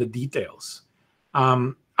going to be in the details.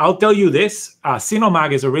 I'll tell you this,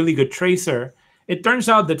 Sinomag is a really good tracer. It turns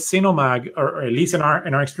out that Sinomag, or at least in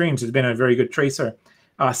our experience, has been a very good tracer.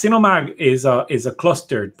 Sinomag is a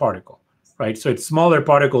clustered particle, right? So it's smaller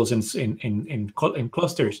particles in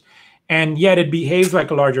clusters, and yet it behaves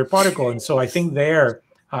like a larger particle. And so I think there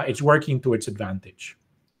it's working to its advantage.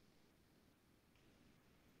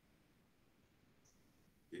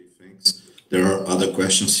 Okay, thanks. There are other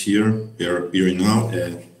questions here. They are appearing now.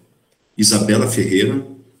 Isabella Ferreira,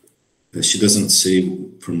 she doesn't say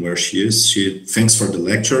from where she is. She thanks for the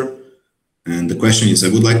lecture. And the question is, I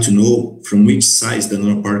would like to know from which size the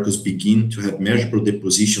nanoparticles begin to have measurable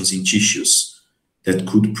depositions in tissues that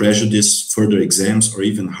could prejudice further exams or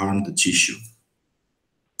even harm the tissue.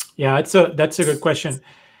 Yeah, that's a good question.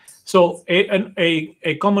 So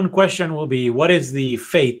a common question will be, what is the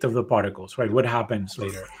fate of the particles, right? What happens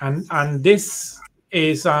later? And this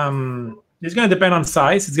is it's going to depend on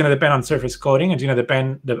size. It's going to depend on surface coating. It's going to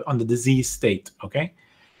depend on the disease state. Okay.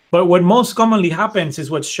 But what most commonly happens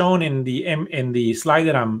is what's shown in the slide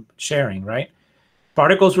that I'm sharing, right?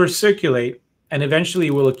 Particles will circulate and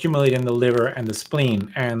eventually will accumulate in the liver and the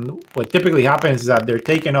spleen. And what typically happens is that they're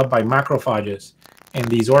taken up by macrophages in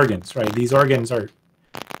these organs, right? These organs are,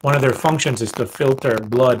 one of their functions is to filter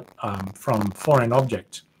blood from foreign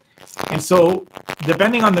objects. And so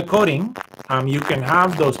depending on the coating, you can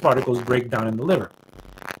have those particles break down in the liver.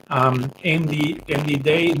 In the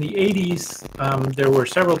 80s, there were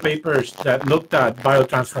several papers that looked at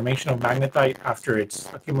biotransformation of magnetite after it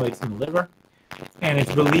accumulates in the liver. And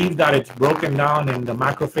it's believed that it's broken down in the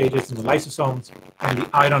macrophages and the lysosomes, and the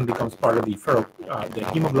iron becomes part of the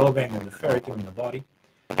hemoglobin and the ferritin in the body.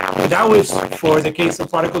 And that was for the case of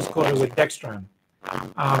particles coated with dextran.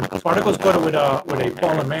 Particles coated with a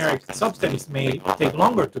polymeric substance may take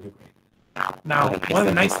longer to degrade. Now, one of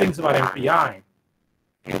the nice things about MPI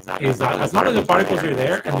is that as long as the particles are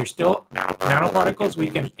there and they're still nanoparticles, we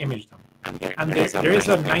can image them. And there is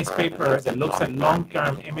a nice paper that looks at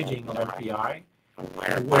long-term imaging of MPI,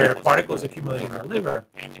 where particles accumulate in the liver.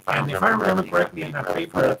 And if I remember correctly in that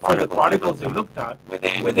paper, for the particles they looked at,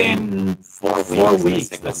 within 4 weeks,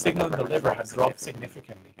 the signal in the liver has dropped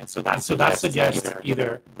significantly. And so that suggests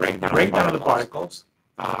either breakdown of the particles,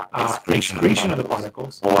 excretion of the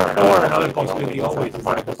particles, or another possibility always,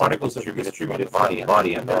 the particles are distributed through the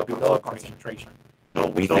body and there will be lower concentration. So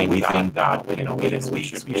we think that within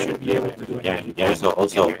weeks we should be able to do it. Yeah,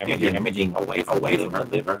 also imaging away from the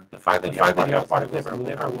liver, the fact that you have part of the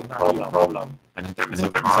liver will not be a problem. And in terms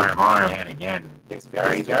of harm, and again, it's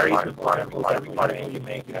very good particles. Every particle you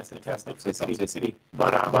make has to test toxicity.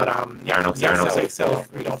 But the itself,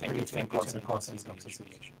 we don't think it's going to cause any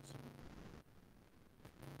toxicity issues.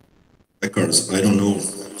 Because I don't know,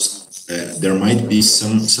 there might be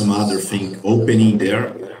some other thing opening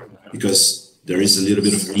there, because there is a little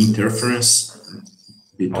bit of interference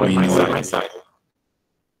between my side.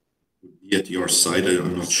 At your side,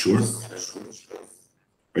 I'm not sure.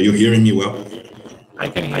 Are you hearing me well? I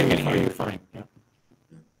can hear you fine. Yeah.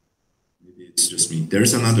 Maybe it's just me.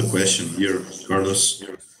 There's another question here, Carlos.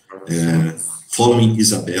 Following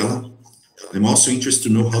Isabella, I'm also interested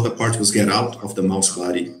to know how the particles get out of the mouse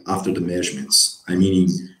body after the measurements. I mean,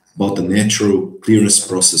 about the natural clearance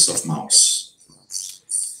process of mouse.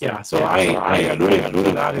 Yeah, so I alluded to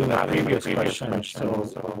that in the previous question.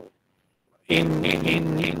 So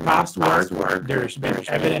in past work, there's been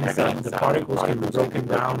evidence that the particles can be broken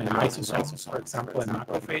down in lysosomes, for example, in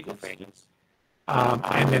macrophages.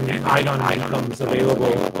 And then the iron becomes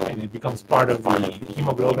available and it becomes part of the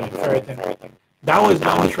hemoglobin and ferritin. That was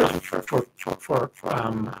done for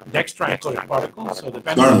dextran-coated particles. So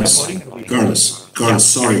depending on the coating, Carlos,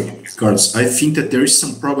 sorry, Carlos. I think that there is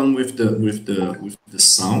some problem with the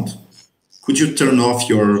sound. Could you turn off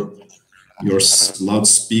your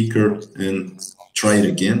loudspeaker and try it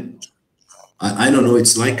again? I don't know.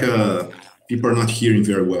 It's like people are not hearing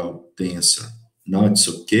very well the answer. Now it's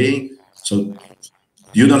okay. So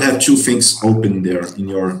you don't have two things open there in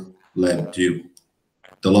your lab, do you?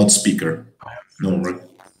 The loudspeaker. No, right?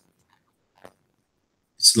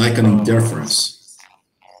 It's like an interference.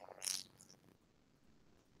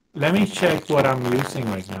 Let me check what I'm using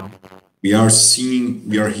right now. We are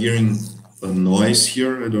hearing a noise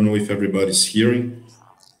here. I don't know if everybody's hearing.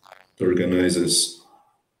 The organizers.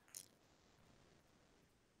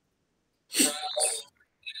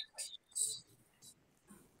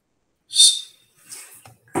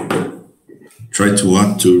 Try to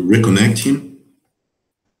reconnect him.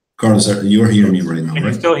 Carlos, you're hearing me right now, Can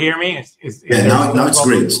right? you still hear me? Yeah, now it's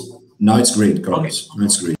great. Now it's great, Carlos. Okay. Now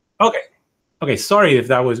it's great. Okay, sorry if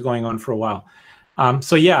that was going on for a while.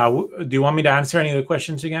 So yeah, do you want me to answer any of the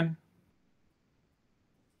questions again?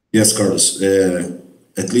 Yes, Carlos.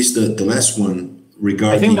 At least the last one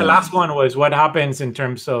regarding... I think the last one was what happens in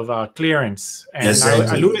terms of clearance. And exactly.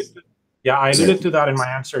 I alluded to that in my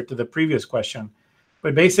answer to the previous question.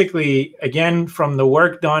 But basically, again, from the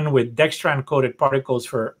work done with dextran-coated particles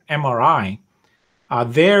for MRI,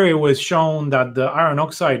 there it was shown that the iron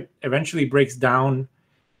oxide eventually breaks down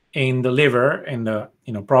in the liver, in the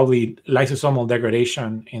probably lysosomal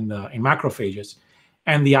degradation in macrophages,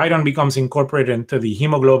 and the iron becomes incorporated into the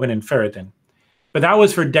hemoglobin and ferritin. But that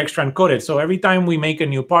was for dextran-coated. So every time we make a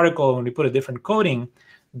new particle and we put a different coating,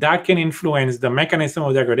 that can influence the mechanism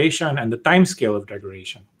of degradation and the time scale of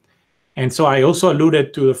degradation. And so I also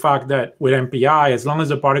alluded to the fact that with MPI, as long as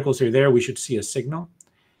the particles are there, we should see a signal.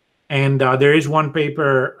 And there is one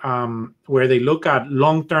paper where they look at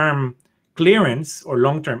long-term clearance or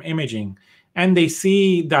long-term imaging, and they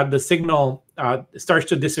see that the signal starts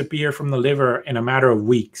to disappear from the liver in a matter of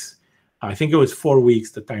weeks. I think it was 4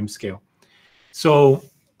 weeks, the time scale. So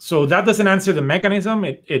that doesn't answer the mechanism.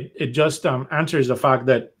 It just answers the fact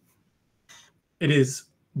that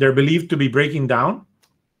they're believed to be breaking down,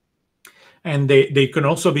 and they can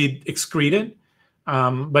also be excreted.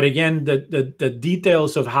 But again, the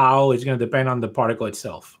details of how is going to depend on the particle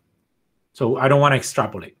itself. So I don't want to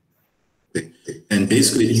extrapolate. And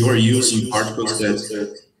basically, you are using particles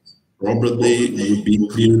that probably would be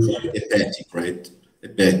cleared by hepatic, right?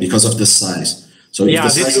 Because of the size. So if the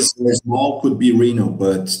size is very small, could be renal,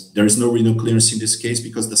 but there is no renal clearance in this case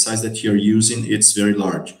because the size that you're using, it's very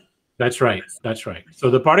large. That's right. That's right. So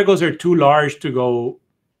the particles are too large to go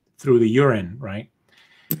through the urine, right?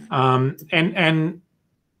 And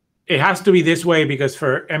it has to be this way because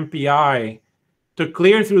for MPI, to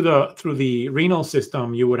clear through the renal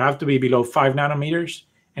system, you would have to be below 5 nanometers,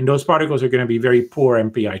 and those particles are going to be very poor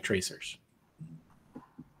MPI tracers.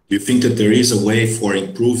 Do you think that there is a way for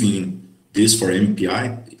improving this for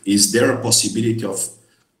MPI? Is there a possibility of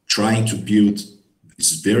trying to build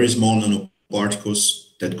these very small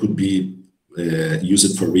nanoparticles that could be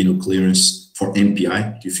used for renal clearance for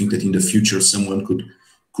MPI? Do you think that in the future someone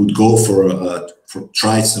could go for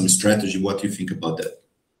try some strategy? What do you think about that?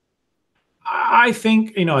 I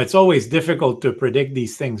think, it's always difficult to predict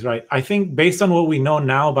these things, right? I think based on what we know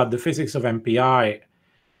now about the physics of MPI,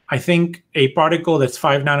 I think a particle that's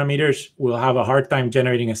 5 nanometers will have a hard time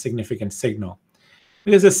generating a significant signal,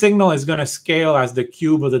 because the signal is going to scale as the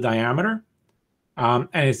cube of the diameter, and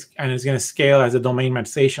it's going to scale as a domain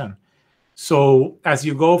massation. So as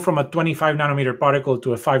you go from a 25 nanometer particle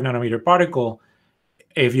to a 5 nanometer particle,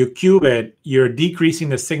 if you cube it, you're decreasing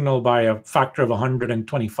the signal by a factor of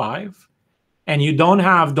 125, and you don't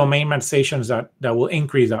have domain massations that will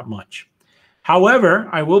increase that much. However,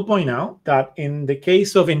 I will point out that in the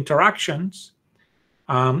case of interactions,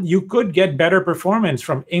 you could get better performance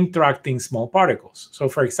from interacting small particles. So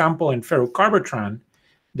for example, in ferrocarbotran,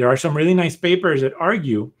 there are some really nice papers that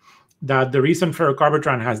argue that the reason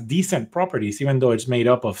ferrocarbotran has decent properties, even though it's made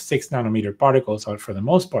up of 6 nanometer particles for the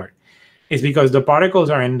most part, is because the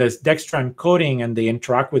particles are in this dextran coating and they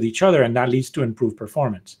interact with each other, and that leads to improved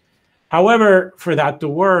performance. However, for that to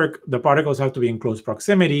work, the particles have to be in close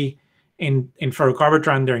proximity. In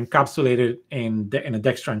ferrocarbotran, they're encapsulated in a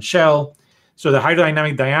dextran shell. So the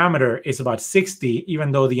hydrodynamic diameter is about 60,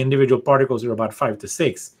 even though the individual particles are about 5 to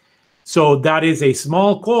 6. So that is a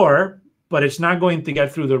small core, but it's not going to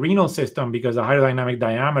get through the renal system because the hydrodynamic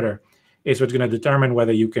diameter is what's going to determine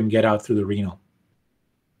whether you can get out through the renal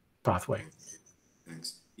pathway.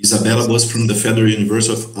 Thanks. Isabella was from the Federal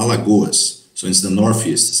University of Alagoas. So it's the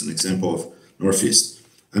Northeast. It's an example of Northeast.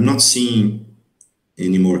 I'm not seeing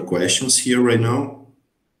any more questions here right now.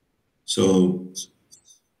 So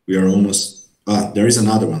we are almost, there is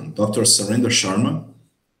another one. Dr. Surendra Sharma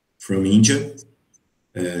from India.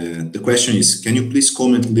 The question is, can you please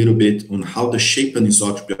comment a little bit on how the shape and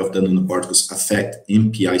isotropy of the nanoparticles affect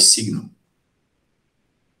MPI signal?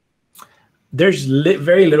 There's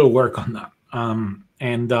very little work on that.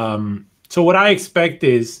 So what I expect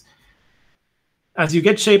is, as you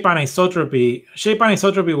get shape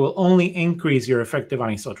anisotropy will only increase your effective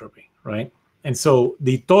anisotropy, right? And so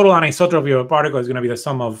the total anisotropy of a particle is going to be the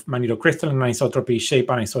sum of magnetocrystalline anisotropy, shape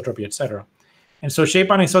anisotropy, etc. And so shape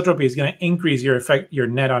anisotropy is going to increase your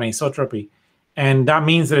net anisotropy. And that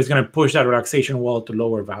means that it's going to push that relaxation wall to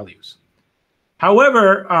lower values.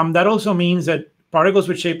 However, that also means that particles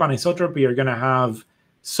with shape anisotropy are going to have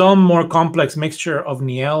some more complex mixture of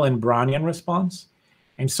Niel and Brownian response.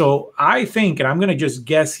 And so I think, and I'm going to just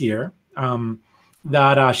guess here,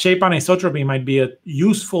 that shape anisotropy might be a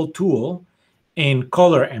useful tool in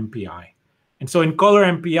color MPI. And so in color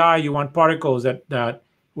MPI, you want particles that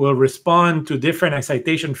will respond to different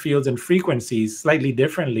excitation fields and frequencies slightly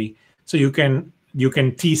differently, so you can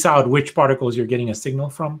tease out which particles you're getting a signal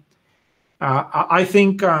from. I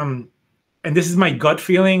think, and this is my gut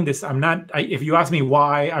feeling. If you ask me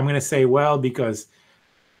why, I'm going to say, well, because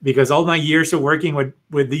all my years of working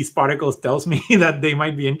with these particles tells me that they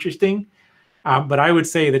might be interesting. But I would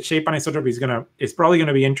say that shape anisotropy is probably going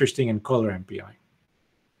to be interesting in color MPI.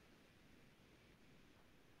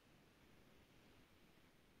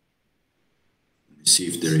 Let me see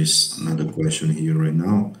if there is another question here right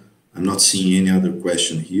now. I'm not seeing any other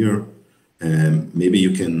question here. Maybe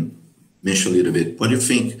you can mention a little bit. What do you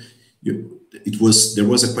think? There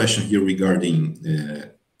was a question here regarding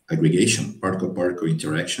aggregation, particle-particle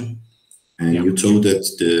interaction, and you told that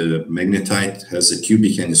the magnetite has a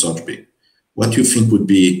cubic anisotropy. What do you think would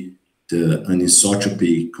be the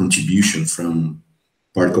anisotropy contribution from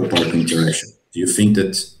particle-particle interaction? Do you think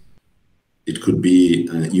that it could be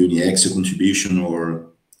a uniaxial contribution or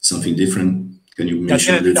something different? Can you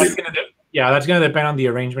mention a little bit? That's going to depend on the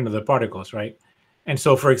arrangement of the particles, right? And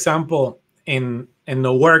so, for example, in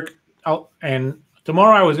the work, and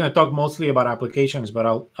tomorrow I was going to talk mostly about applications, but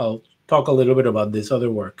I'll talk a little bit about this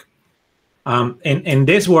other work. In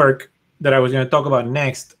this work that I was going to talk about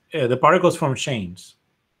next, the particles form chains,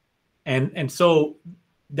 and so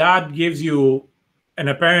that gives you an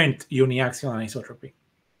apparent uniaxial anisotropy,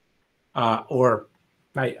 or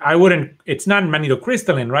I wouldn't. It's not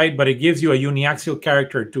magnetocrystalline, right? But it gives you a uniaxial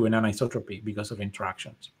character to an anisotropy because of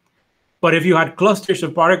interactions. But if you had clusters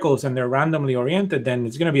of particles and they're randomly oriented, then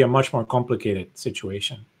it's going to be a much more complicated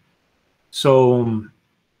situation. So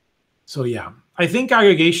yeah, I think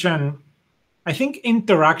aggregation. I think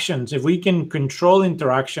interactions, if we can control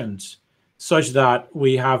interactions such that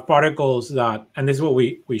we have particles that, and this is what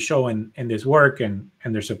we show in this work, and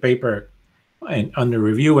there's a paper under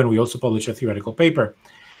review, and we also publish a theoretical paper.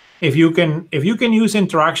 If you can use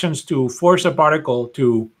interactions to force a particle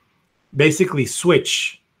to basically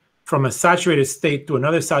switch from a saturated state to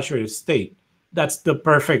another saturated state, that's the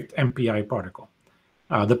perfect MPI particle.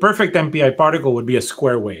 The perfect MPI particle would be a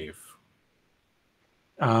square wave.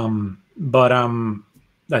 But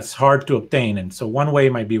that's hard to obtain, and so one way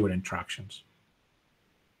might be with interactions.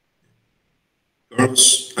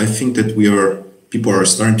 Carlos, I think that people are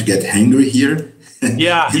starting to get hungry here in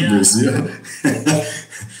Brazil.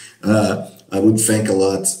 I would thank a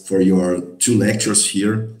lot for your 2 lectures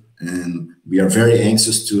here, and we are very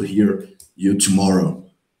anxious to hear you tomorrow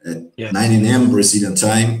at 9 a.m. Brazilian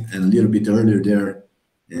time, and a little bit earlier there,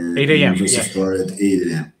 8 a.m. University of Florida at 8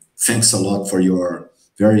 a.m. Thanks a lot for your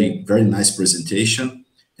very, very nice presentation,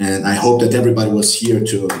 and I hope that everybody was here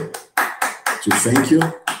to thank you.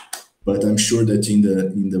 But I'm sure that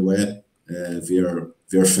in the web, we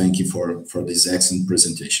are thanking for this excellent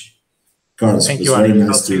presentation. Carlos, thank you, very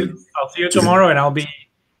nice I'll see you tomorrow, and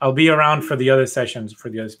I'll be around for the other sessions for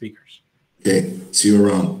the other speakers. Okay, see you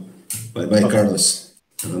around. Bye, Carlos.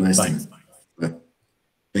 Have a nice time. Bye.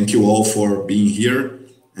 Thank you all for being here,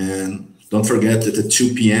 and don't forget that at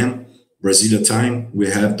 2 p.m. Brasilia time, we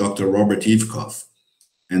have Dr. Robert Ivkov.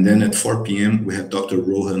 And then at 4 p.m., we have Dr.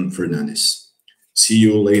 Rohan Fernandez. See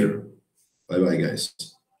you later. Bye-bye, guys.